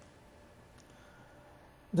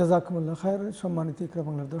 জাযাকুমুল্লাহ খায়র। সম্মানিত ইকরা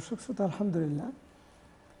বাংলার দর্শক শ্রোতা, আলহামদুলিল্লাহ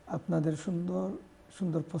আপনাদের সুন্দর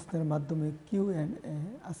সুন্দর প্রশ্নের মাধ্যমে Q&A,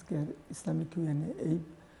 আজকের ইসলামিক Q&A এই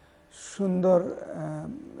সুন্দর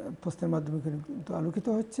প্রশ্নের মাধ্যমে কিন্তু আলোকিত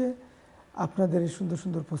হচ্ছে। আপনাদের এই সুন্দর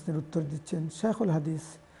সুন্দর প্রশ্নের উত্তর দিচ্ছেন শাইখুল হাদিস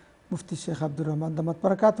মুফতি শেখ আব্দুর রহমান দামাত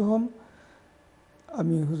বারাকাতুহুম।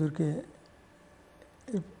 আমি হুজুরকে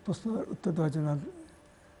এই প্রশ্নের উত্তর দেওয়ার জন্য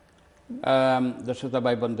দর্শক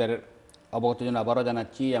ভাই বোনদের অবগতির জন্য আবারও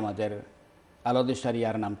জানাচ্ছি, আমাদের আলোদি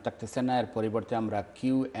শারিয়ার নাম থাকতেছে না, এর পরিবর্তে আমরা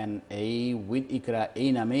Q&A উইথ ইকরা এই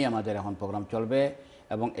নামেই আমাদের এখন প্রোগ্রাম চলবে।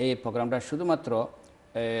 এবং এই প্রোগ্রামটা শুধুমাত্র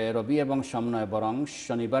রবি এবং সোম নয়, বরং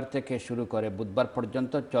শনিবার থেকে শুরু করে বুধবার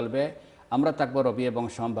পর্যন্ত চলবে। আমরা থাকবো রবি এবং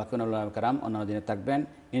সোম, বাকি উলামায়ে কেরাম অন্যান্য দিনে থাকবেন।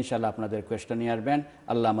 ইনশাআল্লাহ আপনাদের কোয়েশ্চন নিয়ে আসবেন।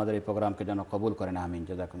 আল্লাহ আমাদের এই প্রোগ্রামকে যেন কবুল করেন, আমিন।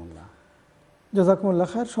 জাযাকুমুল্লাহ। জাযাকুমুল্লাহ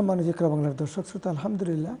খায়র। সম্মানিত ইকরা বাংলার দর্শক শ্রোতা,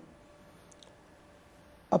 আলহামদুলিল্লাহ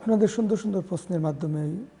আপনাদের সুন্দর সুন্দর প্রশ্নের মাধ্যমে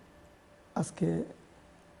আজকে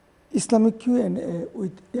ইসলামিক Q&A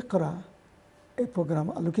উইথ ইকরা এই প্রোগ্রাম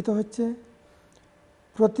আলোকিত হচ্ছে।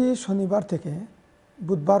 প্রতি শনিবার থেকে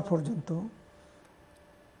বুধবার পর্যন্ত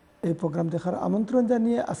এই প্রোগ্রাম দেখার আমন্ত্রণ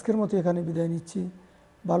জানিয়ে আজকের মতো এখানে বিদায় নিচ্ছি।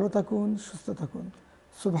 ভালো থাকুন, সুস্থ থাকুন।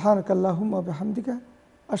 সুবহানাকাল্লাহুম্মা ওয়া বিহামদিকা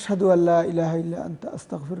আশহাদু আল্লা ইলাহা ইল্লা আনতা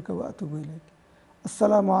আস্তাগফিরুকা ওয়া আতুবু ইলাইক।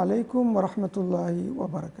 আসসালামু আলাইকুম ওয়া রাহমাতুল্লাহি ওয়া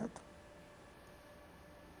বারাকাতুহু।